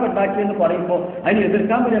ഞങ്ങളാണൊക്കെ ഉണ്ടാക്കിയെന്ന് പറയുമ്പോൾ അതിന്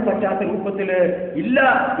എതിർക്കാൻ വരാൻ പറ്റാത്ത രൂപത്തിൽ ഇല്ല,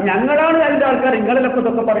 ഞങ്ങളാണ് അതിൻ്റെ ആൾക്കാർ, നിങ്ങളിലൊക്കെ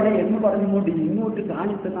ഇതൊക്കെ പറഞ്ഞു എന്ന് പറഞ്ഞുകൊണ്ട് ഇങ്ങോട്ട്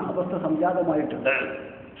കാണിക്കുന്ന അവസ്ഥ സംജാതമായിട്ടുണ്ട്.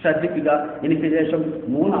 ശ്രദ്ധിക്കുക. എനിക്ക് ശേഷം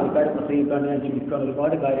 3 ആൾക്കാർ പ്രസംഗിക്കാൻ ഞാൻ ചുരുക്കാൻ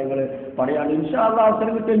ഒരുപാട് കാര്യങ്ങൾ പറയാൻ ഇൻഷാ അല്ലാഹ്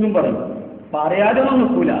അവസരം കിട്ടിയെന്നും പറയും. പറയാതൊന്നും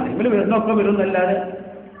നിൽക്കൂല. ഇവർ വരുന്നൊക്കെ വരുന്നല്ലാതെ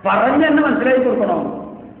പറഞ്ഞ് തന്നെ മനസ്സിലാക്കി കൊടുക്കണം.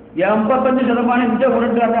 85% എൻ്റെ കൂടെ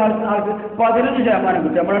ആൾക്ക് 15%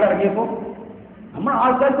 കിട്ടും. നമ്മളവിടെ ഇറങ്ങിയപ്പോൾ നമ്മൾ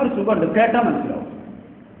ആൾക്കാർക്ക് ഒരു സുഖമുണ്ട്. കേട്ടാൽ മനസ്സിലാവും.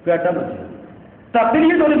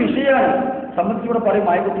 തഖ്ലീദ് ഒരു വിഷയമാണ്. സംബന്ധിച്ചൂടെ പറയും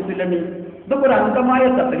ആയകുട്ടില്ലെങ്കിൽ ഇതൊക്കെ ഒരു അന്ധമായ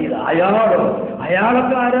തഖ്ലീദ്.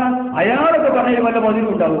 അയാളൊക്കെ ആരാ? അയാളൊക്കെ പറഞ്ഞാൽ വല്ല പതിരും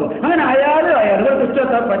ഉണ്ടാവുക. അങ്ങനെ അയാൾ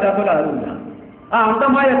കുറ്റത്താൻ പറ്റാത്തവരെ ആരുമില്ല. ആ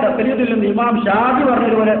അന്ധമായ തഖ്ലീദിൽ നിന്ന് ഇമാം ഷാഫി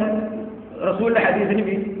പറഞ്ഞതുപോലെ റസൂലിന്റെ ഹദീസിന്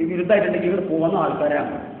വിരുദ്ധമായിട്ടുണ്ടെങ്കിൽ ഇവിടെ പോകുന്ന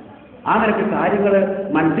ആൾക്കാരാണ്. ആ നിലയ്ക്ക് കാര്യങ്ങൾ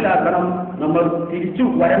മനസ്സിലാക്കണം. നമ്മൾ തിരിച്ചു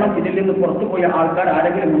വരണം. ഇതിൽ നിന്ന് പുറത്തു പോയ ആൾക്കാർ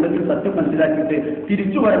ആരെങ്കിലും ഉണ്ടെങ്കിൽ സത്യം മനസ്സിലാക്കിയിട്ട്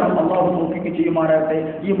തിരിച്ചു വരണം. അല്ലാഹു തൗഫീഖ് ചെയ്യുമാറാകട്ടെ.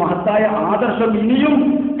 ഈ മഹത്തായ ആദർശം ഇനിയും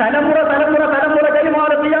തലമുറ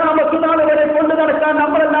കൈമാറി ഖിയാമത്ത് നാൾ വരെ കൊണ്ടു നടക്കാൻ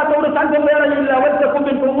നമ്മളല്ലാത്ത ഒരു സംഘം വേറെയില്ല.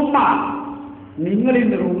 ഉമ്മ, നിങ്ങളിൽ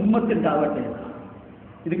ഒരു ഉമ്മത്തുണ്ടാവട്ടെ.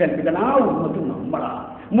 ഇത് കൽപ്പിക്കണം. ആ ഉമ്മത്ത് നമ്മളാ.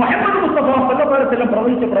 മുഹമ്മദ് മുസ്തഫ സല്ലല്ലാഹു അലൈഹി വസല്ലം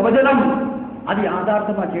പ്രവചിച്ച പ്രവചനം അത്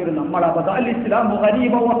യാഥാർത്ഥ്യമാക്കിയൊരു നമ്മളാ.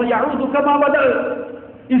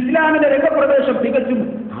 ഇസ്ലാമിന്റെ രംഗപ്രവേശം തികച്ചും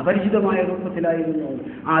അപരിചിതമായ രൂപത്തിലായിരുന്നു.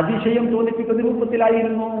 അതിശയം തോന്നിപ്പിക്കുന്ന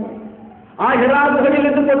രൂപത്തിലായിരുന്നു. ആ ഹിറാ ഗുഹയിൽ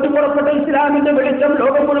നിന്ന് പൊട്ടിപ്പുറപ്പെട്ട ഇസ്ലാമിന്റെ വെളിച്ചം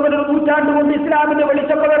ലോകം മുഴുവൻ 1 നൂറ്റാണ്ട് കൊണ്ട് ഇസ്ലാമിന്റെ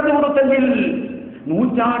വെളിച്ചം പകർന്നു കൊടുത്തെങ്കിൽ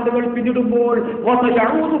നൂറ്റാണ്ടുകൾ പിന്നിടുമ്പോൾ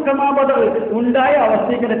ഉണ്ടായ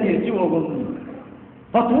അവസ്ഥയ്ക്ക് തിരിച്ചു പോകും.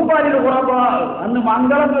 ഫതൂബാലിൽ ഖുറബ, അന്ന്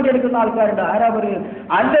മംഗളം നേടിയെടുക്കുന്ന ആൾക്കാരുണ്ട്. ആരാവര്?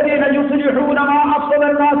 അല്ലദീന യുസ്ലിഹൂന മാ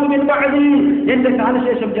അഫ്സലന്നാസു മിൻ ബഅദി, എന്റെ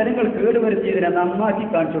കാലശേഷം ജനങ്ങൾ കേടുവരുത്തിയതിനെ നന്നാക്കി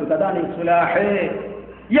കാണിച്ചു കൊടുക്കുക. അതാണ് ഇസ്ലാഹ്.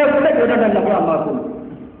 എവിടെ കേടുണ്ടെങ്കിൽ നമ്മൾ നന്നാക്കും.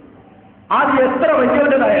 അത് എത്ര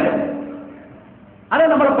വലിയവരുടേതായാലും അതെ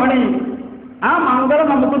നമ്മുടെ പണി. ആ മംഗളം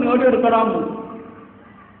നമുക്ക് നേടിയെടുക്കണം.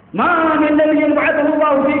 മാ മിൻ നബിയ്യിൻ ബഅദഹു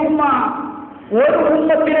ഫീ ഉമ്മ, ഒരു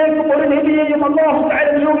ഉമ്മത്തിലേക്കും ഒരു നബിയെയും അല്ലാഹു തആല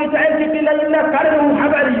നിയോഗിച്ച് അയച്ചിട്ടില്ല. ഇല്ല കലവും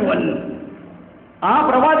ഹബരിയുവൻ. ആ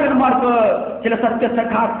പ്രവാചകന്മാർക്ക് ചില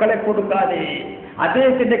സത്യസഖാക്കളെ കൊടുക്കാതെ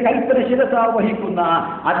അദ്ദേഹത്തിന്റെ കൽപ്പന ശിരസ വഹിക്കുന്ന,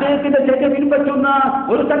 അദ്ദേഹത്തിന്റെ ചെല്ല് പിൻപറ്റുന്ന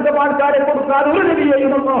ഒരു സംഘം ആൾക്കാരെ കൊടുക്കാതെ ഒരു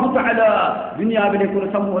നബിയെയും അല്ലാഹു തആല ദുനിയാവിലേക്ക് ഒരു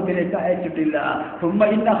സമൂഹത്തിലേക്ക് അയച്ചിട്ടില്ല. ثم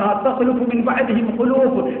انها تخلف من بعدهم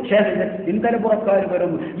خلوف. ഇന്തര പുറക്കാർ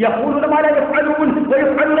വരും. യഖൂലുന മാ ലാ യഫ്അലൂൻ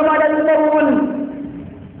വയഫ്അലൂന മാ ലാ യുമറൂൻ.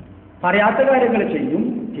 പറയാത്ത കാര്യങ്ങൾ ചെയ്യും,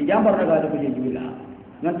 ചെയ്യാൻ പറഞ്ഞ കാര്യങ്ങൾ ചെയ്യൂല.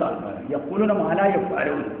 അങ്ങനത്തെ ആൾക്കാർ യഖൂലുന മാ ലാ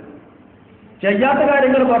യഫ്അലൂൻ. ചെയ്യാത്ത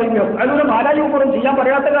കാര്യങ്ങൾ പറയും. അതിലൂടെ മാലായുപുറം ചെയ്യാൻ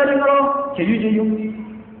പറയാത്ത കാര്യങ്ങളോ ചെയ്യും.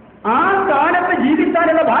 ആ കാലത്ത്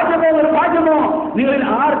ജീവിക്കാനുള്ള ഭാഗ്യമോ നിർഭാഗ്യമോ നിങ്ങളിൽ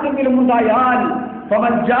ആർക്കെങ്കിലും ഉണ്ടായാൽ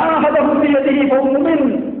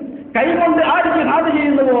കൈകൊണ്ട് ആര് ജിഹാദ്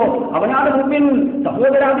ചെയ്യുന്നുവോ അവനാണ് മുഅ്മിൻ.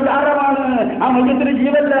 സഹോദരാ വിചാരമാണ്, ആ മയ്യത്തിന്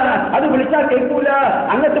ജീവല്ല, അത് വിളിച്ചാൽ കേൾക്കൂല,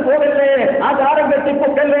 അങ്ങോട്ട് പോകല്ലേ, ആ ദാരം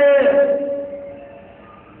കെട്ടിപ്പൊക്കല്ലേ,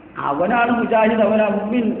 അവനാണ് മുജാഹിദ്, അവനാ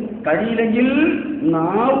മുഅ്മിൻ. കഴിയില്ലെങ്കിൽ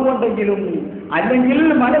നാവ് കൊണ്ടെങ്കിലും അല്ലെങ്കിൽ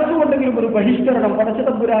മനസ്സുകൊണ്ടെങ്കിലും ഒരു ബഹിഷ്കരണം.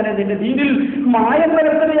 പടച്ചതമ്പുരാനെ നിന്റെ ദീനിൽ മായം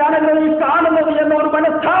വരുത്തുകയാണല്ലോ ഈ കാണുന്നത് എന്ന ഒരു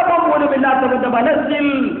മനസ്താപം പോലുമില്ലാത്തവന്റെ മനസ്സിൽ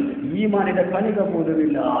ഈമാനിന്റെ കണിക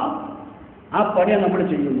പോലുമില്ല. ആ പണിയാണ് നമ്മൾ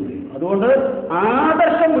ചെയ്യുന്നത്. അതുകൊണ്ട്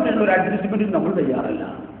ആദർശം വിട്ടിട്ടുള്ള ഒരു അഡ്ജസ്റ്റ്മെന്റിന് നമ്മൾ തയ്യാറല്ല.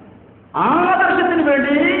 ആദർശത്തിന്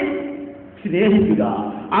വേണ്ടി സ്നേഹിക്കുക,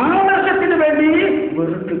 ആദർശത്തിന് വേണ്ടി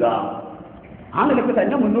വെറുക്കുക. ആ നിലക്ക്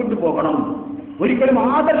തന്നെ മുന്നോട്ട് പോകണം. ഒരിക്കലും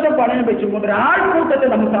ആദർശം പണയം വെച്ചുകൊണ്ട് ഒരാൾക്കൂട്ടത്തെ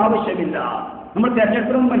നമുക്ക് ആവശ്യമില്ല. നമ്മൾ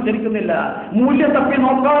തെരഞ്ഞെടുപ്പിനും മത്സരിക്കുന്നില്ല, മൂല്യം തപ്പി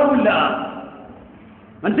നോക്കാറുമില്ല.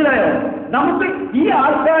 മനസ്സിലായോ? നമുക്ക് ഈ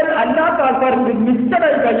ആൾക്കാർ അല്ലാത്ത ആൾക്കാർ കൂടി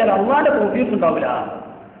മിക്സഡായി കഴിഞ്ഞാൽ അള്ളാന്റെ തൗഫീഖ് ഉണ്ടാവില്ല.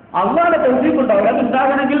 അള്ളാന്റെ തൗഫീഖ് ഉണ്ടാവില്ല.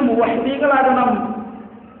 അതുണ്ടാകണമെങ്കിൽ മുവഹ്ഹിദീകളാകണം.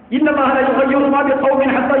 ഇന്നല്ലാഹ ലാ യുഗയ്യിറു മാ ബിഖൗമിൻ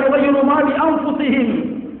ഹത്താ യുഗയ്യിറു മാ ബിഅൻഫുസിഹിം.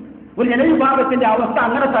 ഒരു ജനവിഭാഗത്തിന്റെ അവസ്ഥ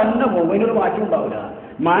അങ്ങനെ തന്നെ പോകും, അതിനൊരു മാറ്റം ഉണ്ടാവില്ല.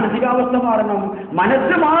 മാനസികാവസ്ഥ മാറണം.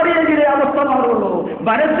 മനസ്സ് മാറിയെങ്കിലേ അവസ്ഥ മാറുള്ളൂ.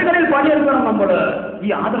 മനസ്സുകളിൽ പണിയെടുക്കണം. നമ്മൾ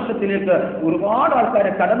ഈ ആദർശത്തിലേക്ക് ഒരുപാട്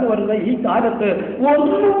ആൾക്കാരെ കടന്നു വരുന്ന ഈ കാലത്ത്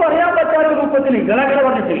ഒന്നും പറയാൻ പറ്റാത്ത രൂപത്തിൽ ഗളഗള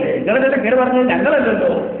പറഞ്ഞിട്ടില്ലേ, ഗളഗള കേട് പറഞ്ഞത്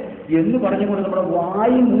ഞങ്ങളല്ലല്ലോ എന്ന് പറഞ്ഞുകൊണ്ട് നമ്മുടെ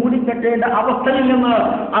വായി മൂടിക്കെട്ടേണ്ട അവസ്ഥയിൽ നിന്ന്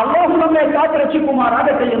അല്ലാഹു നമ്മെ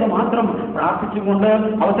കാത്തുരക്ഷിക്കുമാറാകട്ടെ എന്ന് മാത്രം പ്രാർത്ഥിച്ചുകൊണ്ട്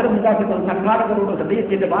അവസരം ഉണ്ടാക്കുന്ന സംഘാടകരോട്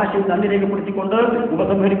ഹൃദയത്തിന്റെ ഭാഷയിൽ നന്ദി രേഖപ്പെടുത്തിക്കൊണ്ട്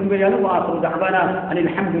ഉപസംഹരിക്കുകയാണ്. വാസു ദഅവാന അനിൽ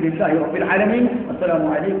ഹംദുലില്ലാഹി റബ്ബിൽ ആലമീൻ. അസ്സലാമു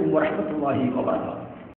അലൈക്കും വറഹ്മത്തുള്ളാഹി വബറകാതുഹു.